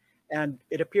 and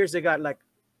it appears they got like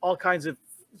all kinds of.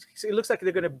 It looks like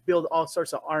they're gonna build all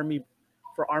sorts of army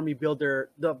builder.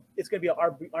 It's gonna be an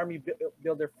army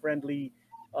builder friendly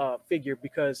figure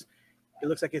because it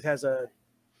looks like it has a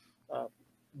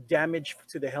damage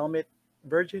to the helmet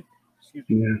version. Excuse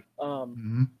me. Yeah.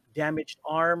 Damaged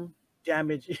arm,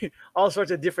 all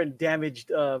sorts of different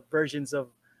damaged versions of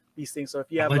these things. So if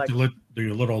you have like to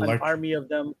do a little an army of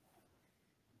them,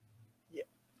 yeah,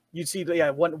 you'd see. Yeah,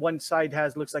 one side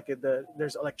looks like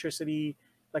there's electricity,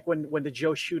 like when the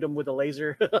Joe shoot him with a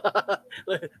laser,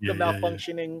 the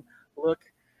malfunctioning look.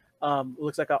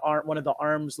 Looks like one of the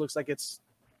arms looks like it's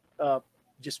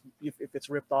just if it's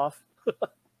ripped off,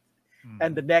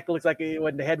 and the neck looks like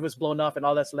when the head was blown off, and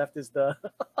all that's left is the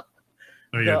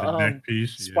the neck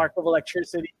piece, spark of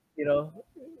electricity, you know.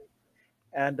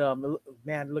 And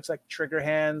man, it looks like trigger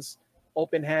hands,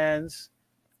 open hands,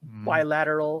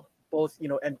 bilateral, both, you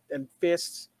know, and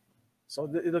fists. So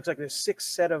it looks like there's six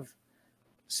set of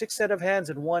hands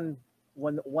and one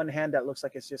hand that looks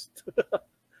like it's just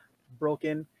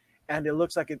broken, and it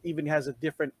looks like it even has a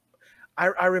different.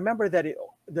 I remember that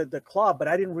the claw, but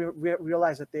I didn't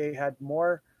realize that they had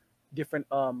more different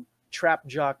trap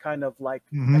jaw kind of like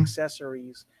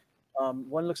accessories.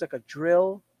 One looks like a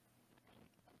drill.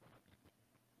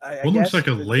 One looks like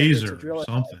a laser or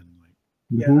something.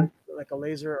 Yeah, like a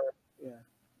laser.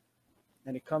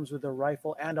 And it comes with a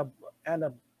rifle and a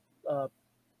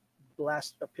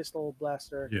pistol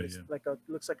blaster.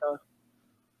 Looks like a.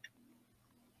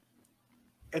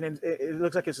 And it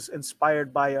looks like it's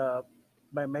inspired by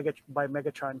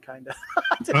Megatron kind of.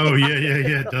 Oh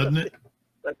yeah, doesn't it?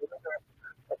 Like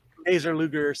Laser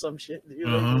Luger or some shit.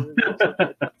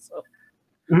 So.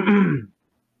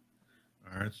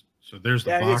 All right, so there's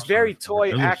the box. It's very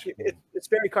toy accurate. It's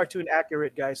very cartoon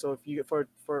accurate, guys. So if you for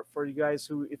you guys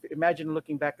who imagine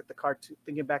looking back at the cartoon,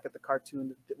 thinking back at the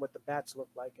cartoon, what the bats look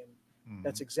like, and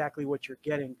that's exactly what you're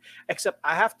getting. Except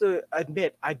I have to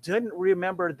admit, I didn't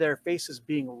remember their faces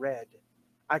being red.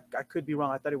 I could be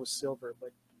wrong. I thought it was silver,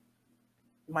 but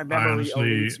my memory.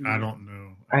 Honestly, I don't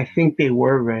know. I think they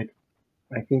were red.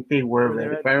 Red.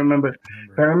 If I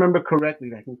remember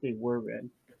correctly, I think they were red.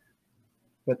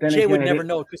 But then Jay would never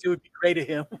know because it would be great to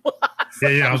him.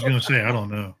 yeah, I was gonna say I don't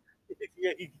know.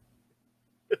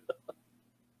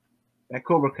 That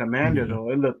Cobra Commander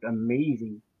though, it looked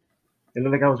amazing. It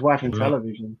looked like I was watching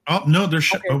television. Oh no,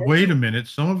 there's wait a minute.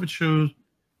 Some of it shows.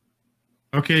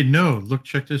 Okay, no, look,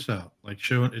 check this out. Like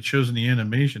it shows in the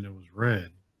animation it was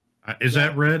red. Is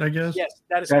that red? I guess. Yes,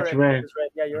 that's correct. Red. That is red.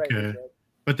 Yeah, you're right.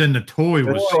 But then the toy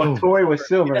was silver. The toy was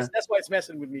silver. That's why it's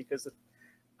messing with me because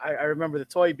I remember the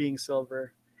toy being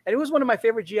silver, and it was one of my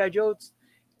favorite GI Joes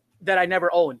that I never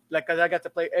owned. Like, cause I got to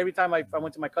play every time I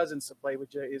went to my cousins to play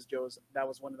with his Joes. That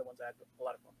was one of the ones I had a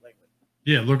lot of fun playing with.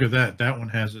 Yeah, look at that. That one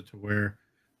has it to where.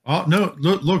 Oh no!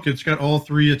 Look! It's got all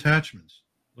 3 attachments.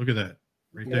 Look at that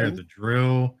right there. The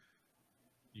drill,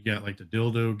 You got like the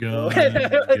dildo Oh, gun.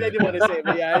 I didn't want to say it,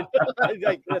 but yeah,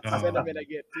 like, that's the sentiment I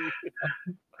get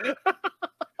too.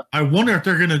 I wonder if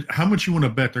they're gonna. How much you want to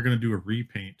bet they're gonna do a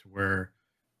repaint to where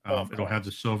Of it'll have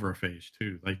the silver face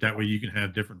too. Like that way you can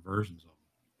have different versions of them.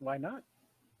 Why not?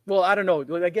 Well, I don't know.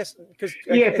 I guess because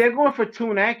if they're going for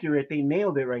tune accurate, they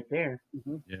nailed it right there.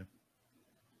 Mm-hmm. Yeah.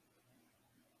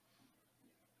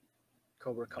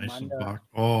 Cobra Nice and Commander.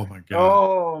 oh my god.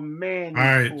 Oh man! All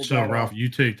right, so Ralph, you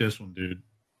take this one, dude.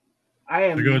 I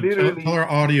am So go literally. tell our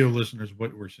audio listeners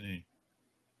what we're seeing.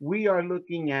 We are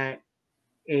looking at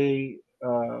a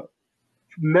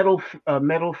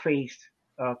metal-faced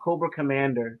Cobra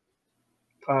Commander,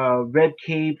 red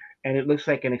cape, and it looks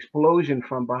like an explosion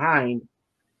from behind.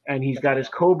 And he's got his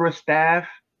Cobra staff.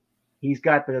 He's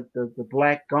got the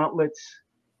black gauntlets.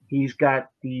 He's got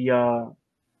the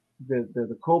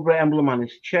Cobra emblem on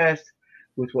his chest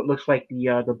with what looks like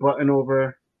the button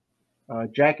over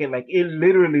jacket. Like it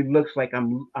literally looks like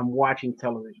I'm watching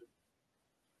television.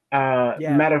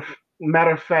 Yeah.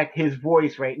 Matter of fact, his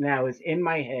voice right now is in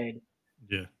my head.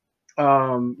 Yeah.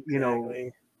 You know.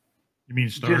 You mean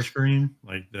Starscream?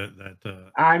 Like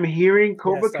that I'm hearing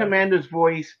Cobra Yes, Commander's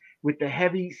voice with the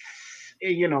heavy,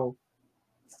 you know.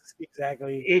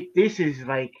 Exactly. This is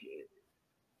like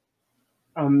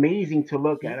amazing to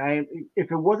look at.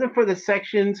 If it wasn't for the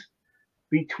sections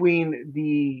between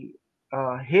the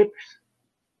hips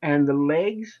and the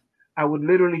legs, I would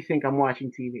literally think I'm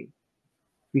watching TV.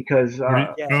 Because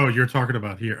oh, you're talking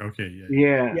about here. Okay,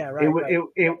 yeah, right.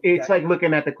 It's like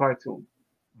looking at the cartoon.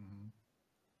 Mm-hmm.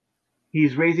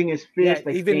 He's raising his fist.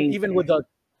 Yeah, like even with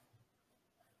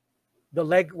the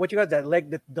leg. What you got? That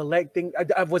leg, the leg thing.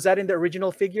 Was that in the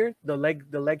original figure? The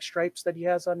leg stripes that he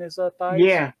has on his thighs.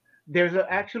 Yeah, there's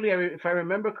actually, if I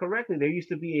remember correctly, there used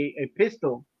to be a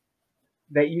pistol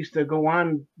that used to go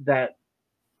on that.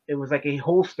 It was like a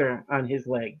holster on his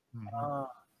leg. Mm-hmm.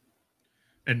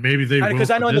 And maybe they because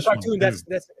I know in the cartoon that's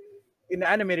in the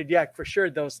animated, yeah, for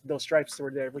sure those stripes were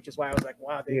there, which is why I was like,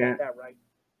 wow, they got that right.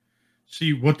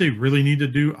 See, what they really need to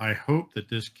do, I hope that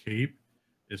this cape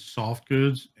is soft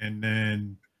goods and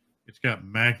then it's got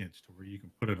magnets to where you can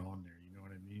put it on there, you know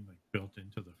what I mean? Like built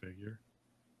into the figure.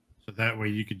 So that way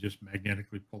you could just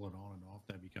magnetically pull it on and off.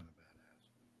 That'd be kind of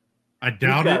badass. I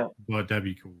doubt it, but that'd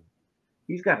be cool.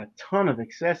 He's got a ton of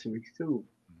accessories too.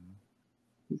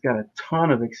 He's got a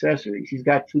ton of accessories. He's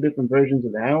got two different versions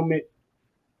of the helmet,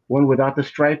 one without the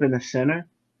stripe in the center.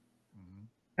 Mm-hmm.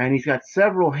 And he's got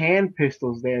several hand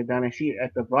pistols there down I see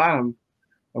at the bottom.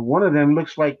 And one of them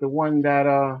looks like the one that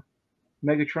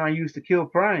Megatron used to kill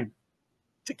Prime.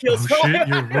 To kill shit,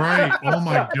 you're right. Oh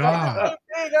my god.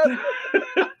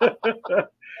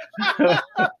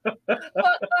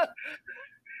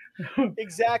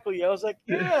 Exactly. I was like,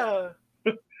 yeah.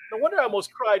 No wonder I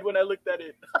almost cried when I looked at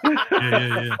it.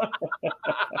 Yeah.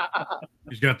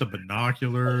 He's got the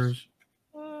binoculars.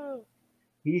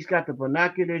 He's got the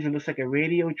binoculars. It looks like a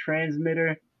radio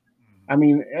transmitter. I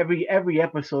mean, every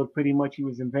episode, pretty much, he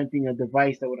was inventing a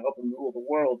device that would help him rule the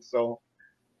world. So,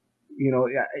 you know,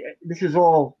 this is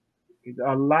all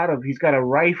a lot of. He's got a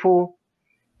rifle.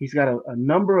 He's got a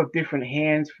number of different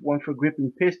hands. One for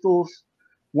gripping pistols.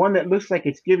 One that looks like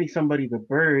it's giving somebody the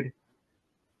bird.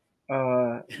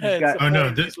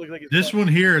 This one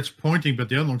here it's pointing, but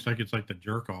the other one looks like it's like the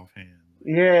jerk off hand.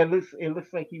 Yeah, it looks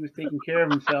like he was taking care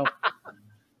of himself.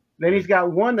 Then he's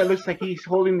got one that looks like he's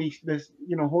holding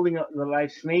holding up the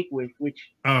live snake with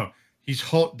which. Oh,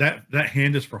 that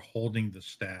hand is for holding the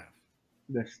staff.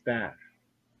 The staff.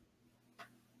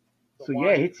 So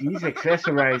yeah, he's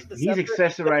accessorized. He's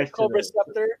accessorized to the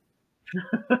scepter.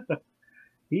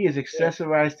 He is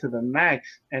accessorized to the max,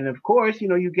 and of course,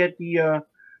 you get the.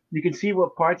 You can see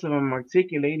what parts of him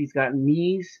articulate. He's got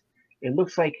knees. It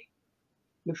looks like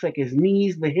his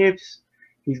knees, the hips.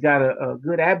 He's got a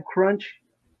good ab crunch.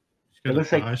 He's got a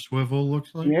thigh swivel.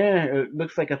 Looks like. Yeah, it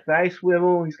looks like a thigh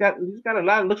swivel. He's got a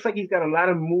lot. It looks like he's got a lot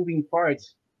of moving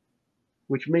parts,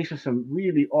 which makes for some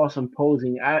really awesome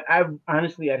posing. I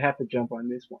honestly, I'd have to jump on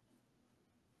this one.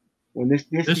 When this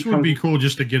would be cool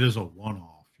just to get as a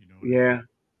one-off. Yeah.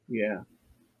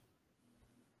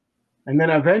 And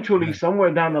then eventually,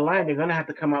 somewhere down the line, they're going to have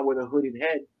to come out with a hooded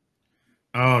head.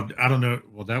 Oh, I don't know.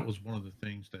 Well, that was one of the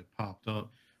things that popped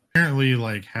up. Apparently,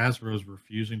 like, Hasbro's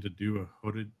refusing to do a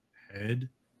hooded head.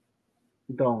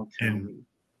 Don't tell me.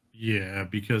 Yeah,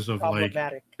 because of, like,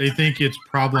 they think it's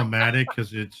problematic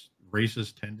because it's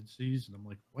racist tendencies. And I'm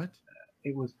like, what?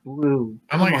 It was blue.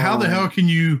 I'm like, how the hell can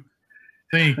you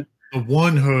think the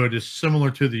one hood is similar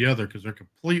to the other? Because they're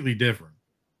completely different.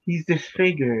 He's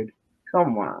disfigured.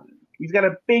 Come on. He's got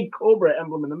a big Cobra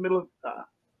emblem in the middle of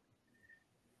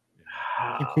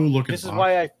It's a cool looking. This is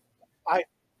box. why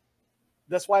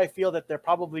that's why I feel that they're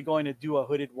probably going to do a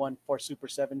hooded one for Super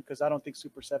 7 because I don't think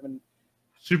Super 7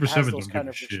 Super has 7 those don't kind give a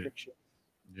of shit. restrictions.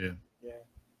 Yeah. Yeah.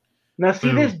 Now see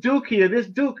So- this Duke here. This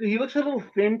Duke, he looks a little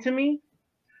thin to me,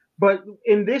 but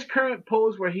in this current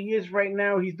pose where he is right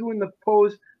now, he's doing the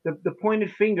pose, the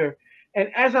pointed finger,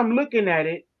 and as I'm looking at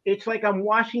it, it's like I'm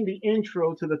watching the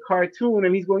intro to the cartoon,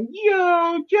 and he's going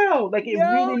yo Joe, like it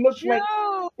really looks like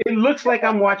it looks like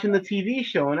I'm watching the TV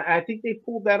show, and I think they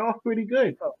pulled that off pretty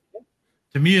good.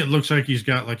 To me, it looks like he's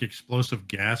got like explosive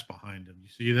gas behind him. You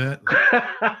see that?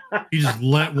 Like, he just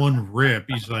let one rip.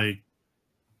 He's like,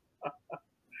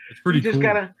 it's pretty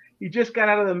cool. He just got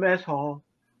out of the mess hall.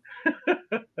 All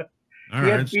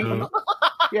right, so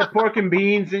he had pork and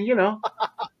beans, and yeah,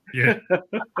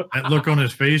 that look on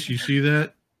his face. You see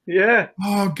that? Yeah.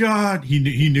 Oh God,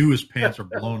 he knew his pants were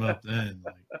blown up then.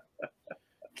 Like,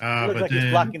 Looks but like then,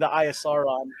 he's blocking the ISR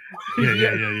on.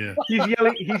 yeah.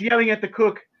 He's yelling at the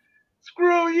cook.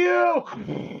 Screw you!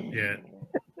 Yeah.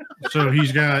 So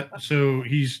he's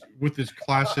with his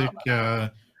classic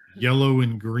yellow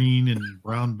and green and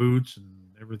brown boots and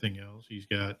everything else. He's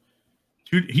got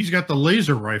the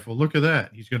laser rifle. Look at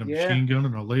that. He's got a machine gun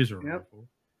and a laser rifle.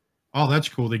 Oh, that's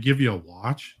cool. They give you a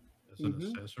watch as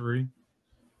an accessory,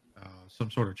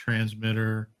 some sort of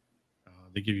transmitter.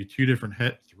 They give you three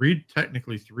head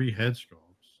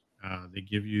sculpts. They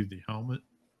give you the helmet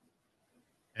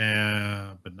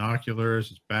and binoculars,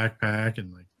 his backpack,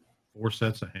 and like 4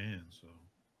 sets of hands. So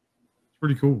it's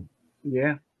pretty cool.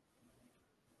 Yeah.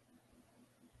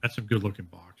 That's a good looking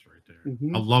box right there.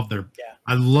 Mm-hmm. I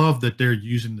love that they're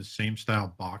using the same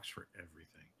style box for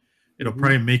everything. It'll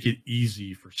probably make it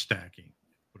easy for stacking,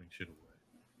 putting shit away.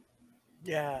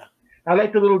 Yeah. I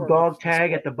like the little dog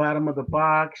tag at the bottom of the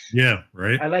box. Yeah,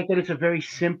 right. I like that it's a very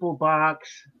simple box.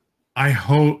 I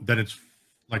hope that it's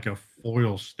like a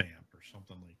foil stamp or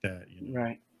something like that.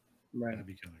 Right. That'd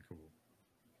be kind of cool.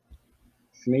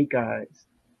 Snake eyes.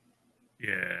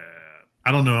 Yeah.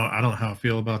 I don't know how I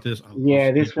feel about this.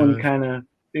 This one kind of.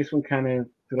 I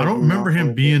don't remember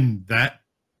him being that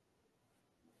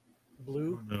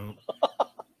blue. No.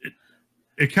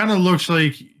 It kind of looks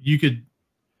like you could.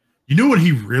 You know what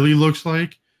he really looks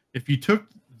like? If you took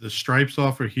the stripes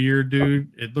off of here,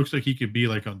 dude, it looks like he could be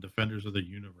like on Defenders of the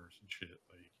Universe and shit.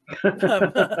 Like,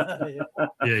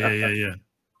 yeah.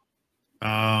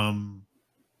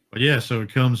 But yeah, so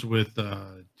it comes with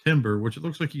timber, which it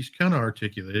looks like he's kind of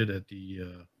articulated at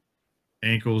the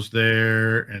ankles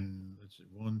there, and let's see,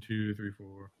 1, 2, 3,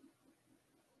 4,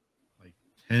 like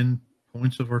 10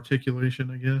 points of articulation,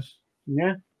 I guess.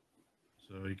 Yeah.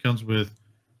 So he comes with,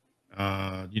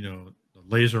 the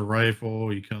laser rifle.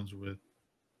 He comes with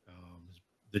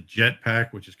the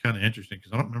jetpack, which is kind of interesting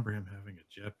because I don't remember him having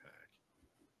a jetpack.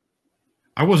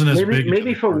 I wasn't as big.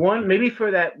 Maybe for one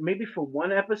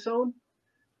episode.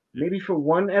 Maybe for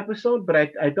one episode, but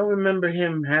I don't remember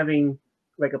him having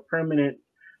like a permanent.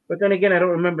 But then again, I don't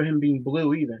remember him being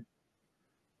blue either.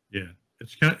 Yeah,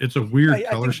 it's a weird color scheme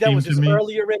to me. I think that was his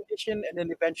earlier rendition, and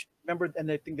then eventually, and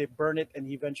I think they burn it, and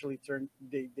he eventually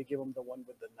they give him the one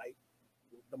with the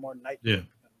more night. Yeah.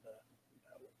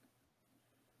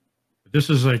 But this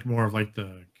is like more of like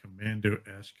the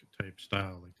Commando-esque type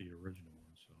style, like the original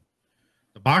one. So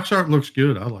the box art looks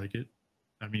good. I like it.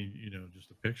 I mean,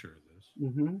 just a picture of this.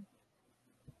 Mm-hmm.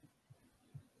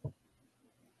 And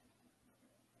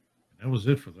that was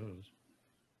it for those.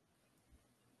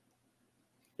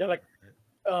 Yeah, like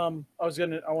I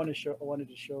wanted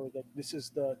to show that this is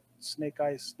the snake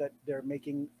eyes that they're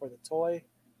making for the toy,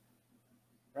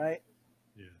 right?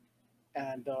 Yeah.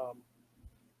 And the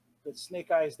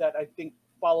snake eyes that I think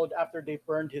followed after they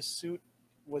burned his suit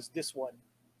was this one,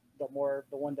 the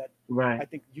one that I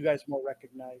think you guys more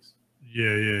recognize.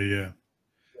 Yeah.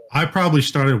 I probably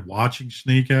started watching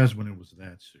Snake Eyes when it was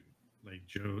that suit, like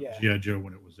G.I. Joe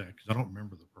when it was that, because I don't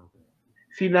remember the purple one.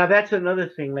 See, now that's another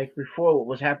thing. Like before, what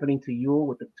was happening to Yule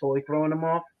with the toy throwing him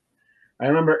off? I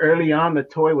remember early on the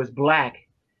toy was black,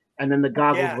 and then the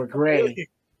goggles were gray. Really?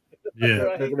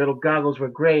 Yeah, the little goggles were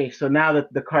gray. So now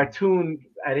that the cartoon,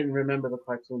 I didn't remember the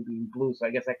cartoon being blue. So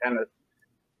I guess I kind of,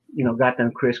 got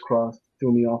them crisscrossed,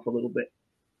 threw me off a little bit.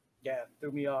 Yeah,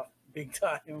 threw me off big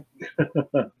time.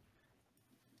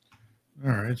 All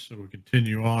right, so we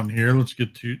continue on here. Let's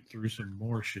get through some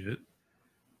more shit.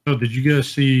 So, did you guys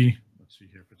see? Let's see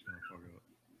here if it's gonna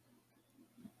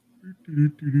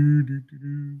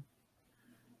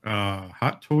fuck up.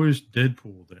 Hot Toys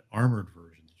Deadpool, the armored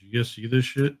version. Did you guys see this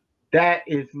shit? That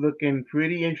is looking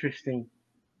pretty interesting.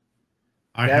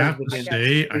 I have to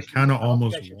say, I kind of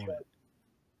almost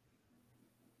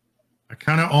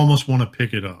want to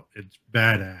pick it up. It's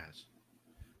badass.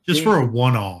 just for a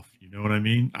one-off. You know what I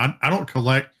mean? I don't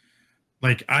collect.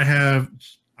 Like I have,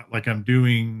 like I'm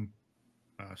doing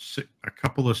a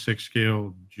couple of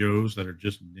 6-scale Joes that are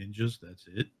just ninjas. That's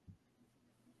it.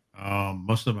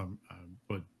 Most of them,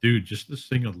 but dude, just this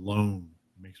thing alone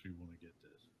makes me want to get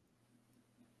this.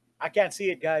 I can't see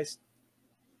it, guys.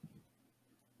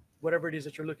 Whatever it is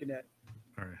that you're looking at.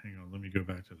 All right, hang on. Let me go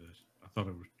back to this. I thought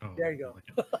it was. Oh, there you go.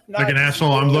 Like an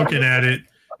asshole. I'm looking at it.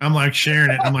 I'm like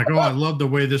sharing it. I'm like, oh, I love the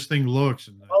way this thing looks.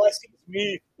 And all I see is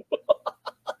me.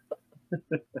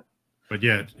 But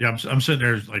yeah, I'm sitting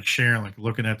there like sharing, like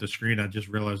looking at the screen. I just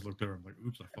realized, looked over. I'm like,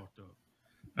 oops, I fucked up.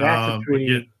 That's a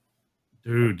pretty.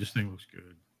 Dude, this thing looks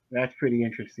good. That's pretty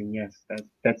interesting. Yes,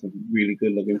 that's a really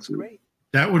good looking suit. Great.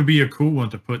 That would be a cool one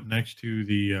to put next to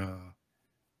the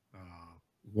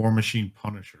War Machine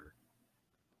Punisher.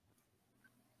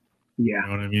 Yeah. You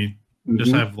know what I mean? Mm-hmm.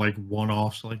 Just have like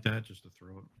one-offs like that just to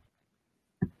throw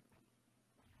it.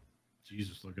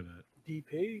 Jesus, look at that.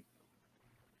 DP.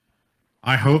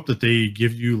 I hope that they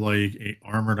give you like a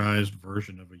armoredized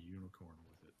version of a unicorn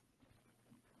with it.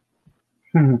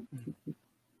 God,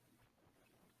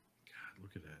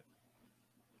 look at that.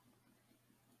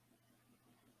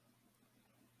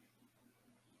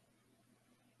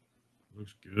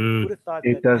 Looks good. Who would have thought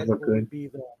it does look good.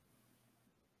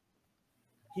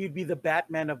 He'd be the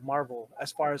Batman of Marvel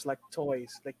as far as like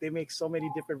toys. Like they make so many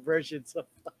different versions of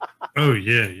oh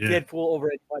yeah. Deadpool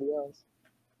over anybody else.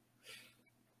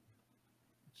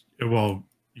 Well,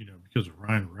 you know, because of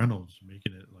Ryan Reynolds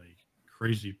making it like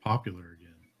crazy popular again.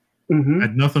 Mm-hmm.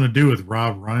 Had nothing to do with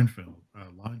Rob Liefeld.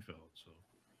 So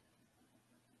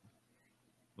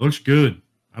looks good.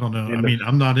 I don't know. I mean,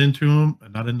 I'm not into him.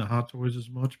 I'm not into Hot Toys as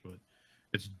much, but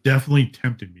it's definitely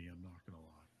tempted me. I'm not gonna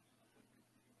lie.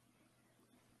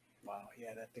 Wow,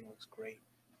 yeah, that thing looks great.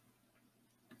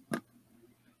 Wow,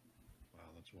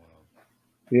 that's wild.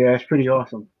 Yeah, it's pretty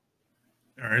awesome.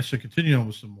 All right, so continue on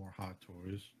with some more Hot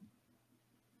Toys.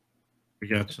 We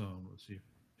got some. Let's see.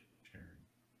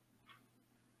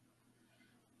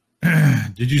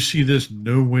 Did you see this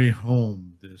No Way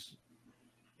Home? This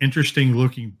interesting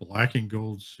looking black and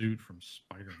gold suit from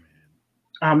Spider-Man.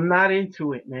 I'm not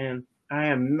into it, man. I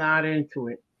am not into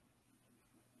it.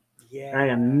 Yeah. I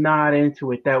am not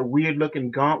into it. That weird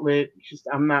looking gauntlet. Just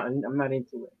I'm not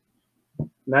into it.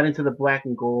 Not into the black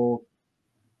and gold.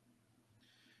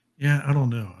 Yeah, I don't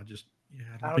know. I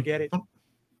don't get it.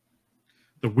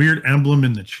 The weird emblem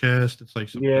in the chest. It's like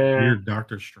some weird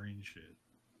Doctor Strange shit.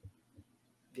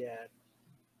 Yeah.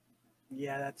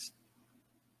 Yeah, that's.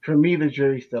 For me, the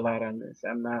jury's still out on this.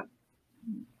 I'm not.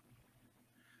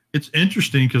 It's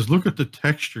interesting because look at the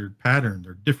textured pattern.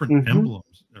 They're different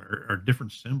emblems or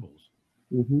different symbols.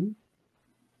 Mm-hmm.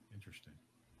 Interesting.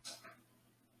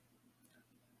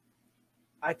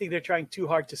 I think they're trying too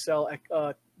hard to sell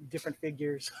different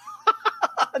figures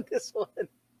on this one.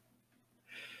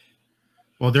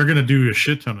 Well, they're going to do a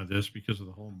shit ton of this because of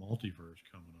the whole multiverse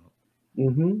coming up.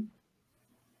 Mm-hmm.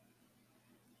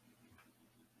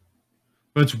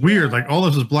 But it's weird. Like all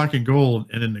this is black and gold,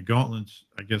 and then the gauntlets,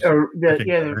 I guess. They're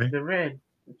red.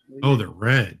 Oh, they're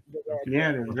red. Okay.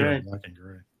 Yeah, they're red. Black and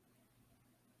gray.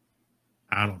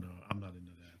 I don't know. I'm not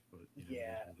into that, but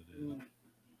yeah.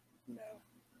 No.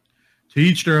 To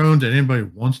each their own. That anybody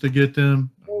wants to get them,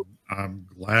 I'm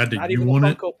glad that you want it.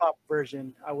 Not even a Funko Pop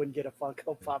version. I wouldn't get a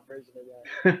Funko Pop version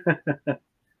of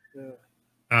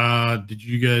that. Did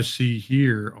you guys see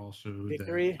here also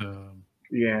Victory?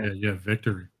 That, yeah,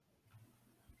 Victory.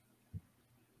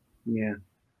 Yeah.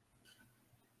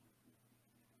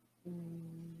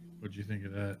 What'd you think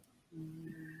of that?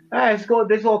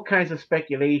 There's all kinds of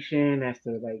speculation as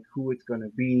to like who it's gonna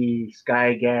be.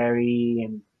 Sky Gary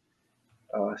and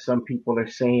some people are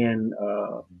saying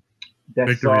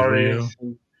Deathsaurus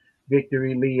and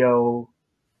Victory Leo.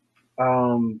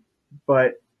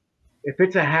 But if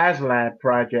it's a Haslab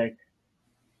project,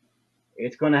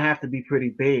 it's gonna have to be pretty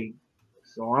big.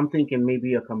 So I'm thinking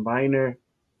maybe a combiner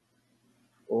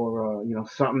or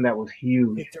something that was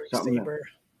huge. Victory something Saber.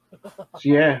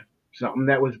 Something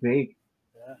that was big.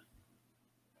 Yeah.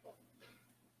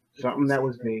 Something that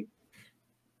was big.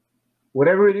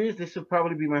 Whatever it is, this will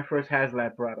probably be my first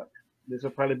Haslab product. This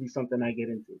will probably be something I get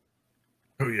into.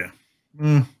 Oh yeah.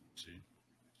 See.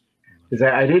 Because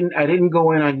I didn't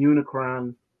go in on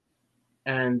Unicron,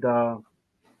 and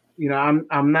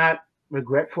I'm not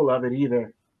regretful of it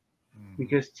either.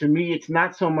 Because to me, it's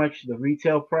not so much the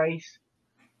retail price.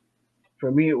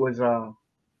 For me, it was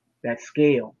that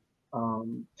scale.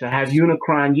 To have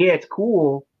Unicron, it's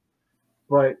cool,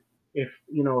 but if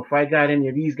I got any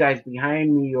of these guys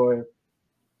behind me or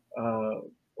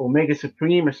Omega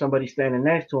Supreme or somebody standing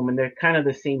next to him, and they're kind of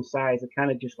the same size. It kind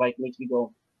of just like makes me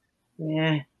go,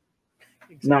 eh.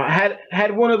 Exactly. No,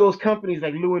 had one of those companies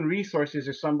like Lewin Resources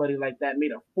or somebody like that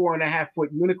made a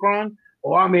 4.5-foot Unicron,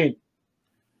 oh, I'm in.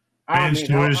 Fans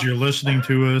to us, you're listening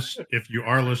to us. If you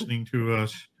are listening to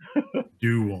us,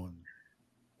 do one.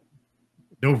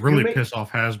 They'll really piss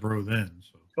off Hasbro then.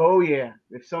 So. Oh, yeah.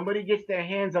 If somebody gets their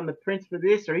hands on the prints for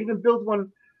this or even builds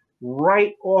one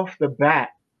right off the bat,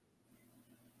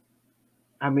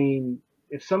 I mean,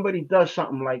 if somebody does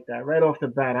something like that right off the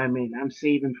bat, I mean, I'm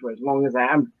saving for as long as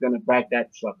I'm going to back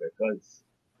that sucker because,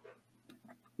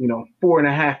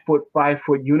 4.5-foot,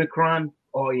 5-foot Unicron,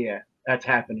 oh, yeah, that's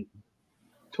happening.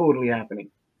 Totally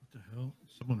happening. What the hell?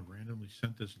 Someone randomly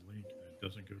sent this link and it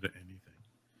doesn't go to anything.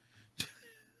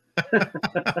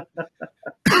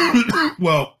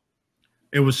 Well,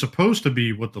 it was supposed to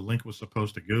be what the link was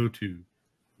supposed to go to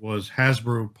was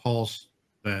Hasbro Pulse,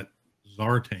 that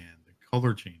Zartan, the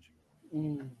color changing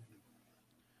one.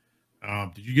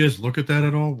 Did you guys look at that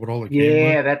at all? What all it came with?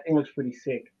 Yeah, that thing looks pretty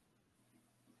sick.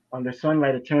 Under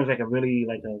sunlight, it turns like a really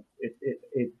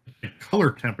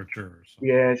color temperature or something.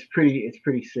 Yeah, it's pretty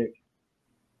sick.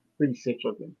 Pretty sick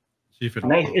looking. See if it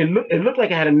nice. It looked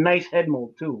like it had a nice head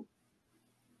mold too.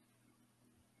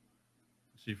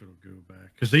 See if it'll go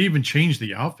back because they even changed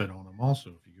the outfit on him. Also,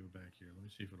 if you go back here, let me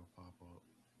see if it'll pop up.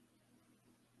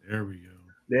 There we go.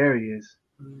 There he is.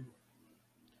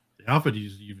 The outfit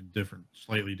is even different,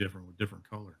 slightly different with different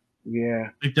color. Yeah,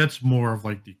 I think that's more of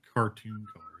like the cartoon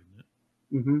color, isn't it?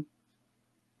 Mm-hmm.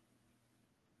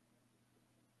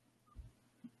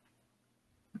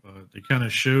 But they kind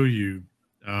of show you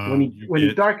when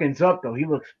he darkens up, though, he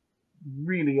looks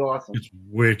really awesome. It's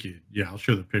wicked. Yeah, I'll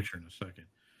show the picture in a second.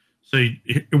 So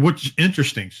what's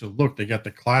interesting, so look, they got the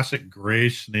classic gray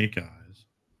snake eyes.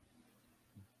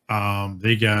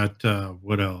 They got,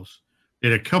 what else? They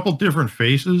had a couple different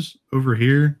faces over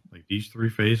here, like these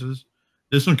 3 faces.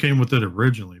 This one came with it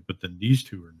originally, but then these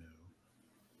 2 are new.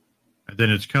 And then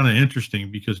it's kind of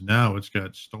interesting because now it's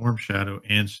got Storm Shadow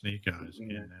and Snake Eyes in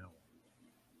now.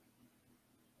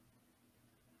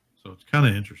 So it's kind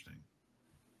of interesting.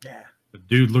 Yeah. But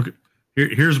dude, look,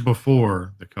 here's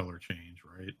before the color change,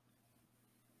 right?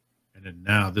 And then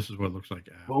now this is what it looks like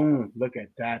after. Boom! Look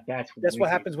at that. That's what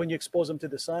happens when you expose them to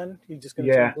the sun. You're just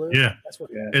gonna turn blue. Yeah. That's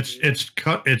what. Yeah.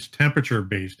 It's temperature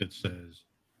based. It says.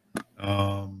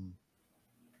 Let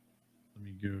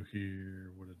me go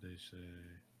here. What did they say?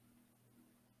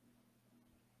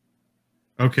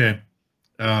 Okay.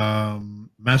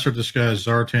 Master of Disguise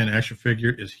Zartan action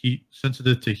figure is heat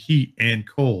sensitive to heat and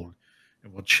cold,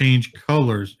 and will change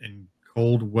colors in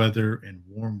cold weather and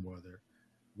warm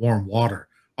water.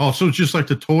 Oh, so it's just like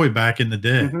the toy back in the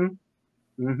day.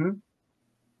 Mm-hmm. Mm-hmm.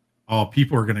 Oh,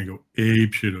 people are gonna go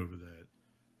ape shit over that.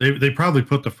 They probably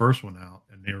put the first one out,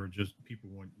 and they were just people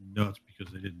went nuts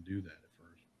because they didn't do that at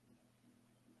first.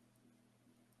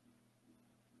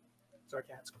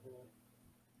 Zartan's cool.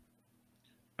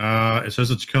 It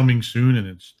says it's coming soon, and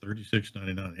it's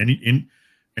 $36.99.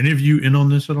 Any of you in on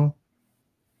this at all?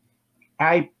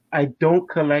 I don't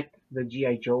collect the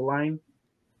G.I. Joe line,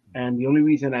 and the only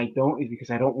reason I don't is because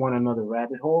I don't want another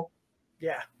rabbit hole.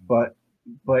 Yeah. But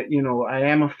I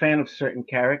am a fan of certain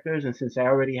characters, and since I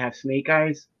already have Snake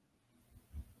Eyes,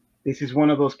 this is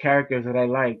one of those characters that I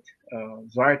liked.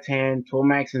 Zartan,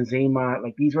 Tomax, and Zama,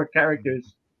 like these were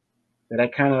characters that I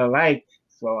kind of liked.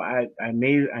 So I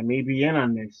may be in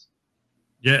on this.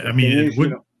 Yeah, I mean,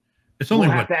 it's only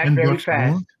what,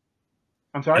 $10 more?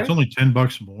 I'm sorry? It's only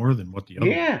 $10 more than what the other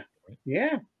one was, right?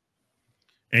 Yeah.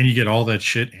 And you get all that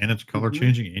shit, and it's color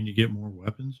changing, and you get more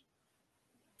weapons.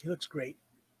 He looks great.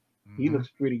 He looks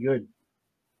pretty good.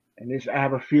 And I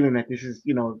have a feeling that this is,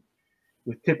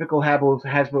 with typical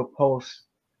Hasbro Pulse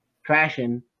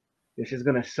fashion, this is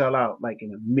gonna sell out like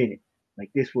in a minute. Like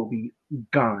this will be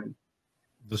gone.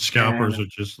 The scalpers are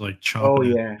just like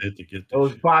chomping at it to get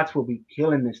those shit. bots will be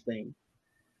killing this thing.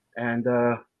 And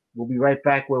we'll be right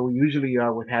back where we usually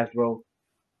are with Hasbro.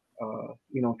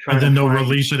 Trying and then they'll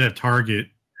release it at Target.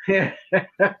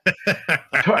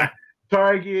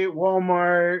 Target,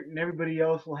 Walmart, and everybody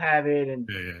else will have it. And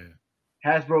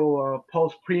Hasbro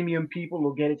Pulse Premium people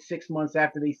will get it 6 months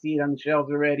after they see it on the shelves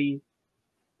already.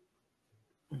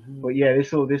 But yeah,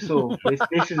 this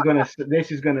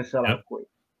is gonna sell out quick.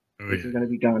 This is gonna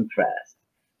be done fast.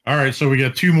 All right, so we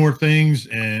got 2 more things,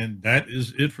 and that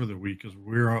is it for the week because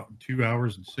we're on 2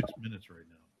 hours and 6 minutes right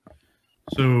now.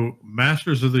 So,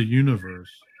 Masters of the Universe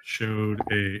showed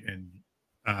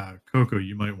Coco,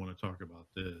 you might want to talk about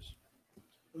this.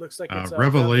 It looks like it's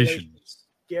Revelations.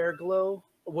 Scare Glow.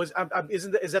 Is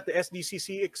that the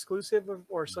SDCC exclusive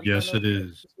or something? Yes, it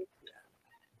is.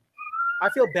 I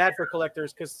feel bad for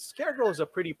collectors because Scarecrow is a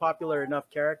pretty popular enough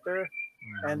character,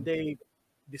 and they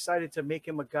decided to make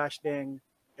him a gosh dang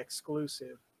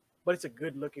exclusive. But it's a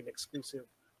good looking exclusive,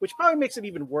 which probably makes it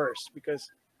even worse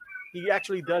because he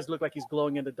actually does look like he's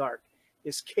glowing in the dark.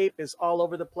 His cape is all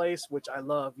over the place, which I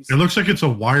love. It looks like it's a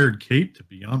wired cape, to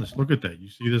be honest. Look at that. You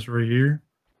see this right here?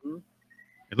 Mm-hmm.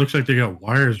 It looks like they got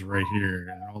wires right here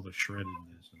and all the shreddedness.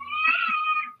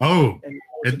 Oh,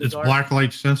 it's black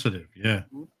light sensitive. Yeah.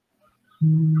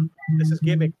 Mm-hmm. This is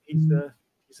gimmick. He's a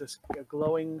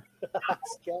glowing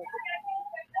skeleton.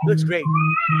 Looks great.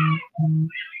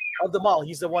 Of them all,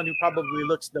 he's the one who probably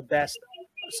looks the best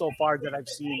so far that I've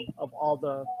seen of all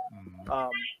the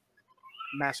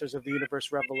Masters of the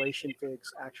Universe Revelation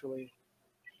figs. Actually,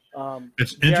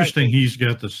 it's interesting. He's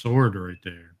got the sword right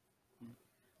there.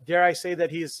 Dare I say that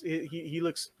he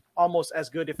looks almost as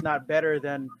good, if not better,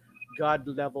 than God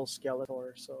level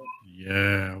Skeletor. So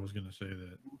yeah, I was gonna say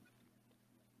that.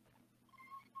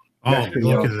 Oh,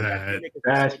 look at that!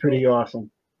 That's pretty awesome.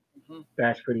 Mm-hmm.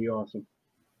 That's pretty awesome.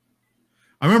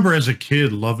 I remember as a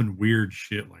kid loving weird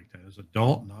shit like that. As an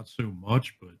adult, not so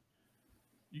much, but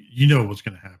you know what's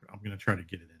going to happen. I'm going to try to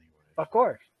get it anyway. Of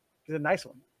course. It's a nice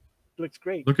one. It looks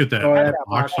great. Look at that. That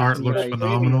box art looks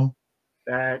phenomenal.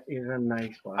 That is a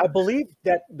nice one. I believe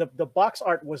that the box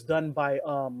art was done by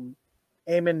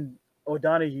Eamon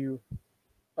O'Donoghue.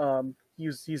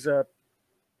 He's a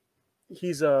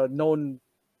known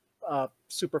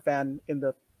super fan in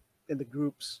the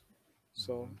groups.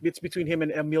 So it's between him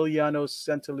and Emiliano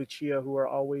Santalucia, who are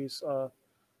always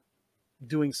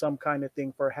doing some kind of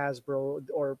thing for Hasbro,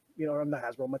 or I'm not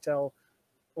Hasbro, Mattel.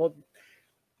 Well,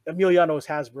 Emiliano is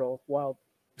Hasbro, while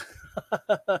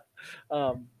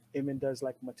Eamon does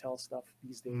like Mattel stuff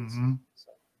these days. Mm-hmm.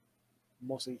 So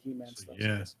mostly He-Man stuff.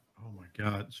 Yeah. Oh my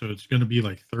God. So it's going to be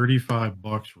like $35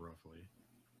 roughly.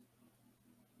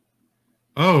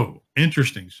 Oh,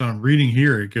 interesting. So I'm reading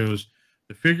here. It goes,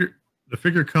 the figure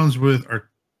comes with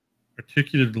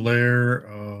articulated layer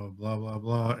of blah, blah,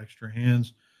 blah, extra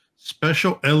hands.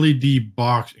 Special LED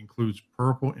box includes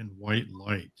purple and white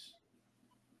lights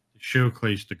to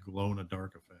showcase the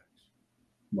glow-in-the-dark effects.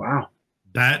 Wow.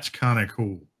 That's kind of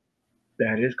cool.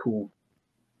 That is cool.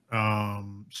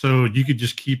 So you could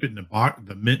just keep it in the box.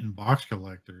 The mint and box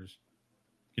collectors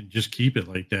can just keep it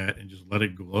like that and just let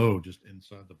it glow just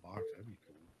inside the box. That'd be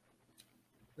cool.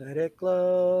 Let it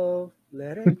glow.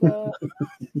 Let it glow.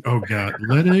 Oh God,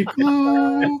 let it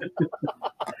glow.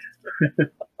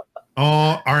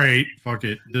 Oh, all right. Fuck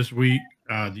it. This week,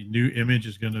 the new image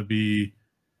is going to be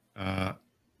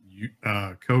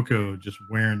Coco just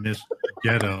wearing this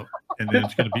getup, and then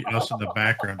it's going to be us in the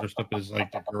background, dressed up as like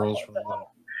the girls from the.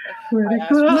 Let it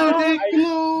glow. Let it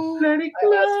glow. Let it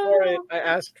glow. I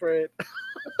asked for it.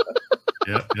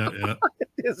 Yeah. I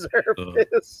deserve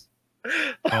this.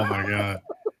 Oh my God.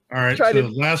 All right.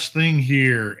 So last thing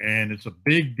here, and it's a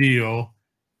big deal.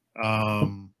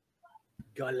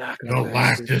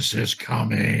 Galactus is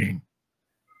coming.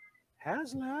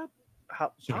 Haslab?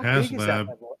 How big is that?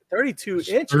 32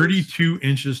 inches. 32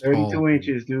 inches tall. 32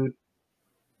 inches, dude.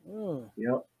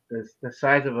 Yep. The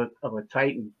size of a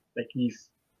Titan. Like, he's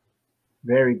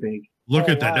very big. Look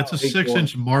at that. That's a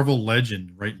 6-inch Marvel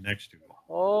Legend right next to it.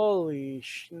 Holy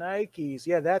shnikes.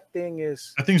 Yeah, that thing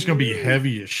is... That thing's going to be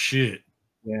heavy as shit.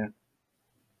 Yeah.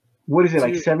 What is it,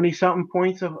 like 70-something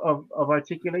points of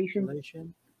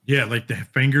articulation? Yeah, like the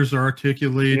fingers are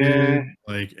articulated,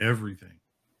 like everything.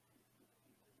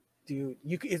 Dude,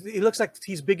 it looks like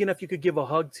he's big enough you could give a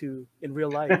hug to in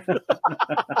real life. It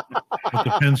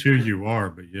depends who you are,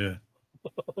 but yeah.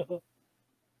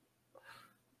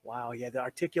 Wow, yeah, the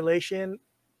articulation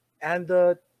and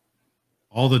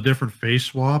all the different face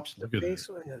swaps. Look at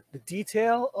that. The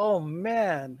detail. Oh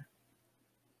man,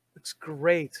 looks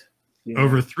great. Yeah.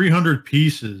 Over 300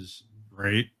 pieces,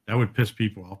 right? That would piss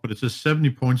people off, but it says 70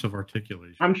 points of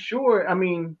articulation. I'm sure. I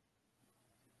mean,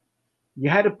 you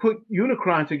had to put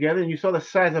Unicron together, and you saw the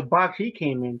size of box he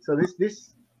came in. So this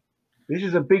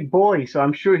is a big boy. So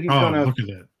I'm sure he's look at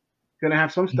that. Gonna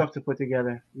have some stuff to put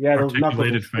together. Yeah, those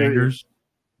articulated fingers.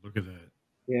 Look at that.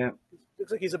 Yeah.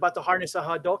 Looks like he's about to harness a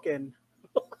Hadouken.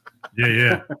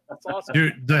 Yeah. That's awesome.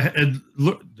 Dude,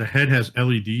 the head has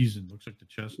LEDs and looks like the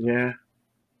chest. Yeah.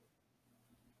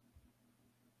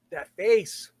 That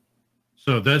face.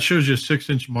 So that shows you a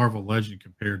 6-inch Marvel Legend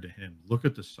compared to him. Look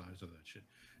at the size of that shit.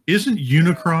 Isn't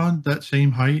Unicron that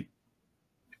same height?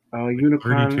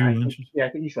 Unicron. 32 inches? I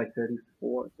think he's like 32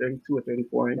 or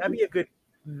 34 inches. That'd be a good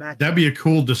match. That'd be a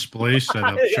cool display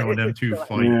setup showing them two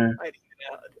fight. Yeah.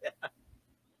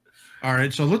 All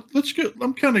right, so let's go.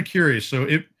 I'm kind of curious. So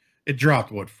it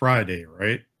dropped Friday,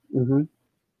 right? Mm-hmm.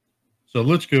 So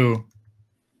let's go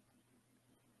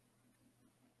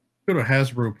Go to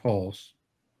Hasbro Pulse.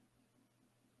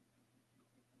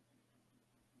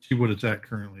 See what it's at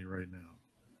currently right now.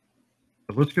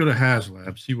 But let's go to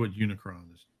Haslab, see what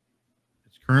Unicron is.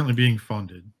 It's currently being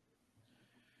funded.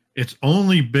 It's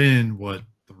only been, what,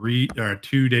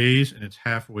 2 days, and it's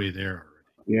halfway there already.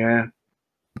 Yeah.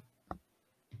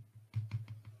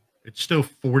 It's still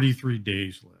 43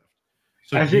 days left.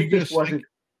 So as if this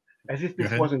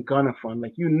wasn't gonna fund.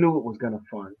 Like, you knew it was gonna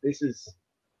fund. This is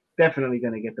definitely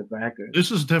gonna get the backers.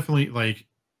 This is definitely like,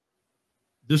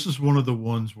 this is one of the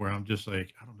ones where I'm just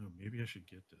like, I don't know, maybe I should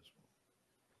get this one.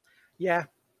 Yeah.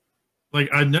 Like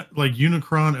like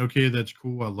Unicron, okay, that's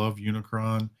cool. I love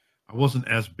Unicron. I wasn't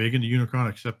as big into Unicron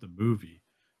except the movie,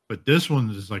 but this one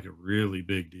is like a really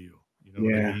big deal. You know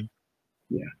what I mean?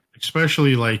 Yeah.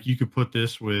 Especially like you could put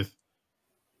this with,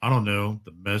 I don't know,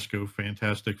 the Mezco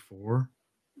Fantastic Four.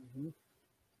 Mm-hmm.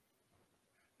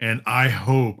 And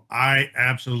I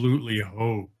absolutely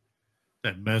hope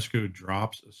that Mezco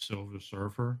drops a Silver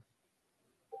Surfer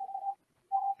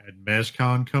at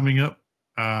MezCon coming up.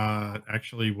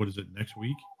 Actually, what is it, next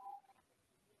week?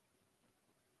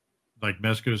 Like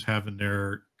Mezco's having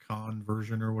their con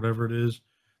version or whatever it is.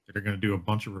 They're going to do a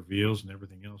bunch of reveals and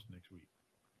everything else next week.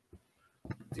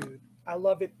 Dude, I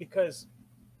love it because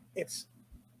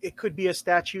it could be a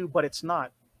statue, but it's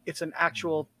not. It's an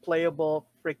actual playable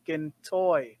freaking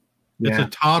toy. It's a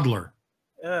toddler.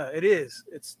 It is.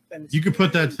 You could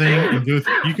put that thing and go.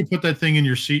 You could put that thing in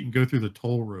your seat and go through the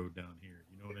toll road down here.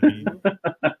 You know what I mean?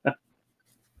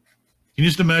 Can you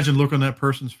just imagine look on that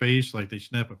person's face, like they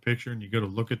snap a picture and you go to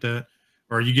look at that,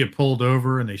 or you get pulled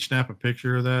over and they snap a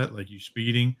picture of that, like you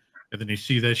speeding, and then they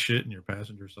see that shit in your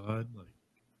passenger side. Like,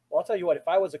 well, I'll tell you what. If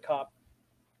I was a cop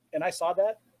and I saw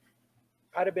that,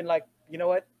 I'd have been like, you know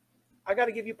what? I got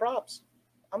to give you props.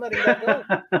 I'm letting that go.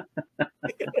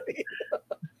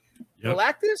 Yep.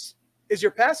 Galactus is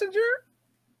your passenger.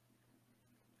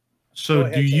 So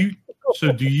do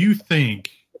you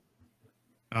think?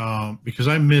 Because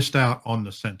I missed out on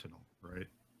the Sentinel, right?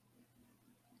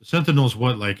 The Sentinel is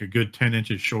what, like a good 10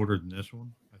 inches shorter than this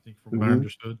one, I think, from what I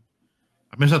understood.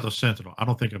 I missed out the Sentinel. I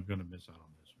don't think I'm going to miss out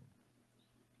on this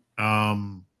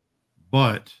one.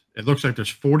 But it looks like there's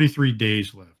 43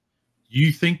 days left. Do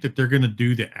you think that they're going to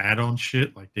do the add-on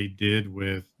shit like they did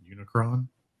with Unicron?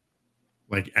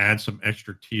 Like add some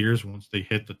extra tiers once they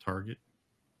hit the target?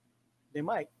 They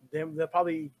might. They'll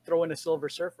probably throw in a Silver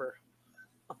Surfer.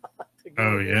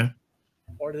 Oh yeah,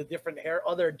 or the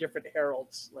other different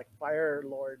heralds like Fire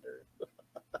Lord.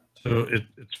 So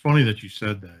it's funny that you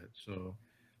said that. So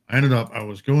I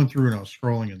was going through and I was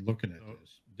scrolling and looking at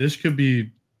this. This could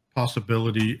be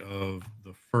possibility of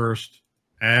the first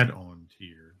add-on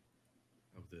tier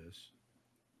of this.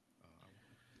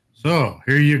 So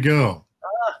here you go.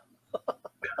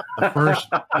 The first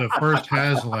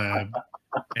Haslab,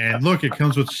 and look, it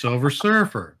comes with Silver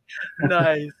Surfer.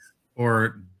 Nice.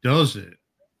 Or does it?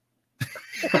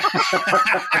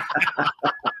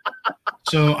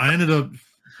 So I ended up,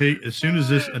 as soon as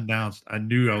this announced, I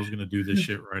knew I was going to do this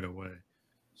shit right away.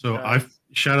 So nice. I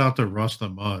shout out to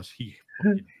Rusta Muss. He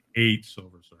fucking hates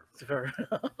Silver Surfer.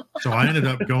 So I ended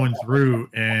up going through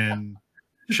and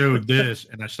showed this,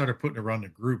 and I started putting it around the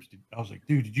groups. I was like,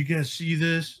 dude, did you guys see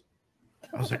this?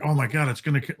 I was like, oh my God,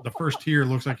 the first tier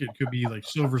looks like it could be like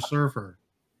Silver Surfer.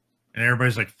 And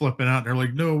everybody's like flipping out. And they're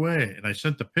like, no way. And I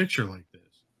sent the picture like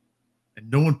this. And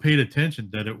no one paid attention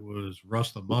that it was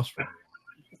Russ the Muss for me.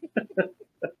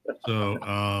 So,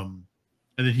 and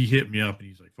then he hit me up and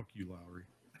he's like, fuck you, Lowery.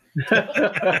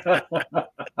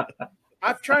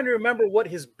 I'm trying to remember what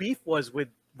his beef was with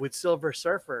Silver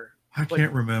Surfer. I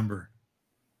can't remember.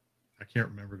 I can't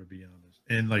remember, to be honest.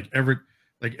 And like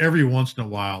every once in a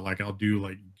while, like I'll do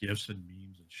like gifs and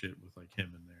memes and shit with like him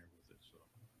in there.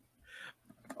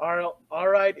 All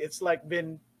right, it's like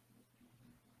been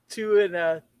 2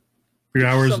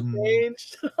 hours and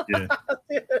change. Yeah.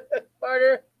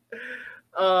 Partner.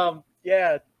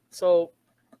 Yeah. So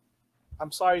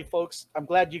I'm sorry, folks. I'm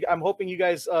hoping you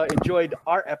guys enjoyed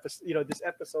our episode. This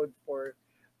episode for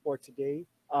today.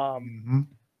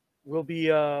 We'll be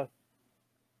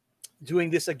doing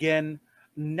this again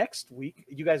next week.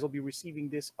 You guys will be receiving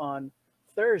this on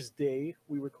Thursday.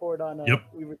 We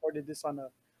recorded this on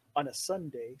a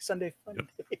Sunday fun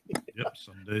day. Yep,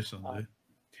 Sunday.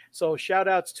 So shout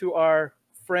outs to our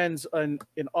friends in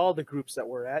all the groups that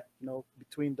we're at,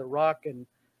 between the rock and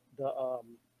the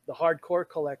hardcore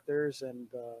collectors and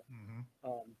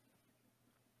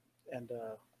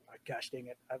gosh dang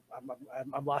it,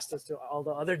 I'm lost as to all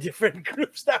the other different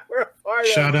groups that we're a part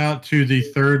of. Shout out to the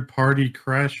third party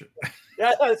crasher.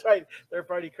 Yeah, that's right. Third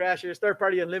party crashers, third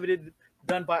party unlimited,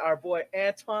 done by our boy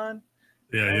Anton.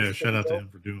 Yeah. Shout out to him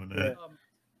for doing that.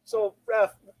 So,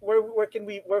 Raf, where can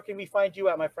we find you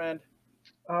at, my friend?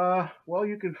 Well,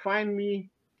 you can find me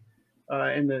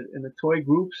in the toy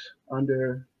groups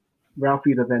under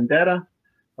Ralphie the Vendetta.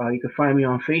 You can find me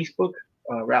on Facebook,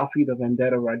 Ralphie the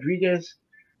Vendetta Rodriguez,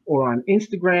 or on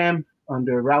Instagram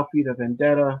under Ralphie the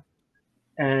Vendetta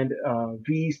and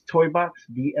V's Toy Box,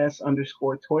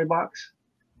 VS_Toy Box.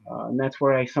 And that's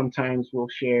where I sometimes will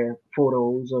share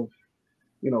photos of,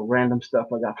 random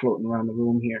stuff I got floating around the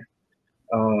room here.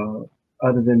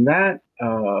 Other than that,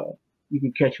 you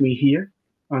can catch me here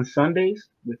on Sundays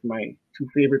with my two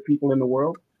favorite people in the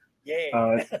world.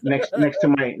 Yeah. Next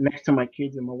to my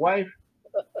kids and my wife.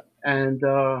 And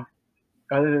other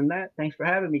than that, thanks for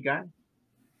having me, guys.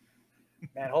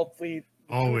 Man, hopefully.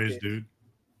 Always, dude.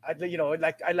 I'd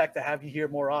like to have you here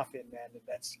more often, man.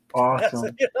 That's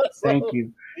awesome. Thank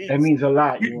you. That means a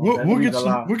lot.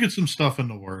 We'll get some stuff in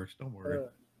the works. Don't worry.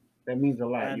 That means a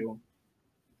lot, yo.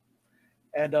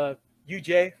 And you,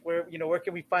 Jay, where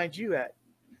can we find you at?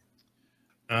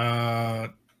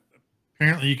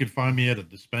 Apparently, you can find me at a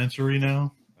dispensary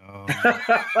now.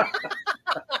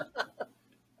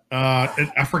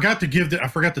 I forgot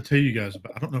to tell you guys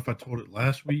about. I don't know if I told it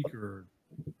last week or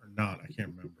not. I can't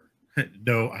remember.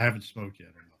 No, I haven't smoked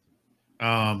yet or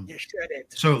nothing. You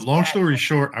shouldn't. So long story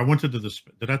short, I went to did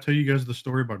I tell you guys the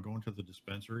story about going to the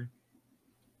dispensary?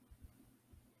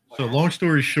 So long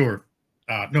story short,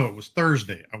 no, it was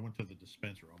Thursday. I went to the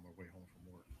dispensary on my way home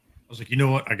from work. I was like, you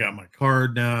know what? I got my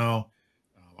card now.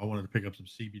 I wanted to pick up some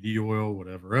CBD oil,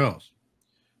 whatever else.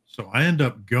 So I end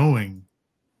up going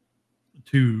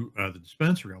to the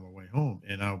dispensary on my way home,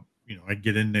 and I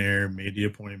get in there, made the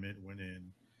appointment, went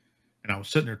in, and I was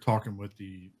sitting there talking with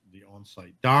the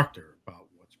on-site doctor about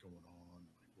what's going on.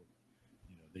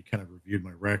 They kind of reviewed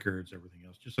my records, everything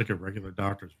else, just like a regular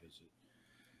doctor's visit.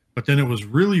 But then it was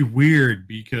really weird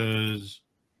because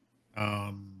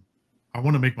I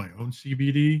want to make my own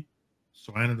CBD,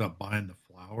 so I ended up buying the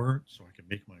flower so I could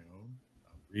make my own,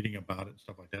 reading about it and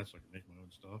stuff like that, so I could make my own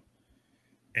stuff.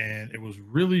 And it was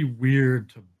really weird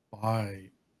to buy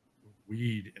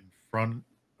weed in front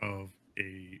of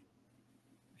a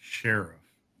sheriff.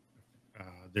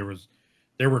 There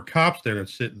were cops there that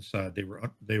sit inside. They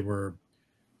were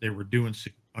doing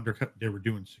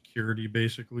security,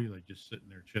 basically, like just sitting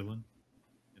there chilling.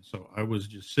 And so I was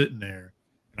just sitting there,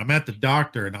 and I'm at the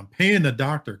doctor, and I'm paying the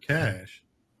doctor cash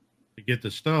to get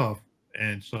the stuff.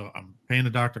 And so I'm paying the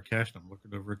doctor cash, and I'm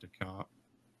looking over at the cop,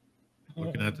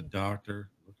 looking at the doctor,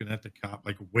 looking at the cop,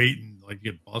 like waiting, like to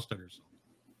get busted or something.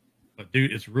 But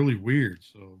dude, it's really weird.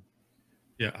 So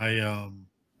yeah, I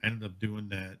ended up doing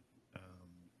that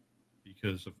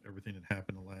because of everything that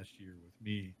happened the last year with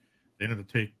me. They ended up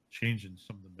changing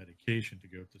some of the medication to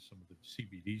go to some of the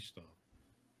CBD stuff,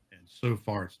 and so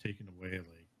far it's taken away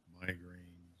like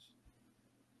migraines.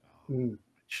 My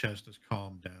chest has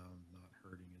calmed down, not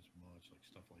hurting as much, like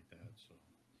stuff like that. So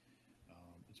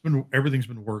everything's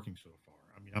been working so far.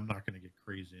 I mean, I'm not going to get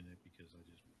crazy in it because I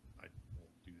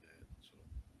won't do that. So,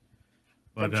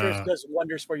 but I'm sure it does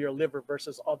wonders for your liver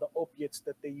versus all the opiates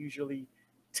that they usually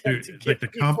tend to like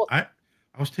give people. I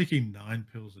was taking 9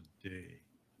 pills a day.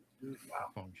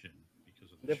 Function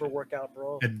because of the liver workout,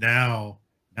 bro. And now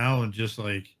I'm just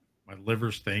like, my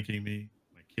liver's thanking me,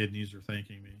 my kidneys are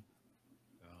thanking me.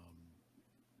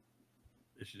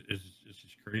 It's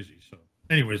just crazy. So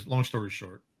anyways, long story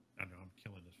short, I know I'm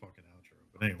killing this fucking outro,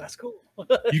 but anyway, that's cool.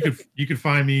 you can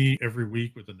find me every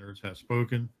week with the Nerds Have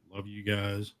Spoken. Love you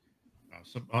guys.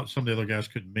 Some of the other guys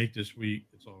couldn't make this week.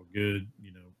 It's all good.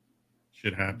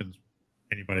 Shit happens.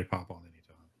 Anybody pop on anytime.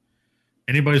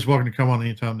 Anybody's welcome to come on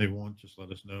anytime they want. Just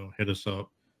let us know. Hit us up.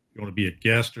 If you want to be a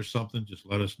guest or something, just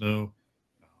let us know.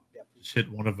 Just hit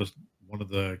one of our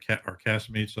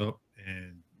castmates up,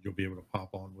 and you'll be able to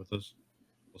pop on with us.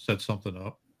 We'll set something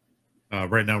up.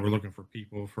 Right now, we're looking for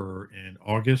people in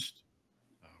August.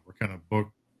 We're kind of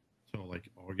booked till like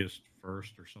August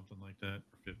 1st or something like that,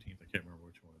 or 15th. I can't remember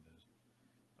which one it is.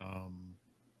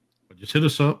 But just hit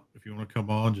us up if you want to come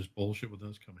on. Just bullshit with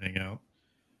us. Come hang out.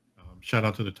 Shout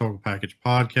out to the Total Package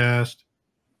Podcast.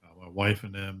 My wife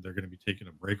and them, they're going to be taking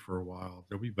a break for a while.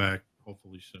 They'll be back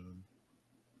hopefully soon.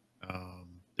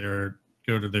 Go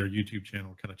to their YouTube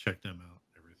channel, kind of check them out,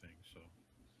 everything. So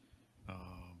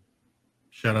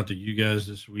shout out to you guys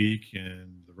this week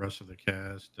and the rest of the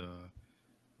cast.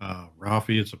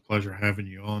 Ralphie, it's a pleasure having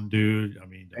you on, dude. I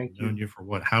mean, I've known you for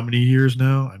what? How many years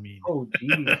now? I mean,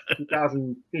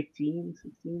 2015,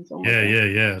 16, something.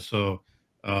 Yeah. So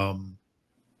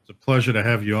it's a pleasure to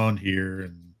have you on here,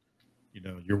 and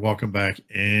you're welcome back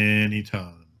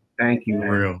anytime. Thank you, man.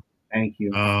 For real. Thank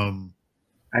you. I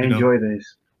enjoy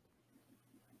this.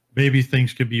 maybe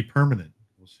things could be permanent.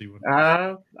 We'll see what.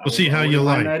 We'll see how you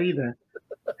like. That either.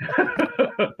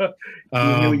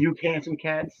 You can some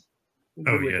cats.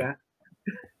 Oh yeah.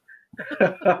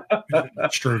 I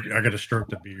got to stroke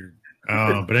the beard.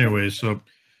 But anyway, so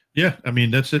yeah, I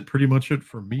mean that's pretty much it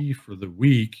for me for the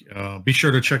week. Be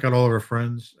sure to check out all of our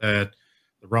friends at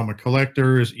the Realm of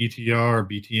Collectors, ETR,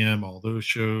 BTM, all those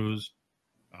shows.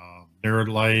 Nerd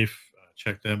Life,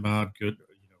 check them out. Good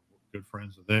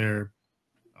friends are there.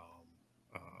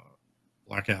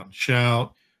 Blackout and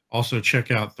Shout. Also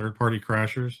check out Third Party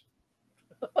Crashers.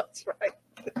 That's right.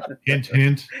 Hint,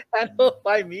 hint. Handled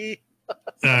by me.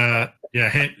 Yul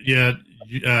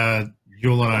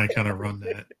and I kind of run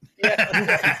that.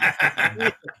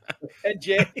 Yeah. And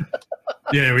Jay.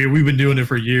 Yeah, we've been doing it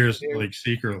for years, like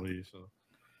secretly. So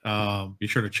be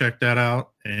sure to check that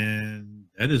out. And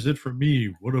that is it for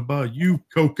me. What about you,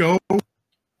 Coco?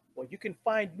 Well, you can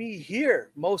find me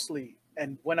here mostly.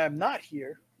 And when I'm not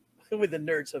here, when the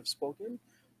nerds have spoken,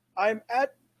 I'm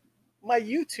at my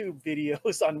YouTube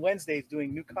videos on Wednesdays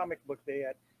doing New Comic Book Day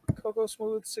at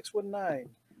Cocoasmooth619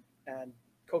 and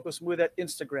Cocoasmooth at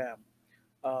Instagram.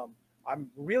 I'm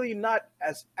really not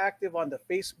as active on the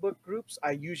Facebook groups.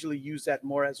 I usually use that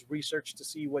more as research to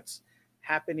see what's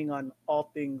happening on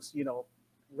all things,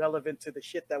 relevant to the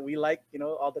shit that we like,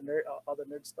 all the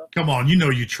nerd stuff. Come on,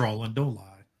 you trolling, don't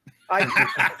lie. I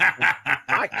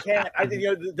can't.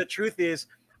 The truth is,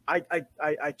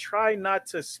 I try not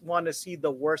to want to see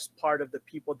the worst part of the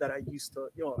people that I used to,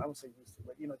 I won't say used to,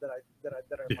 but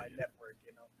that are my network.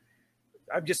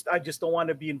 I just don't want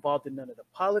to be involved in none of the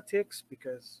politics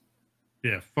because.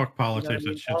 Yeah, fuck politics.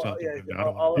 That shit's out the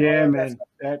window. Man,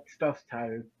 that stuff's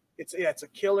tired. It's a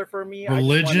killer for me.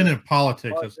 Religion and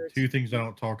politics. That's the two things I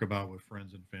don't talk about with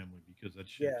friends and family because that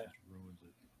shit just ruins it.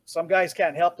 Some guys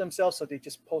can't help themselves, so they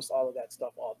just post all of that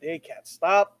stuff all day. Can't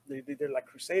stop. They're like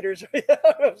crusaders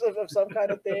of some kind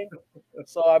of thing.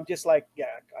 So I'm just like,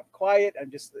 I'm quiet.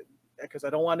 I'm just because I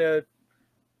don't want to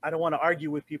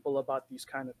argue with people about these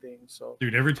kind of things. So,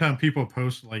 dude, every time people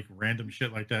post like random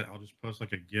shit like that, I'll just post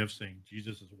like a GIF saying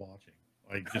Jesus is watching.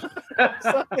 Like just.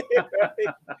 Right?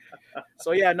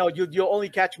 So yeah, no, you'll only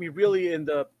catch me really in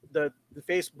the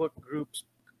Facebook groups.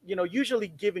 Usually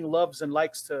giving loves and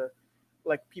likes to.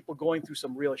 Like people going through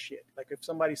some real shit. Like if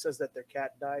somebody says that their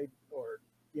cat died, or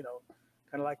kind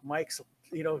of like Mike's,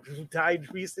 who died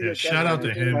recently. Yeah, shout out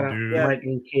to him, dude. Yeah. Mike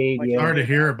and Cade, Sorry to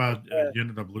hear about you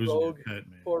ended up losing Rogue, your pet,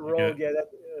 man. Poor Rogue,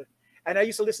 and I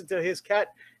used to listen to his cat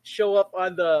show up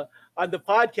on the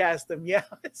podcast, and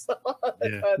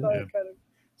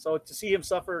so to see him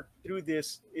suffer through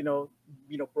this,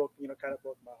 broke my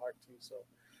heart too. So,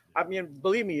 I mean,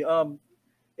 believe me,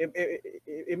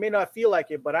 it may not feel like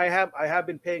it, but I have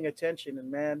been paying attention, and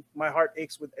man, my heart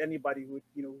aches with anybody who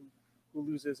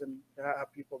loses and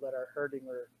have people that are hurting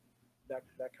or that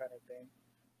kind of thing.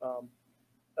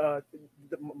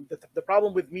 The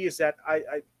problem with me is that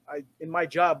I in my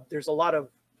job there's a lot of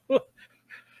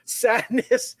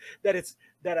sadness and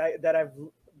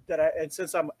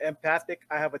since I'm empathic,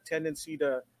 I have a tendency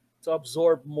to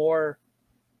absorb more.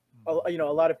 A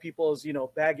lot of people's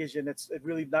baggage, and it's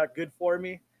really not good for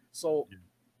me. So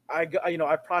I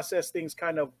process things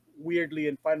kind of weirdly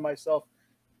and find myself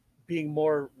being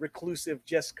more reclusive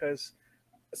just because,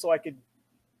 so I could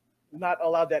not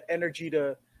allow that energy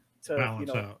to balance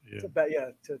out. To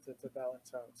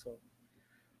balance out. So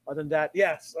other than that,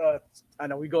 yes, I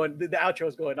know the outro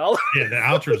is going all. Yeah, the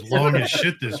outro is long as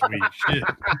shit this week. Shit.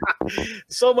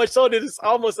 So much so that it's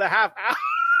almost a half hour.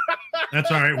 That's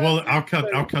all right. Well, I'll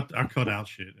cut out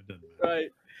shit. It doesn't matter.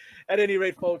 Right. At any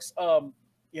rate, folks, I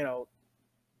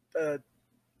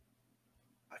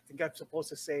think I'm supposed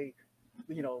to say,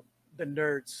 the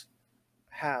nerds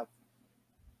have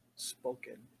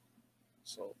spoken.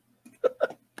 So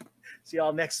see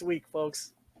y'all next week,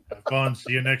 folks. Have fun.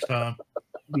 See you next time.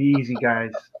 Be easy,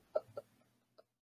 guys.